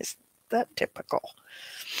 Is that typical?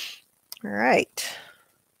 All right.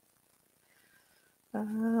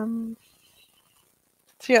 So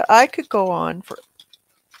yeah, I could go on for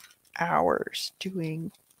hours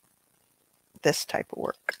doing this type of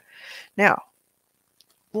work. Now,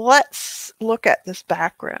 let's look at this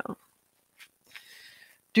background.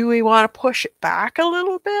 Do we want to push it back a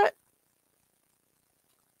little bit?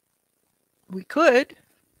 We could.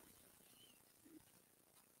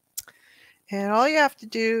 And all you have to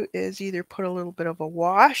do is either put a little bit of a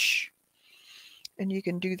wash, and you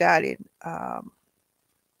can do that in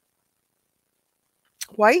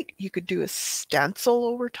white. You could do a stencil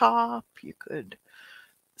over top. You could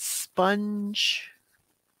sponge.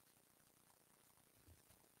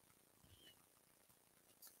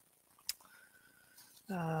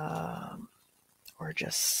 Or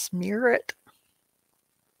just smear it.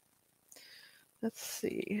 Let's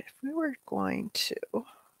see, if we were going to,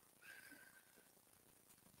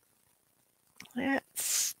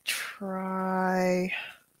 let's try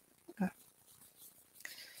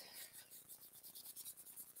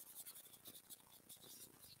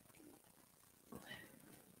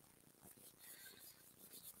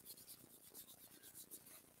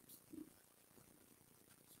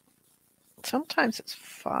sometimes it's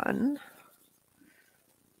fun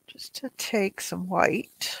just to take some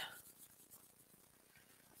white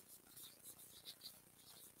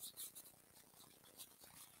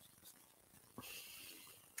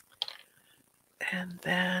and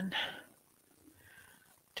then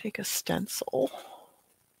take a stencil.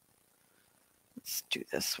 Let's do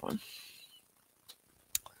this one.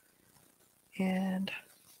 And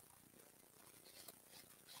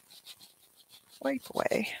wipe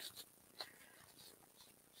away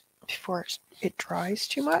before it dries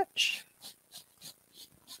too much.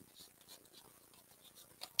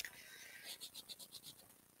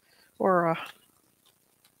 Or a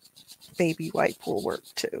baby wipe will work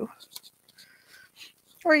too.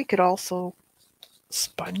 Or you could also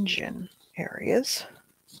sponge in areas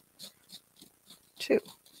too.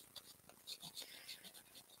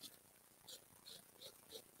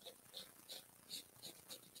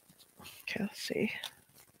 Okay, let's see.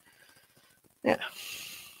 Yeah.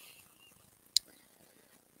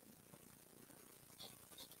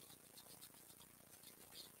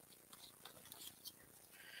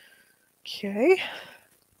 Okay.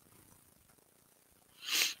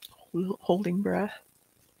 Holding breath.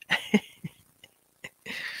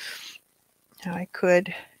 Now I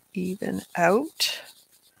could even out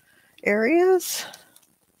areas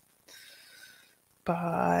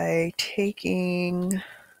by taking,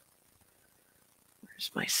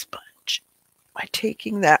 where's my sponge? By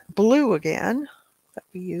taking that blue again that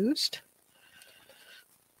we used,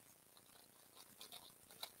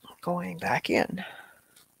 going back in.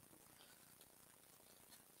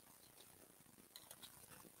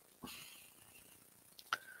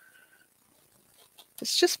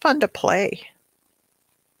 It's just fun to play.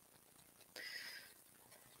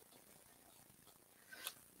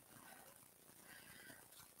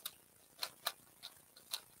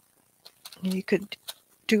 You could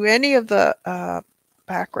do any of the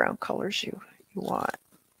background colors you want.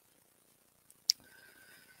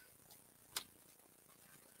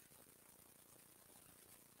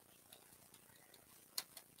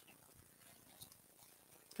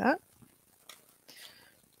 That.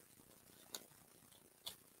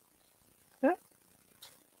 That.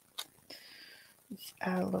 Let's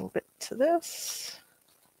add a little bit to this.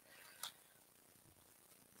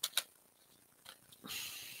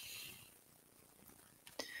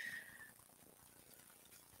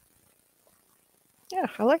 Yeah,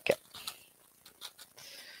 I like it.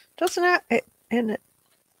 Doesn't it? And it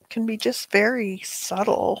can be just very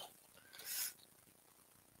subtle.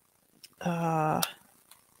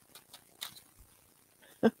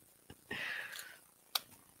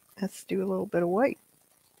 Let's do a little bit of white.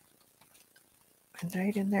 And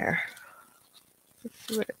right in there. Let's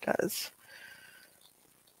see what it does.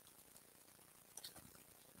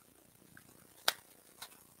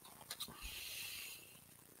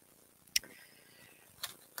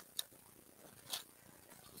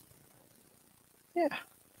 Yeah.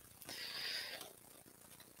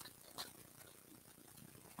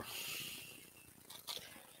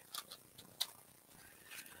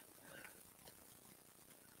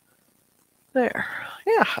 There.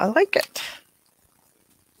 Yeah, I like it.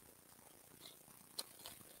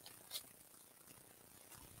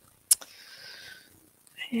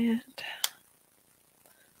 And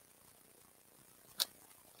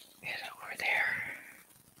get over there.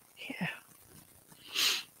 Yeah.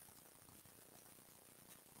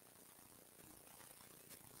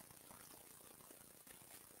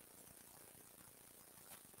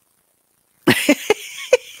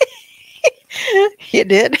 You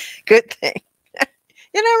did? Good thing.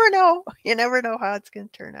 You never know. You never know how it's going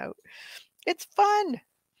to turn out. It's fun.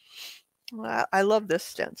 Well, I love this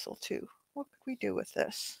stencil too. What could we do with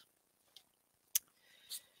this?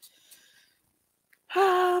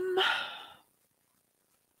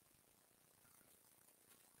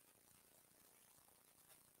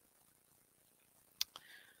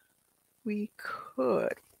 We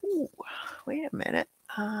could. Ooh, wait a minute.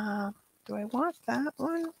 Do I want that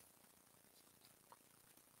one?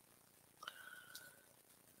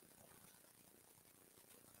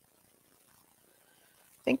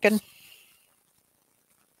 Thinking.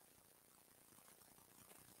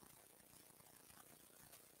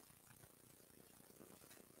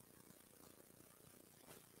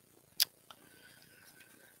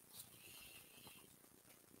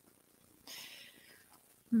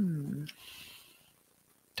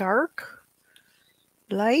 Dark,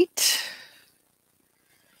 light.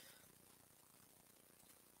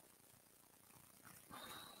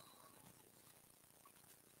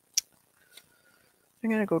 I'm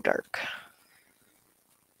going to go dark.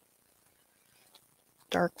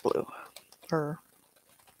 Dark blue. Or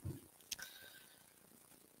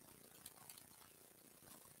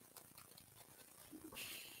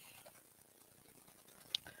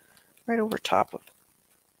right over top of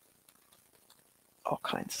all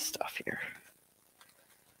kinds of stuff here.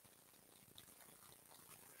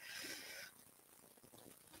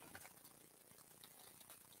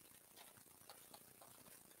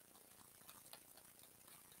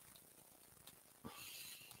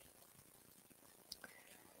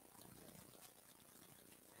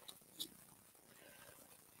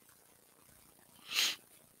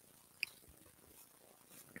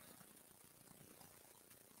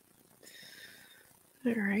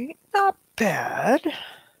 All right, not bad.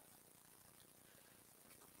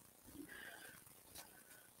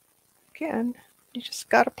 Again, you just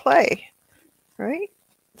got to play, right?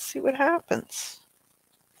 See what happens.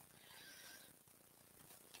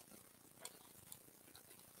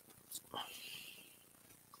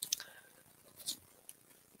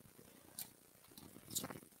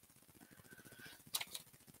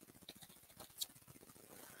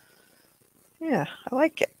 Yeah, I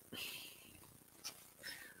like it. I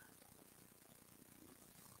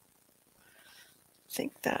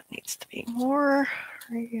think that needs to be more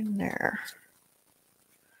right in there.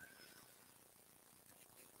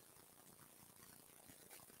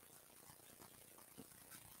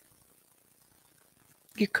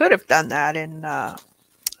 You could have done that in a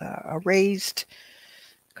raised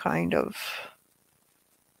kind of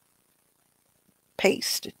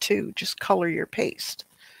paste too. Just color your paste.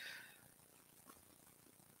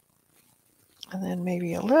 And then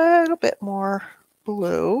maybe a little bit more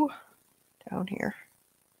blue down here.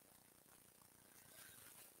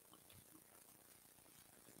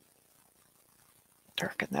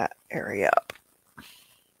 Darken that area up.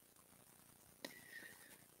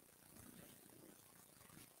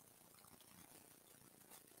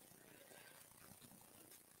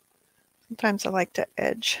 Sometimes I like to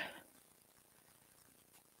edge.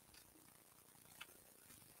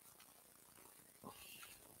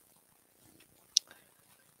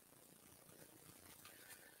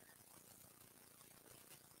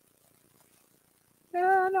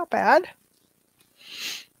 Yeah, not bad.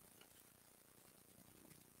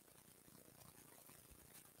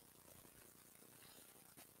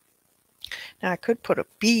 Now I could put a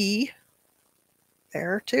bee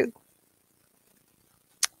there too.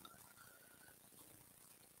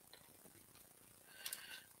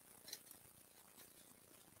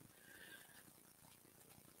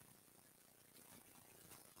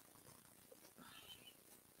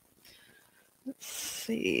 Let's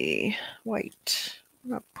see, white. I'm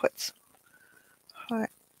going to put some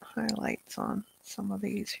highlights on some of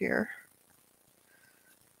these here.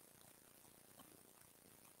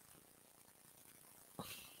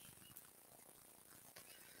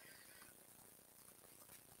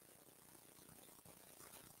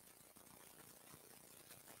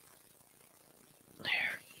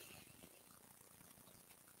 There.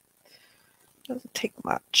 Doesn't take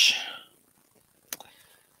much.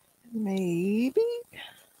 Maybe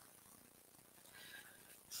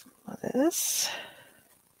some of this.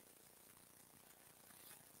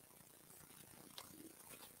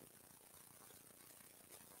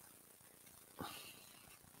 A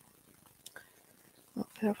little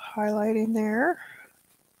bit of highlighting there.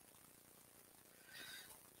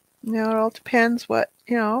 Now it all depends what,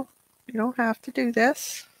 you don't have to do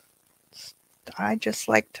this. I just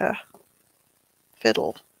like to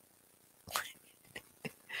fiddle,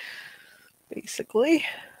 basically.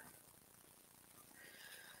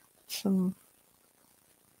 Some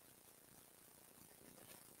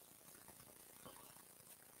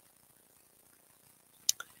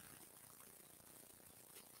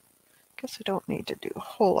guess I don't need to do a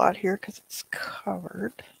whole lot here because it's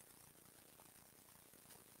covered.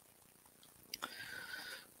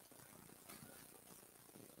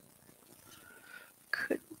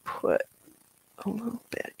 Could put a little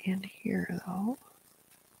bit in here though.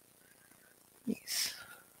 These.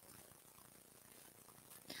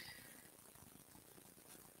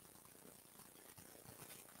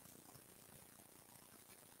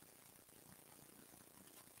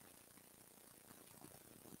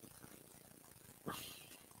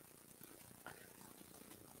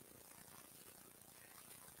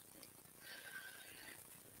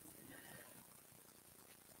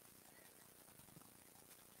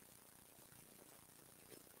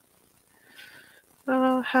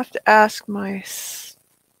 I'll have to ask my.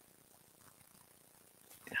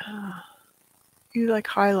 You like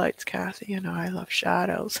highlights, Kathy, and I love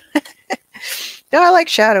shadows. Yeah, I like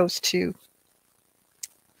shadows too.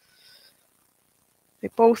 They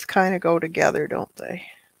both kind of go together, don't they?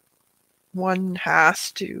 One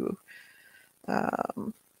has to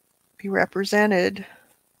be represented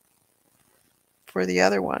for the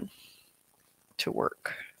other one to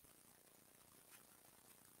work.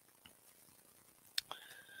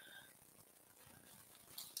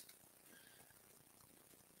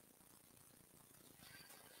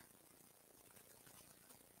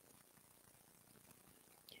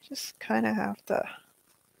 You just kind of have to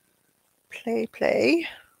play.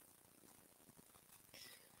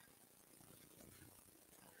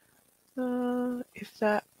 If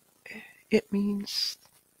that, it means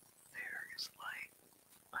there is light.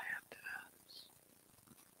 I have to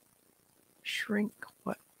shrink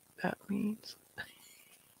that means.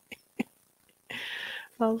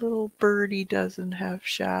 A little birdie doesn't have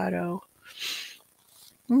shadow.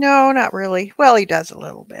 No, not really. Well, he does a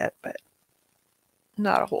little bit, but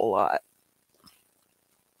not a whole lot.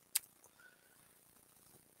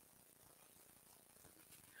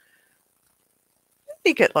 I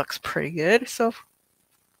think it looks pretty good. So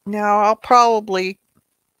now I'll probably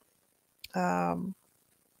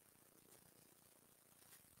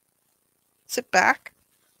sit back,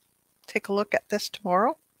 take a look at this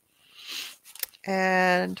tomorrow,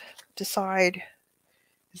 and decide,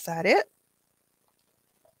 is that it?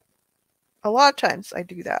 A lot of times I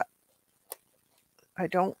do that. I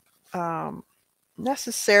don't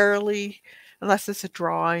necessarily, unless it's a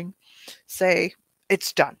drawing, say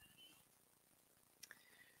it's done.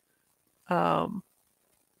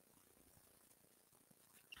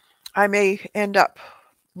 I may end up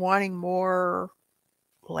wanting more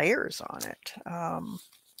layers on it.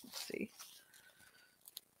 Let's see.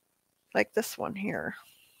 Like this one here.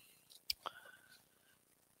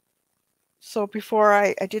 So before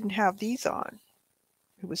I didn't have these on.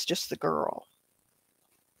 It was just the girl.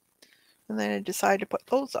 And then I decided to put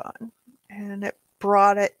those on. And it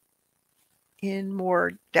brought it in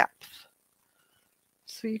more depth.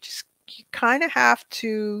 So you kind of have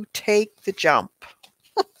to take the jump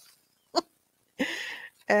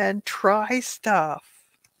and try stuff.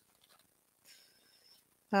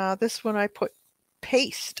 This one I put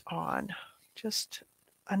paste on, just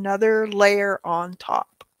another layer on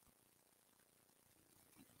top.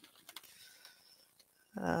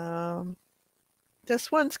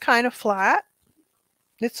 This one's kind of flat.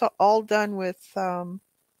 It's all done with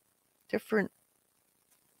different,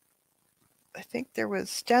 I think there was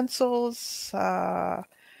stencils,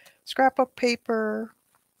 scrapbook paper,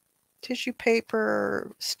 tissue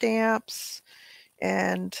paper, stamps,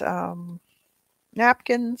 and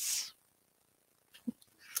napkins.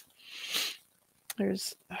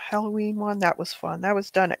 There's a Halloween one. That was fun. That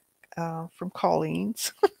was done at, from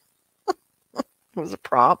Colleen's. It was a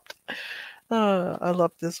prompt. I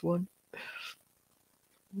love this one.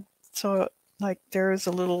 So, like, there is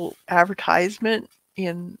a little advertisement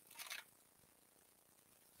in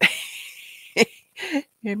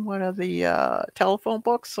in one of the telephone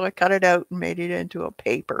books, so I cut it out and made it into a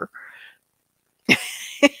paper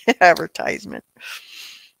advertisement.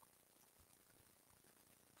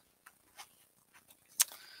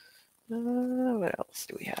 What else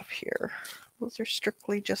do we have here? Those are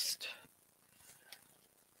strictly just...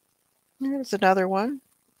 There's another one.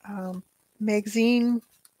 Magazine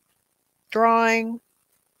drawing.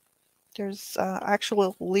 There's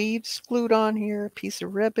actual leaves glued on here, a piece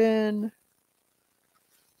of ribbon.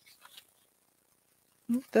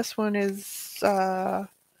 This one is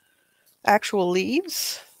actual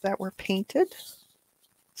leaves that were painted.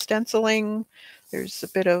 Stenciling. There's a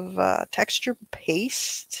bit of texture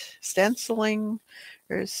paste, stenciling.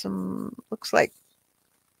 There's some, looks like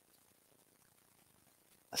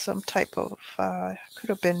some type of, could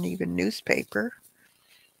have been even newspaper.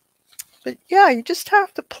 But yeah, you just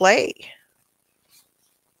have to play.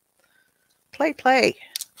 Play.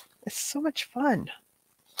 It's so much fun.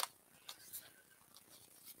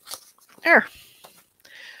 There.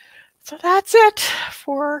 So that's it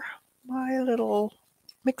for my little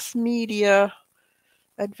mixed media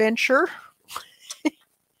adventure.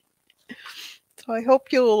 So I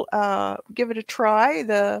hope you'll give it a try.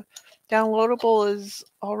 The downloadable is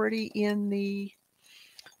already in the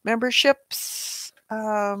memberships,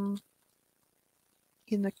 in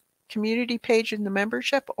the community page in the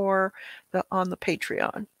membership, or on the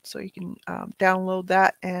Patreon. So you can download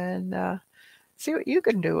that and see what you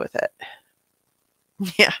can do with it.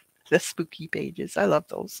 Yeah, the spooky pages. I love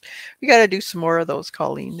those. We got to do some more of those,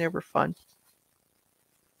 Colleen. They were fun.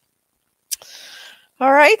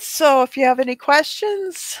 All right, so if you have any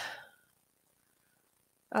questions,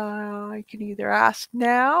 you can either ask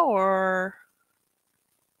now or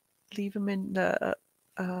leave them in the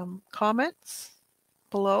comments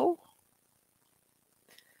below.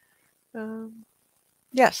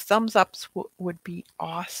 Yes, thumbs ups would be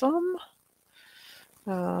awesome.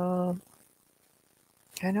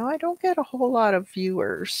 I know I don't get a whole lot of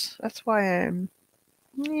viewers. That's why I'm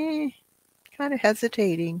kind of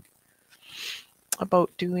hesitating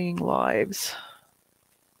about doing lives.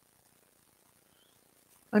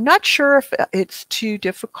 I'm not sure if it's too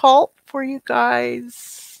difficult for you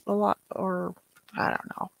guys a lot, or I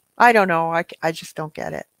don't know. I don't know. I just don't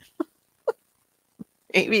get it.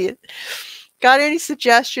 Maybe got any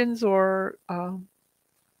suggestions or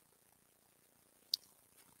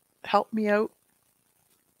help me out?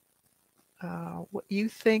 What you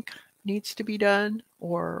think needs to be done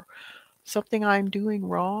or something I'm doing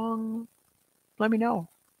wrong, let me know,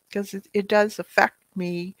 because it does affect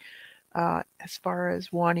me as far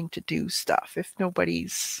as wanting to do stuff. If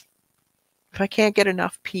I can't get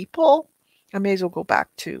enough people, I may as well go back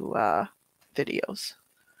to videos.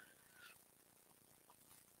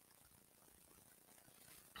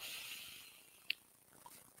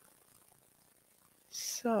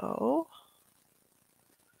 So,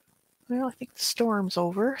 well, I think the storm's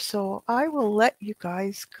over, so I will let you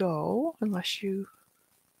guys go unless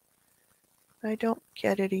I don't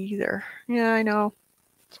get it either. Yeah, I know.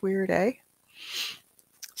 It's weird, eh?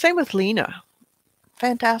 Same with Lena.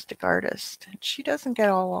 Fantastic artist. And she doesn't get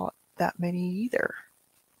all that many either.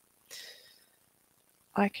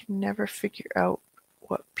 I can never figure out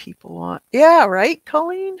what people want. Yeah, right,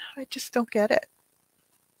 Colleen? I just don't get it.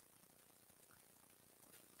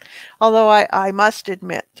 Although I must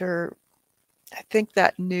admit, I think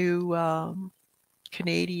that new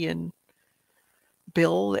Canadian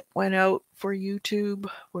bill that went out for YouTube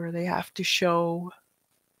where they have to show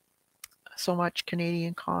so much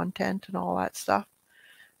Canadian content and all that stuff,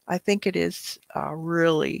 I think it is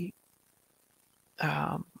really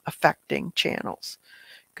affecting channels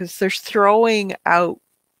because they're throwing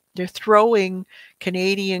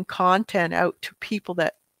Canadian content out to people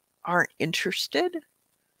that aren't interested.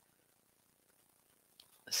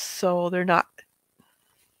 So they're not,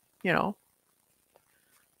 if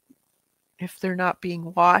they're not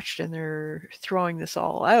being watched and they're throwing this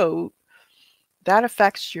all out, that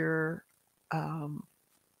affects your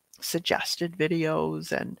suggested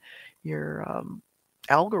videos and your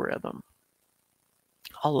algorithm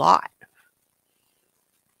a lot.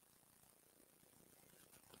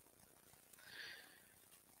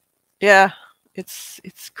 Yeah, it's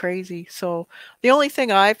crazy. So the only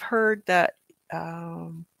thing I've heard that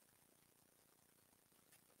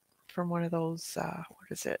from one of those what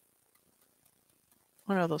is it?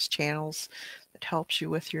 One of those channels that helps you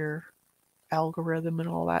with your algorithm and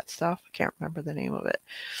all that stuff. I can't remember the name of it,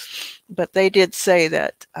 but they did say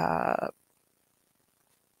that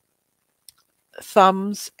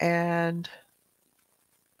thumbs and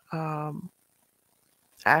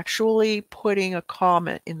actually putting a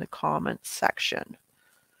comment in the comments section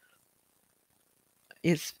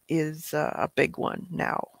is a big one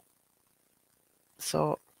now.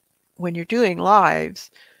 So when you're doing lives,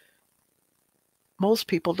 most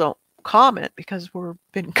people don't comment because we've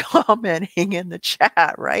been commenting in the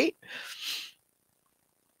chat, right?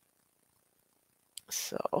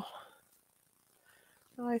 So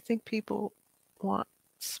I think people want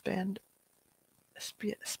sped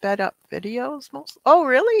up videos most. Oh,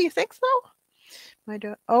 really? You think so?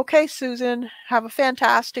 Okay, Susan, have a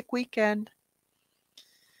fantastic weekend.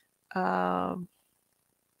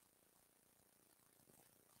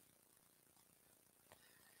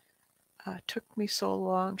 Took me so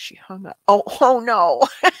long, she hung up. Oh no.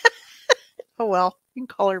 Oh well, you can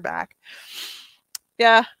call her back.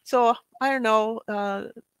 Yeah, so I don't know. A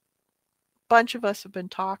bunch of us have been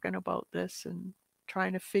talking about this and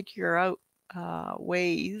trying to figure out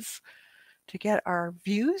ways to get our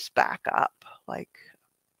views back up. Like,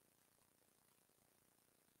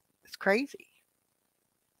 it's crazy.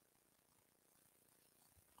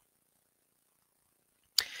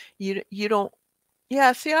 You don't.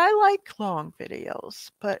 Yeah, see, I like long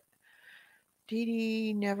videos, but Dee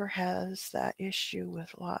Dee never has that issue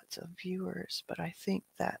with lots of viewers, but I think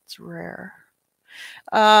that's rare.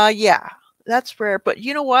 Yeah, that's rare, but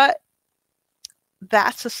you know what?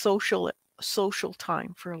 That's a social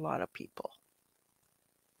time for a lot of people.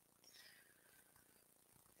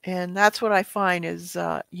 And that's what I find is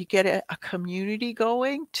you get a community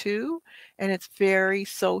going too, and it's very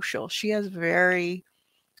social. She has very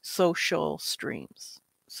social streams.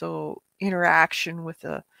 So interaction with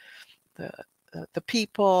the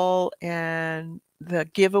people and the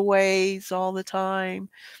giveaways all the time,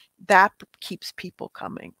 that keeps people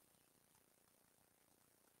coming.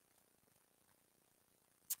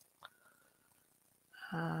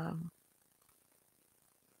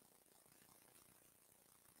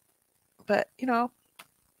 But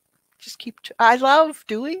just I love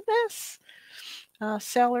doing this.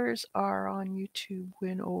 Sellers are on YouTube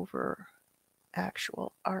win over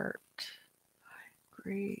actual art. I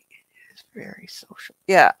agree. It is very social.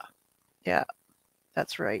 Yeah,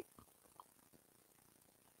 that's right.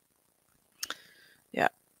 Yeah.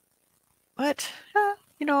 But,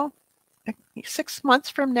 6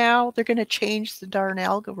 months from now, they're going to change the darn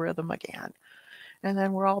algorithm again. And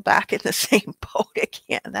then we're all back in the same boat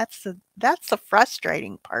again. That's the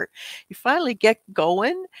frustrating part. You finally get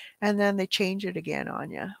going, and then they change it again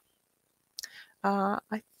on you.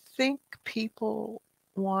 I think people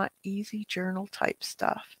want easy journal type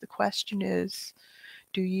stuff. The question is,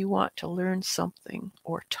 do you want to learn something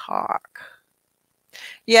or talk?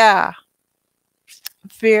 Yeah,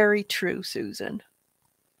 very true, Susan.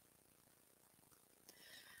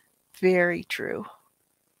 Very true.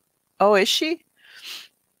 Oh, is she?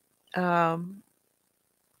 Um,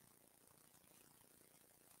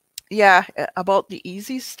 yeah, about the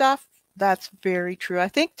easy stuff, that's very true. I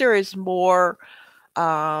think there is more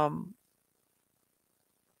um,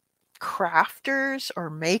 crafters or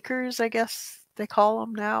makers, I guess they call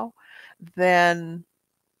them now, than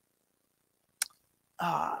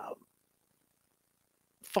uh,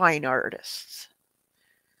 fine artists.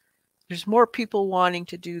 There's more people wanting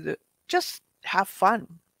to do the just have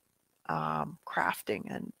fun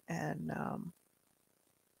crafting and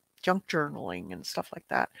junk journaling and stuff like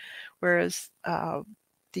that. Whereas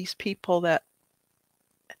these people that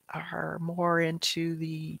are more into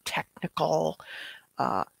the technical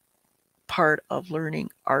uh, part of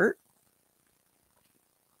learning art,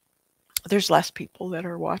 there's less people that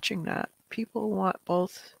are watching that. People want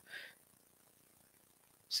both.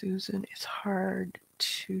 Susan, it's hard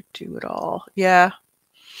to do it all. Yeah,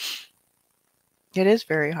 it is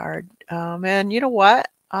very hard. And you know what?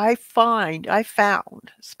 I found,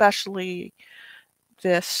 especially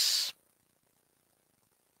this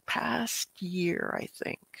past year, I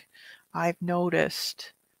think, I've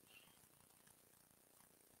noticed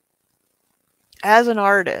as an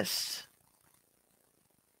artist,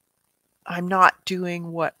 I'm not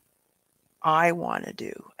doing what I want to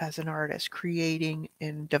do as an artist, creating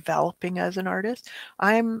and developing as an artist.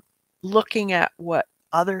 I'm looking at what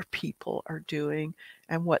other people are doing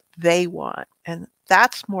and what they want. And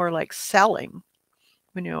that's more like selling.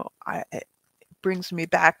 It brings me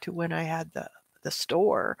back to when I had the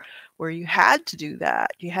store where you had to do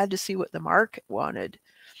that. You had to see what the market wanted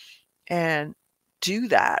and do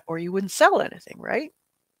that or you wouldn't sell anything, right?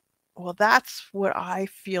 Well, that's what I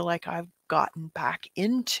feel like I've gotten back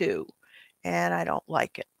into, and I don't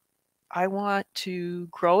like it. I want to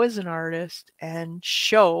grow as an artist and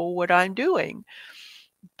show what I'm doing,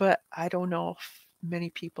 but I don't know if many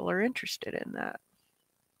people are interested in that.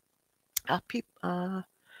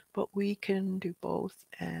 But we can do both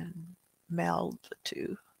and meld the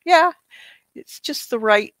two. Yeah, it's just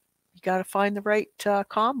you got to find the right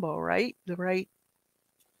combo, right? The right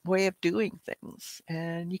way of doing things.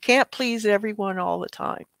 And you can't please everyone all the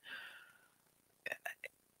time.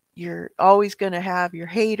 You're always going to have your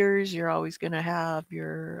haters. You're always going to have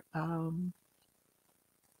your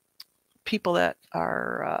people that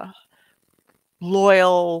are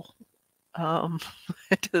loyal.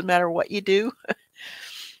 It doesn't matter what you do.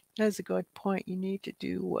 That's a good point. You need to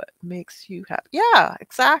do what makes you happy. Yeah,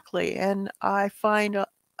 exactly. And I find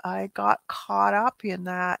I got caught up in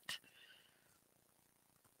that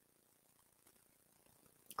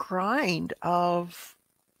grind of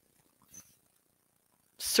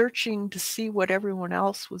searching to see what everyone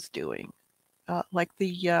else was doing. Like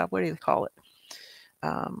what do you call it?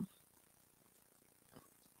 Um,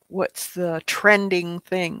 what's the trending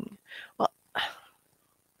thing? Well,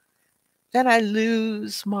 then I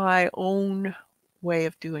lose my own way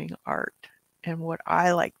of doing art and what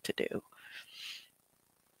I like to do.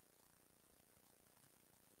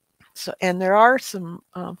 So, and there are some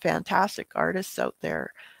fantastic artists out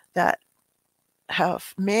there that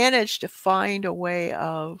have managed to find a way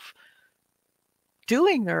of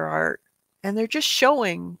doing their art, and they're just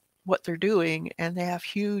showing what they're doing, and they have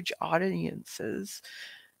huge audiences.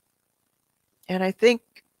 And I think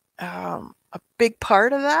a big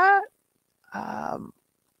part of that, um,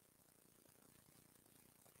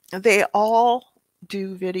 they all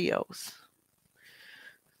do videos,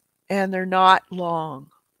 and they're not long.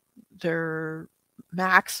 They're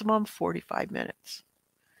maximum 45 minutes.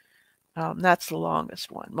 That's the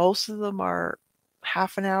longest one. Most of them are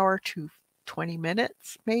half an hour to 20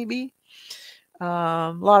 minutes, maybe.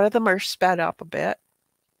 A lot of them are sped up a bit,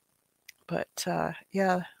 but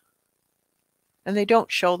yeah, and they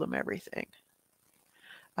don't show them everything.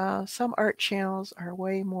 Some art channels are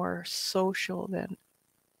way more social than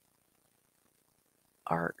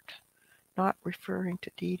art. Not referring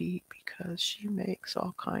to Dee Dee because she makes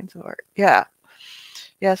all kinds of art. Yeah.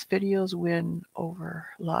 Yes, videos win over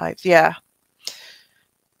lives. Yeah.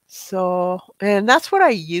 So, and that's what I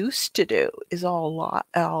used to do is all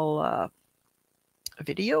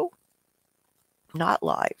video, not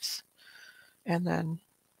lives. And then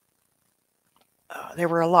they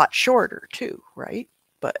were a lot shorter too, right?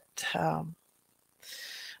 But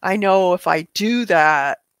I know if I do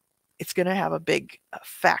that, it's going to have a big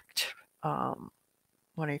effect.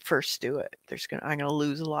 when I first do it. I'm gonna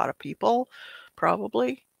lose a lot of people,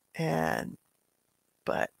 probably,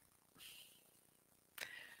 but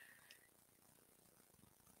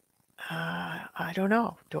I don't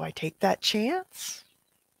know. Do I take that chance?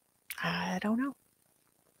 I don't know.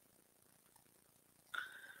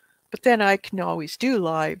 But then I can always do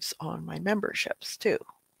lives on my memberships too,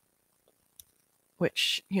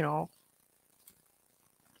 which,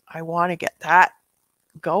 I want to get that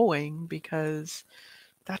going because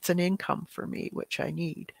that's an income for me, which I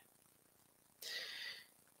need.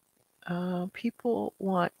 People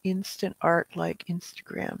want instant art like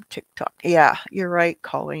Instagram, TikTok. Yeah, you're right,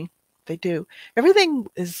 Colleen. They do. Everything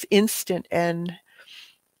is instant, and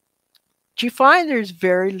do you find there's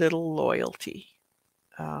very little loyalty?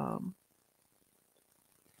 Um,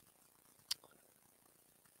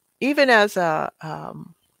 Even as a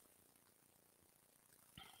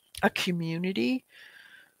community,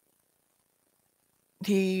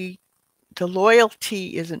 the the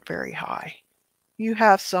loyalty isn't very high. You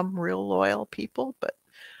have some real loyal people, but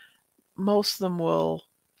most of them will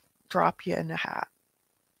drop you in a hat.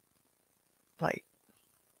 Like,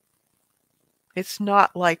 it's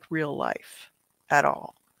not like real life at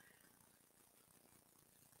all.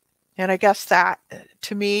 And I guess that,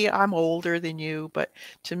 to me, I'm older than you, but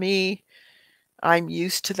to me, I'm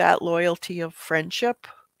used to that loyalty of friendship,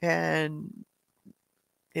 and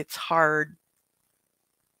it's hard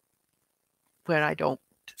when I don't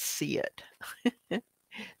see it.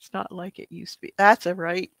 It's not like it used to be. That's a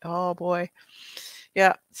right. Oh boy.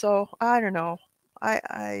 Yeah. So I don't know.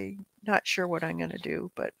 I'm not sure what I'm gonna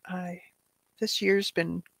do, but this year's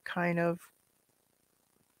been kind of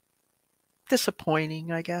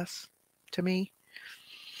disappointing, I guess, to me.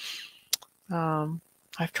 Um,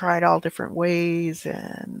 I've tried all different ways,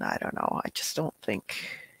 and I don't know. I just don't think.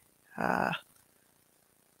 Uh,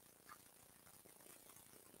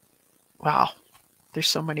 wow, there's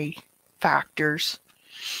so many factors,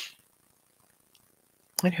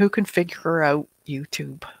 and who can figure out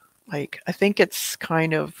YouTube? Like, I think it's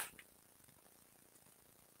kind of,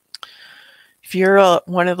 if you're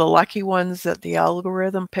one of the lucky ones that the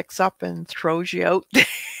algorithm picks up and throws you out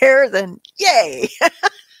there, then yay,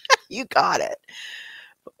 you got it.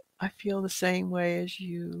 I feel the same way as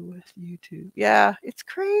you with YouTube. Yeah, it's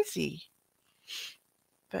crazy.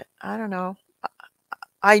 But I don't know.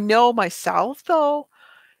 I know myself, though,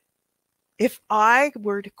 if I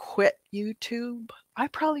were to quit YouTube, I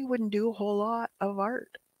probably wouldn't do a whole lot of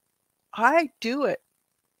art. I do it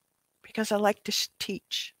because I like to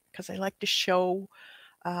teach, because I like to show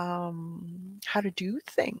how to do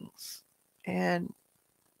things. And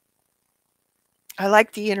I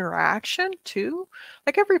like the interaction too.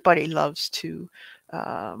 Like, everybody loves to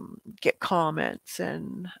get comments,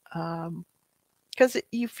 and because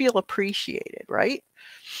you feel appreciated, right?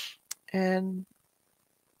 And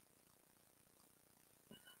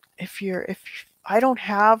if I don't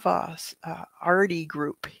have a arty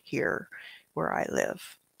group here where I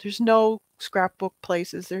live, there's no scrapbook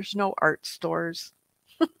places, there's no art stores.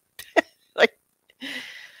 Like,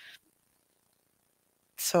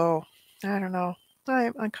 so I don't know.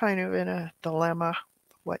 I'm kind of in a dilemma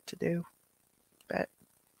what to do, but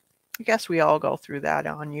I guess we all go through that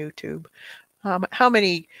on YouTube. How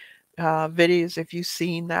many videos have you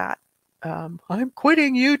seen that? I'm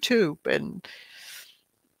quitting YouTube, and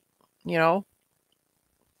you know.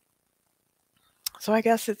 So I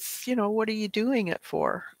guess it's, what are you doing it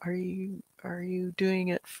for? Are you doing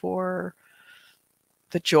it for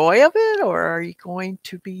the joy of it, or are you going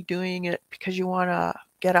to be doing it because you want to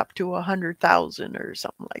get up to 100,000 or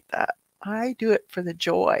something like that? I do it for the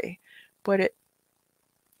joy, but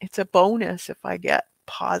it's a bonus if I get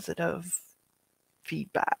positive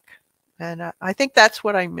feedback. And I think that's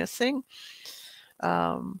what I'm missing.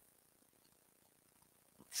 Um,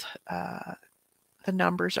 uh, the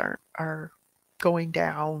numbers are going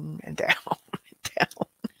down and down and down.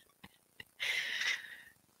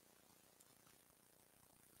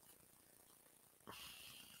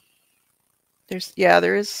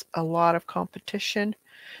 There is a lot of competition.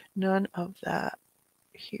 None of that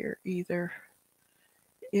here either.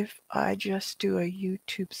 If I just do a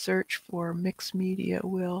YouTube search for mixed media,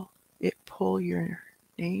 will it pull your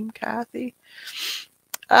name, Kathy?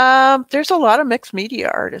 There's a lot of mixed media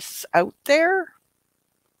artists out there.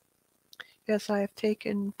 Yes, I have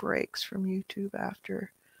taken breaks from YouTube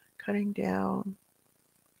after cutting down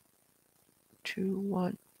to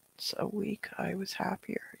once a week. I was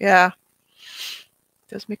happier. Yeah.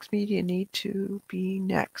 Does mixed media need to be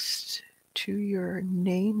next to your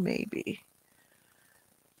name, maybe?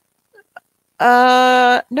 No,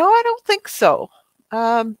 I don't think so.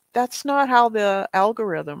 That's not how the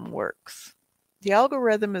algorithm works. The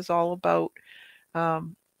algorithm is all about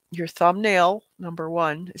um, your thumbnail, number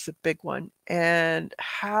one, is a big one, and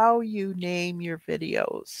how you name your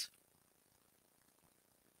videos.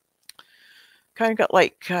 Kind of got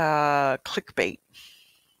like clickbait.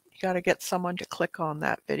 You got to get someone to click on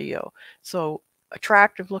that video. So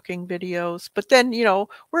attractive looking videos, but then,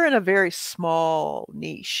 we're in a very small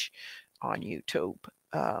niche on YouTube.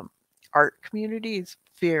 Um, Art community is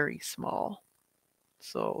very small.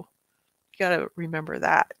 So you got to remember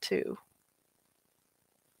that too.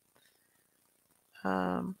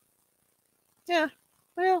 Um, yeah,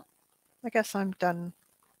 well, I guess I'm done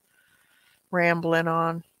rambling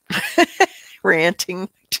on, ranting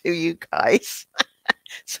to you guys.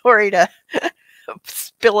 Sorry to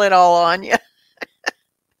spill it all on you.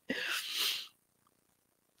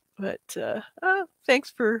 But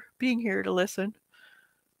thanks for being here to listen.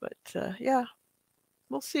 But yeah,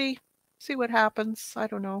 we'll see what happens. I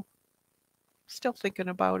don't know. Still thinking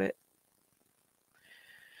about it.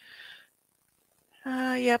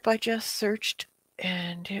 Yep, I just searched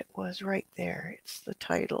and it was right there. It's the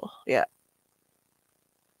title. Yeah.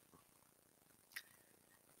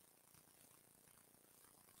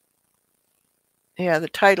 Yeah, the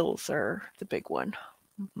titles are the big one.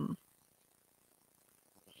 Mm-hmm.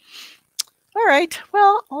 All right.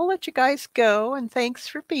 Well, I'll let you guys go, and thanks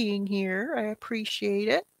for being here. I appreciate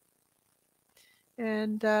it.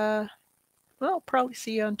 And well, I'll probably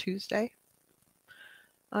see you on Tuesday.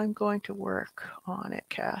 I'm going to work on it,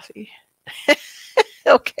 Kathy.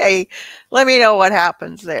 Okay. Let me know what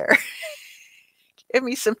happens there. Give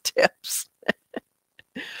me some tips.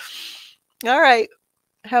 All right.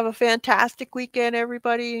 Have a fantastic weekend,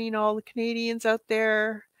 everybody. All the Canadians out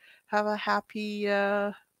there. Have a happy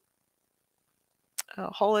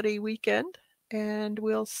holiday weekend. And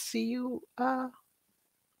we'll see you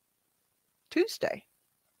Tuesday.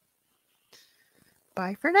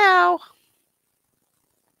 Bye for now.